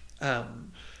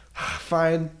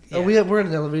 Fine. Yeah. Oh, we're in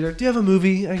an elevator. Do you have a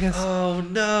movie? I guess. Oh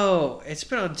no! It's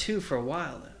been on 2 for a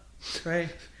while now, right?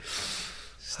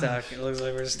 Stuck. It looks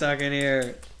like we're stuck in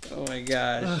here. Oh my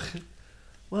gosh! Ugh.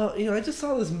 Well, you know, I just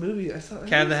saw this movie. I saw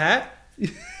Cat in the Hat.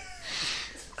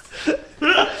 Cat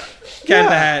Yeah, in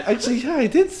the Hat. Actually, yeah, I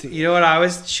did see. You know what I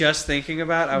was just thinking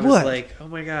about? I was What? like, oh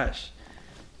my gosh,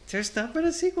 there's not been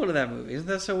a sequel to that movie. Isn't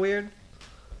that so weird?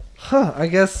 Huh? I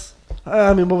guess.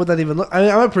 I mean, what would that even look? I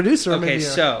mean, I'm a producer. Okay, maybe,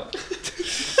 so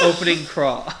opening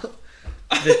crawl,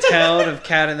 the town of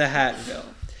Cat in the Hatville.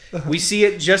 We see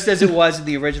it just as it was in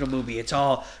the original movie. It's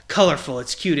all colorful.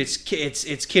 It's cute.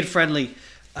 It's kid friendly.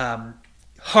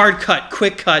 Hard cut,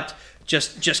 quick cut,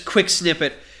 just quick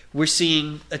snippet. We're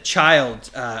seeing a child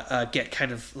get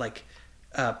kind of like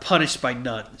punished by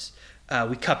nuns.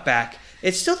 We cut back.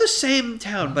 It's still the same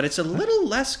town, but it's a little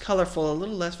less colorful, a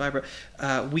little less vibrant.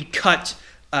 We cut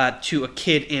to a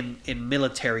kid in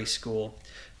military school,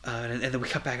 and then we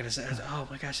cut back and it's oh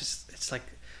my gosh, it's like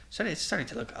it's starting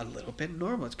to look a little bit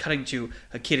normal. It's cutting to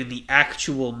a kid in the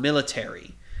actual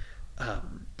military.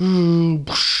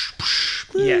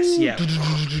 Yes,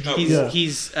 yeah.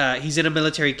 He's in a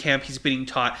military camp. He's being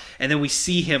taught, and then we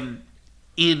see him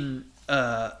in.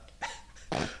 I'm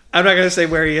not gonna say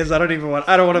where he is. I don't want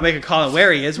to make a call on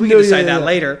where he is. We can decide that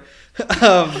later.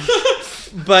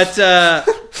 But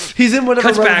he's in whatever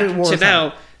cuts back relevant war to is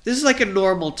now. This is like a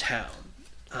normal town.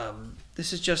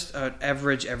 This is just an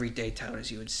average everyday town as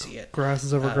you would see it. Grass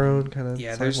is overgrown, kind of.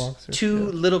 Yeah, there's sidewalks or- 2 yeah.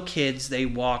 little kids. They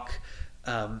walk.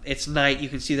 It's night. You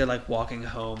can see they're like walking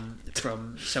home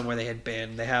from somewhere they had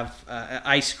been. They have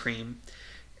ice cream,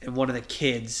 and one of the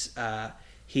kids,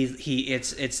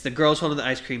 it's the girl's holding the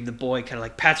ice cream. The boy kind of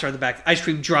like pats her on the back. Ice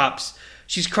cream drops.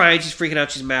 She's crying. She's freaking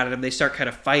out. She's mad at him. They start kind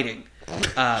of fighting.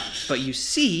 But you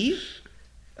see,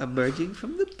 emerging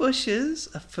from the bushes,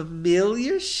 a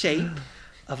familiar shape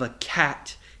of a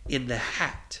cat in the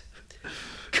hat.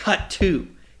 Cut to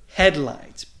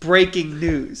headlines. Breaking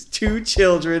news. 2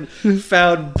 children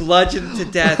found bludgeoned to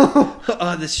death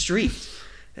on the street.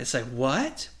 It's like,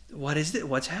 what? What is it?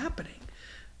 What's happening?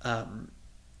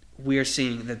 We are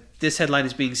seeing that this headline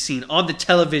is being seen on the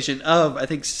television of, I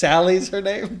think Sally's her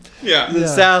name? Yeah. Yeah.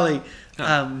 Sally.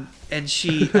 And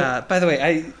she, by the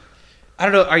way, I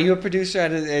don't know, are you a producer?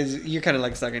 You're kind of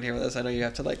like stuck in here with us. I know you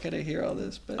have to like kind of hear all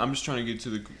this. But I'm just trying to get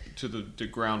to the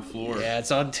ground floor. yeah,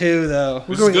 it's on 2 though.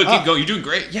 This is going good. up. Keep going. You're doing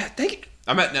great. Yeah, thank you.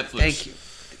 I'm at Netflix. Thank you.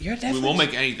 You're at Netflix? We won't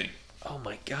make anything. Oh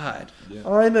my god.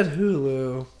 I'm at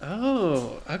Hulu.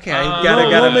 Oh, okay.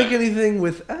 Won't make anything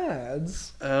with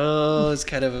ads. Oh, it's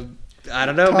kind of a. I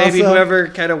don't know. Toss Maybe up. whoever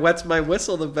kind of wets my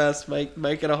whistle the best might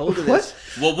get a hold of this.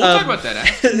 Well, we'll talk about that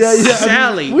after. Yeah.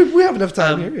 Sally. I mean, we have enough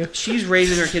time here. Yeah. She's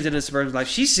raising her kids in a suburban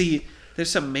life. There's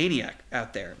some maniac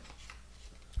out there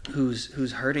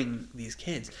who's hurting these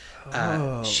kids.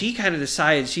 Oh. She kind of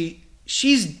decides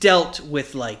she's dealt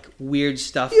with like weird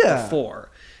stuff Yeah. before.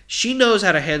 She knows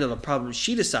how to handle the problem.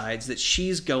 She decides that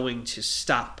she's going to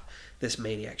stop this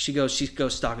maniac. She goes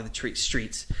stalking the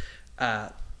streets.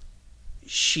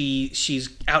 she's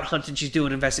out hunting. She's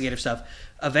doing investigative stuff.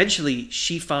 Eventually,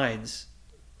 she finds,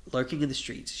 lurking in the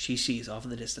streets, she sees off in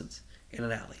the distance, in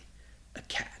an alley, a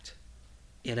cat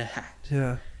in a hat.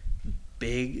 Yeah.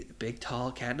 Big,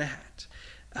 tall cat in a hat.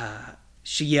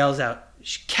 She yells out,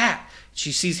 "Cat!"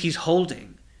 She sees he's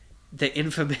holding the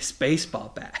infamous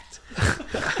baseball bat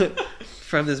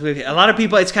from this movie. A lot of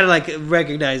people, it's kind of like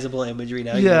recognizable imagery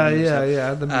now.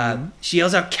 Yeah. The meme. She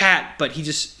yells out "cat," but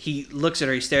he looks at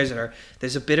her, he stares at her.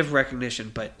 There's a bit of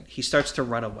recognition, but he starts to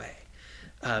run away.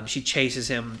 She chases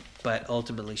him, but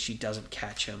ultimately she doesn't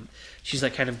catch him. She's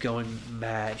like kind of going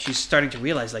mad. She's starting to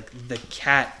realize like the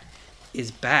cat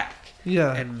is back.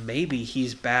 Yeah. And maybe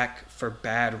he's back for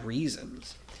bad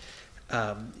reasons.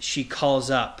 She calls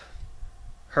up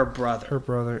her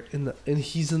brother. And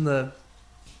he's in the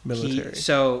military.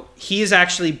 So he is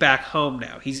actually back home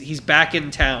now. He's back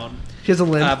in town. He has a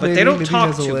limp, but they don't maybe talk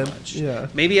he has a too limp. much. Yeah.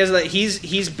 Maybe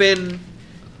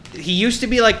he used to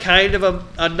be like kind of a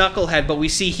knucklehead, but we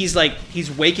see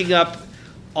he's waking up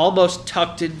almost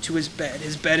tucked into his bed.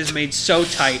 His bed is made so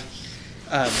tight.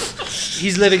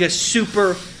 He's living a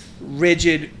super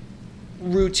rigid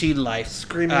routine life.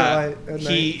 Screaming at night.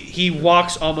 He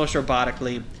walks almost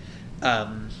robotically.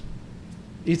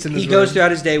 Eats in he his goes room. throughout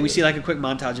his day. We see like a quick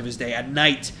montage of his day. At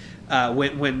night,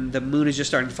 when the moon is just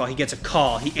starting to fall, he gets a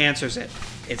call. He answers it.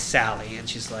 It's Sally, and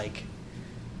she's like,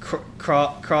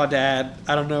 Crawdad.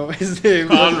 I don't know his name.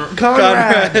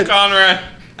 Conrad.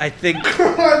 I think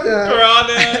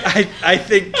Crawdad. I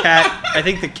think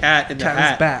the cat in the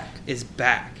hat back. is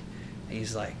back. And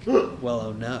he's like, well,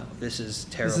 oh no, this is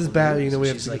terrible. This is bad. news. We And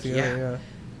have she's to like, get together.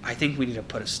 I think we need to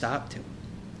put a stop to him.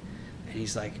 And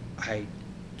he's like, I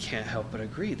can't help but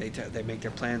agree. They make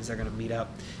their plans. They're gonna meet up.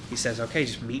 He says, okay,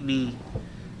 just meet me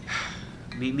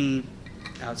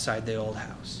outside the old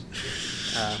house.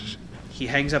 He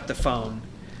hangs up the phone.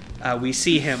 We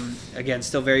see him again,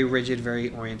 still very rigid, very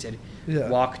oriented. Yeah.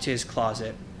 Walk to his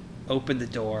closet, open the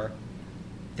door.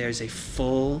 There's a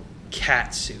full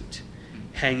cat suit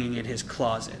hanging in his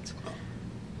closet.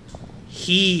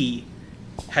 He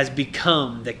has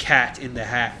become the cat in the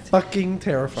hat. Fucking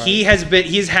terrifying.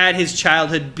 He's had his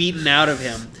childhood beaten out of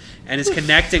him and is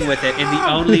connecting with it in the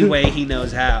only way he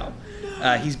knows how.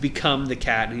 He's become the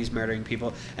cat and he's murdering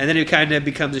people. And then it kind of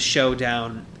becomes a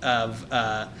showdown of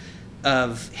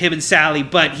him and Sally,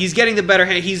 but he's getting the better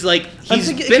hand. He's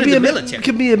been in the military. It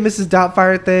could be a Mrs.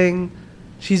 Doubtfire thing.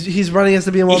 He's running, has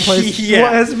to be in one place. Yeah.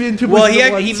 Well, it has to be in two places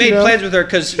at once, he made plans with her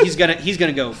because he's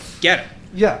gonna go get her.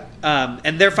 Yeah.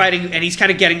 And they're fighting, and he's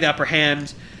kind of getting the upper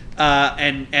hand.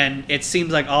 And it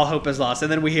seems like all hope is lost.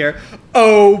 And then we hear,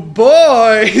 "Oh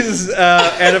boys!"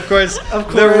 And of course,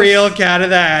 the real Cat in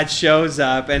the Hat shows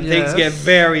up, and things get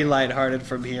very lighthearted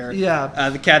from here. Yeah.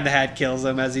 The Cat in the Hat kills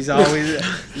him, as he's always.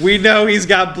 We know he's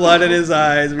got blood in his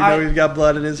eyes. We know he's got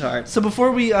blood in his heart. So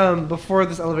before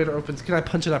this elevator opens, can I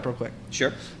punch it up real quick?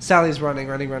 Sure. Sally's running.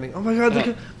 Oh my god!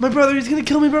 Look, my brother! He's gonna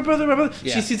kill me! My brother!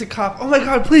 Yeah. She sees a cop. Oh my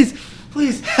god! Please!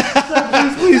 Please!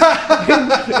 And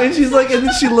she's like, and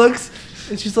then she looks,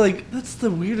 and she's like, "That's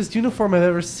the weirdest uniform I've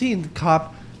ever seen." The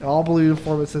cop, all blue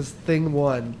uniform. It says "Thing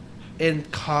 1" in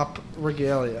cop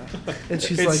regalia, and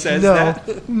she's It like, says "No,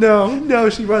 that? no!"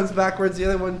 She runs backwards. The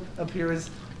other one appears,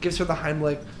 gives her the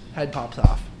Heimlich, head pops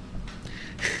off.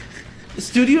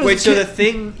 Studios. Wait, so the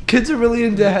thing, kids are really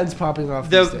into heads popping off.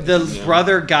 the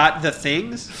brother got the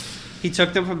things. He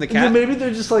took them from the cat. Yeah, maybe they're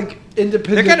just like independent.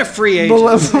 They're kind of free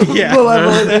agents.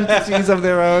 Malevolent entities of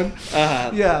their own.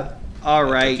 Yeah. All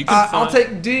right. I'll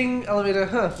take ding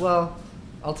elevator. Well,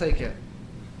 I'll take it.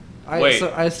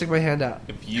 I stick my hand out.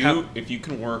 If you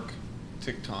can work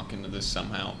TikTok into this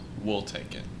somehow, we'll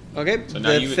take it. Okay. So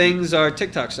now things are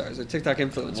TikTok stars or TikTok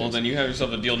influencers. Well, then you have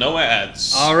yourself a deal. No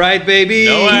ads. All right, baby.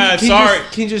 No ads.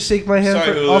 Can you just shake my hand?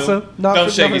 Sorry, Hulu. Also, don't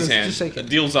shake his hand. Just shake The it.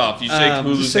 deal's off. You shake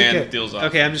Hulu's shake hand. it. The deal's off.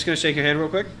 Okay, I'm just gonna shake your hand real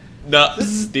quick. No,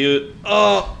 dude.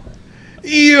 Oh,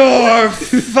 you're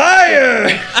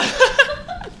fired.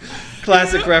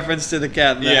 Classic reference to the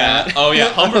Cat in the Yeah. Hat. Oh yeah.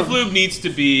 Humberflug needs to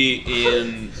be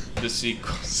in the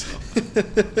sequels.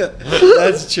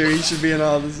 That's true. He should be in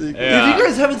all the sequels. Yeah. If you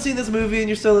guys haven't seen this movie and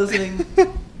you're still listening,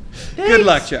 Good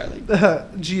luck, Charlie.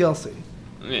 GLC.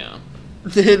 Yeah.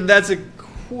 Then that's a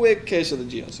quick case of the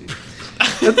GLC.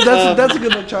 That's a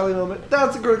good luck, Charlie moment.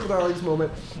 That's a Critical Darlings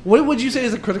moment. What would you say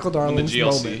is a Critical When the Darlings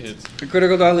GLC moment? hits. The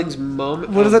Critical Darlings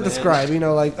moment. What does Oh, that man. describe? You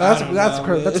know, like I don't know,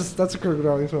 man. that's a Critical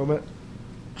Darlings moment.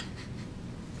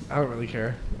 I don't really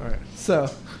care. All right, so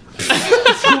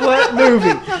what movie?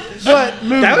 What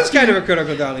movie? That was kind of a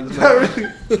Critical Darlings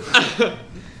moment.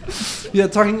 Yeah,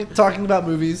 talking about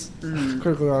movies.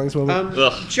 Critical Darlings moment.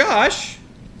 Ugh. Josh,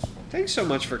 Thanks so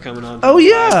much for coming on. Oh, the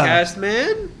yeah. podcast,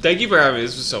 man. Thank you for having me.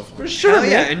 This was so fun. For sure, Hell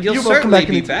man. yeah, and you'll welcome certainly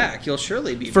be anytime. back. You'll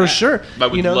surely be For back. sure.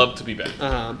 But we'd You know, love to be back.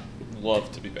 Um,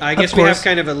 Love to be back. I guess Of we have course.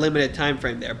 kind of a limited time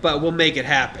frame there, but we'll make it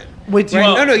happen. Wait, do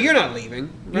Right? you, No, you're not leaving.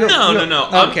 Right? No.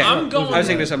 Okay. I'm going. I was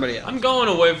thinking to somebody else. I'm going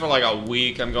away for like a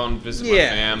week. I'm going to visit my Yeah,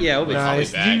 fam. yeah, we'll be I'll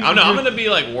nice. back. You- I'm you're- gonna be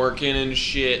like working and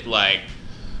shit like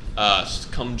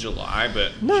come July,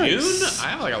 but Nice. June I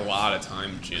have like a lot of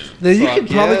time in June. then you Fuck could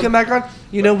probably yeah. come back on.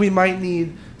 You know, we might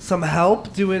need some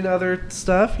help doing other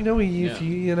stuff. You know, if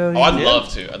you know. Oh, I'd you- love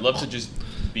to. I'd love to just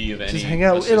be of any. Just hang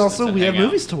out, and assistance also and we have hang out.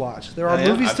 movies to watch. There are Yeah,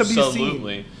 movies to be seen.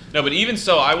 Absolutely. No, but even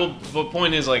so, I will. The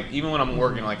point is, like, even when I'm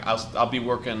working, like, I'll be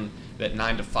working at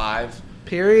 9 to 5,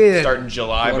 Period. starting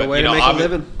July. What a But way you to know, make a I'll be-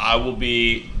 living. I will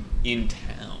be in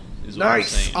town. Is what I'm Nice,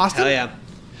 saying. Austin. Hell yeah.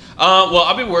 Well,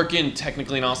 I'll be working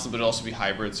technically in Austin, but it'll also be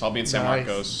hybrid. So I'll be in San Nice.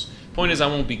 Marcos. Point is, I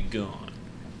won't be gone.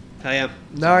 Hell yeah.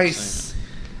 Nice.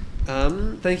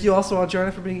 Um, Thank you also,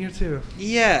 Adriana, for being here too.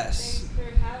 yes. Thanks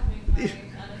for having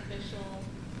my unofficial.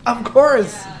 Of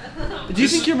course. Yeah. Do you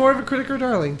think you're more of a critic or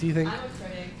darling? Do you think? I'm a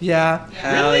critic. Yeah.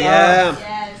 Hell Really? yeah.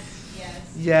 Yes.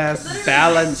 Yes. Literally,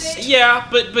 Balanced. they- Yeah,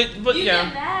 but You yeah.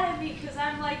 get mad at me because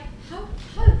I'm like,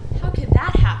 how could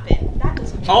that happen? That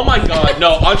doesn't make Oh my sense. God,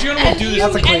 no! Adriana will And do you, this.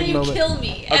 That's a great and you moment. kill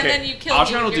me, and then you kill me.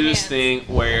 Adriana will with do your this hands. thing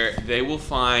where they will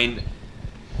find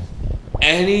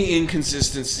any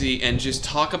inconsistency and just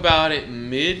talk about it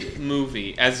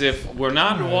mid-movie as if we're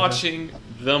not watching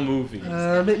the movie.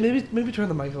 Maybe turn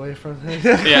the mic away from him.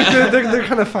 Yeah. they're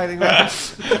kind of fighting that.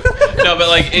 No, but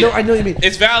like, No, I know what you mean.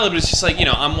 it's valid, but it's just like, you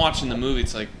know, I'm watching the movie.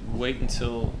 It's like, wait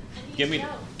until, give me.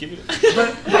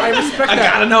 But I respect I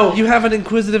that. gotta know. You have an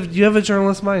inquisitive. You have a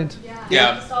journalist mind.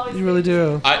 Yeah. It's always You really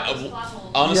do.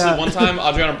 Honestly, Yeah. one time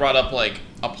Adriana brought up like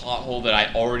a plot hole that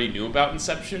I already knew about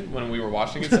Inception when we were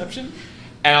watching Inception,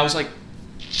 and I was like,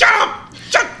 "Shut up!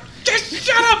 Just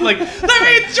shut up! Like, let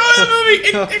me enjoy the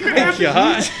movie. It could happen."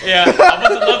 God. Yeah, I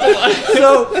wasn't allowed to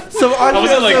lie. So Adriana,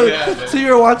 wasn't like that, so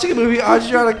you were watching a movie.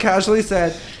 Adriana casually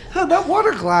said, "Oh, that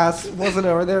water glass wasn't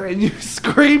over there," and you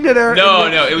screamed at her. No,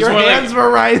 and no, it was your more like- hands were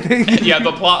writhing. Yeah,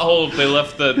 the plot hole. They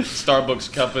left the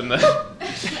Starbucks cup in the.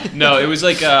 No, it was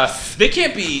like they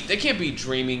can't be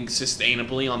dreaming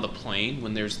sustainably on the plane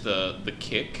when there's the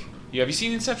kick. Have you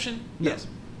seen Inception? Yes.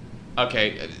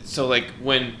 Okay, so like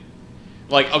when,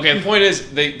 like okay, the point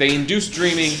is they induce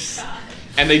dreaming,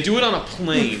 and they do it on a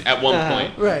plane at one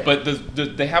point. right. But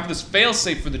they have this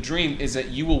fail-safe for the dream is that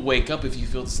you will wake up if you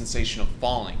feel the sensation of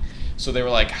falling. So they were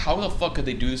like, how the fuck could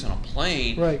they do this on a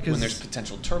plane Right, 'cause- when there's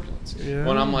potential turbulence? Yeah.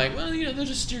 When I'm like, well, you know, they'll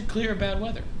just steer clear of bad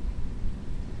weather.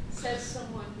 Says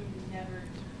someone who never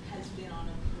has been on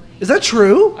a plane. Is that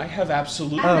true? I have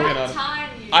absolutely Oh. been At on. that time,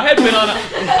 you. I had been on a.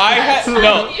 I had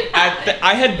no.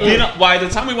 I had been. By the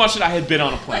time we watched it, I had been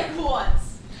on a plane. Like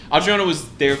once. Adriana was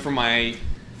there for my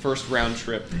first round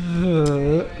trip.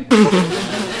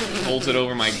 Bolted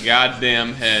over my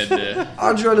goddamn head.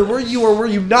 Adriana, were you or were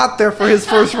you not there for his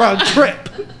first round trip?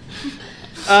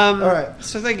 All right.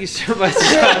 So thank you so much, Josh,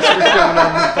 for coming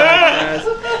on the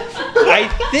podcast.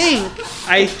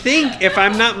 I think, if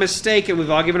I'm not mistaken, we've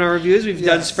all given our reviews. We've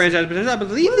done Yes. franchise potential. I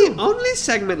believe the only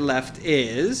segment left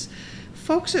is,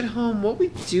 folks at home, what we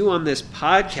do on this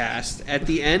podcast. At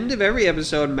the end of every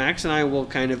episode, Max and I will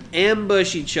kind of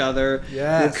ambush each other.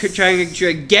 Yes. We'll try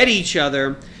and get each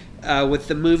other with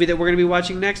the movie that we're going to be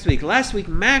watching next week. Last week,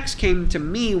 Max came to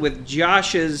me with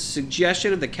Josh's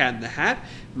suggestion of The Cat in the Hat.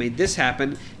 Made this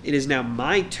happen. It is now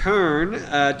my turn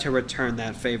to return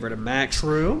that favor to Max.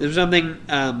 True. There's something.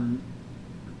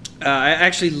 I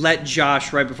actually let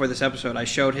Josh right before this episode. I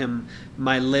showed him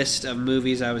my list of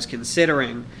movies I was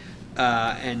considering,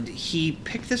 and he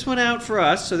picked this one out for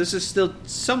us. So this is still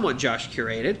somewhat Josh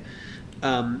curated.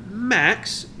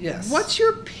 Max, Yes. what's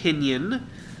your opinion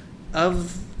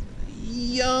of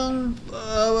young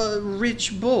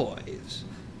rich boys?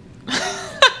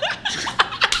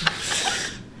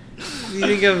 You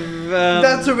think of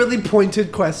That's a really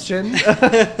pointed question.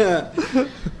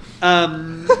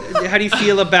 how do you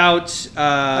feel about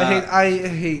I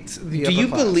hate the. do upper you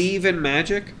class. believe in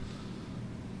magic?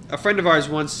 A friend of ours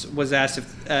once was asked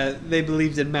if they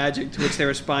believed in magic, to which they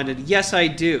responded, "Yes, I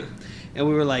do." And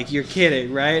we were like, "You're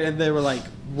kidding, right?" And they were like,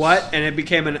 "What?" And it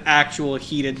became an actual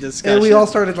heated discussion. And we all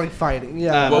started like fighting.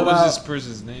 Yeah. What was about- this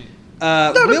person's name?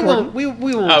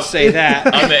 We won't say that.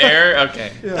 On the air?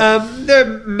 Okay. They're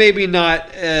maybe not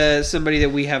somebody that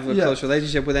we have a Yeah. close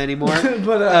relationship with anymore.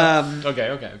 But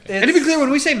Okay. And to be clear,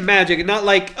 when we say magic, not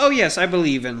like, oh yes, I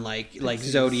believe in like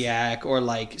zodiac or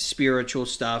like spiritual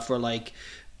stuff or like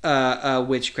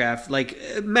witchcraft, like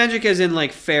magic as in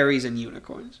like fairies and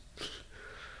unicorns.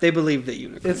 They believe that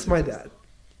unicorns. it's my dad.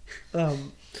 I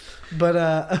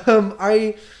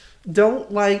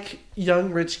don't like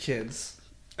young rich kids.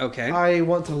 Okay. I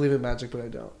want to believe in magic, but I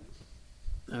don't.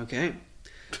 Okay.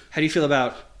 How do you feel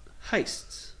about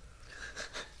heists?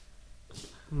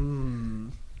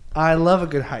 I love a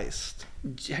good heist.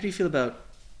 How do you feel about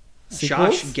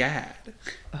Sequels? Josh Gad?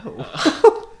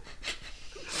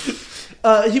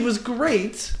 He was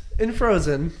great in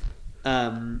Frozen.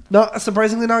 Um, Not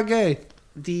surprisingly, not gay.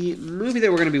 the movie that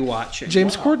we're going to be watching.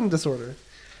 James Corden disorder.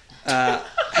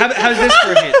 How's this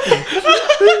for a hint?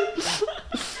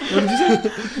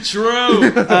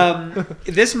 True.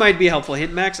 This might be a helpful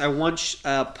hint, Max. I once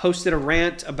posted a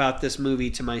rant about this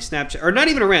movie to my Snapchat, or not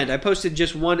even a rant. I posted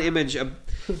just one image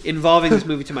involving this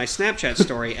movie to my Snapchat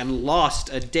story and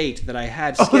lost a date that I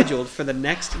had scheduled for the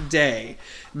next day.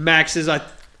 Max is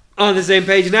on the same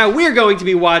page now. We're going to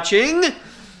be watching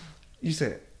You say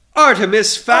it.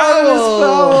 Artemis Fowl.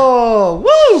 Oh,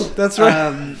 woo! That's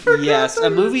right. Yes, a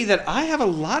movie that I have a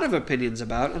lot of opinions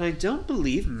about, and I don't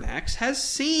believe Max has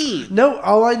seen. No,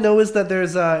 all I know is that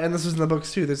there's and this was in the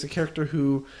books too. There's a character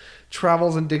who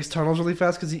travels and digs tunnels really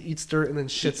fast because he eats dirt and then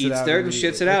shits He it eats out. dirt and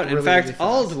shits it out. In really, fact, really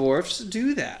all fast. dwarfs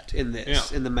do that in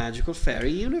this, Yeah. in the magical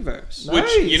fairy universe. Nice.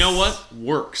 Which, you know what,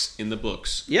 works in the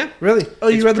books. Yeah, Really? Oh,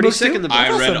 you It's read the pretty books sick too? in the I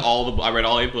books. read Awesome. I read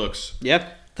all 8 books.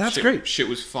 Yep. That's Shit- great. Shit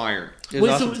was fire. It was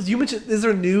Wait, awesome. so you mentioned, is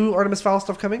there new Artemis Fowl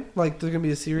stuff coming? Like, there's gonna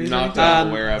be a series? or Not anything? that I'm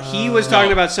aware of. He was talking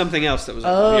No. about something else that was.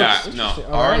 Oh, Yeah, no. interesting.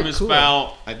 All right, Artemis cool.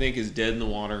 Fowl, I think, is dead in the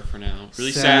water for now.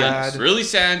 Really Sad. sad. Really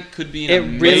sad. Could be an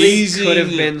It really amazing... could have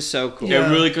been so cool. Yeah.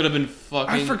 It really could have been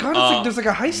fucking... I forgot. It's like there's like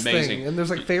a heist amazing. thing, and there's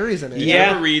like fairies in it. You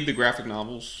Yeah. ever read the graphic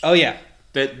novels? Oh yeah.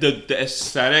 The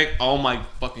aesthetic, oh my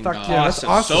fucking Fuck god. yeah, that's Awesome.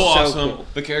 awesome. So So awesome. cool.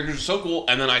 The characters are so cool.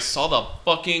 And then I saw the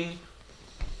fucking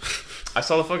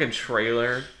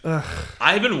trailer. Ugh,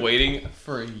 I have been waiting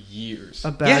for years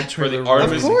a bad Yeah, for trailer. the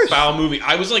Artemis Of course. Fowl movie.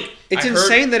 I was like, It's I heard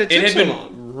insane that it took had so been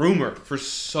long. rumored for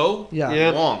so Yeah. Yeah.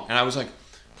 long, and I was like,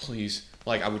 please.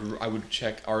 Like I would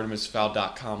check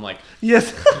ArtemisFowl.com. Like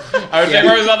Yes. I would check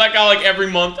Yeah. ArtemisFowl.com like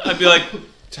every month. I'd be like,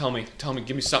 tell me,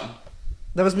 give me something.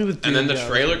 That was me with Dune. And then the yeah,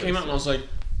 trailer that came was- out, and I was like,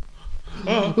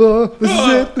 This is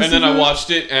it. This and then is I it. watched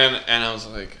it, and I was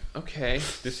like, okay,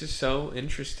 this is so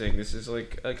interesting. This is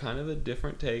like a kind of a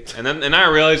different take. And then I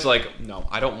realized like, no,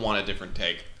 I don't want a different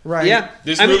take. Right. Yeah.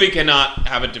 This I mean, movie cannot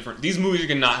have a different. These movies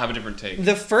cannot have a different take.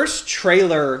 the first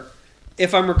trailer,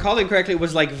 if I'm recalling correctly,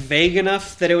 was like vague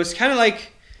enough that it was kind of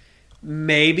like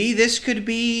maybe this could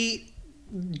be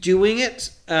doing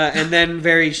it, and then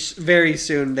very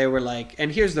soon they were like,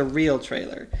 and here's the real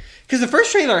trailer, because the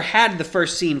first trailer had the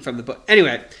first scene from the book.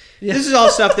 Anyway, this is all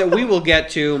stuff that we will get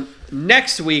to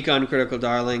next week on Critical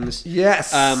Darlings.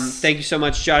 Yes. Thank you so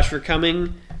much, Josh, for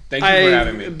coming. Thank you for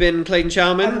having me. I've been Clayton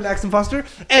Chalman. I'm Maxim Foster.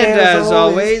 And as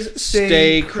always,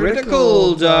 stay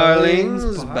critical,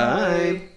 darlings. Bye.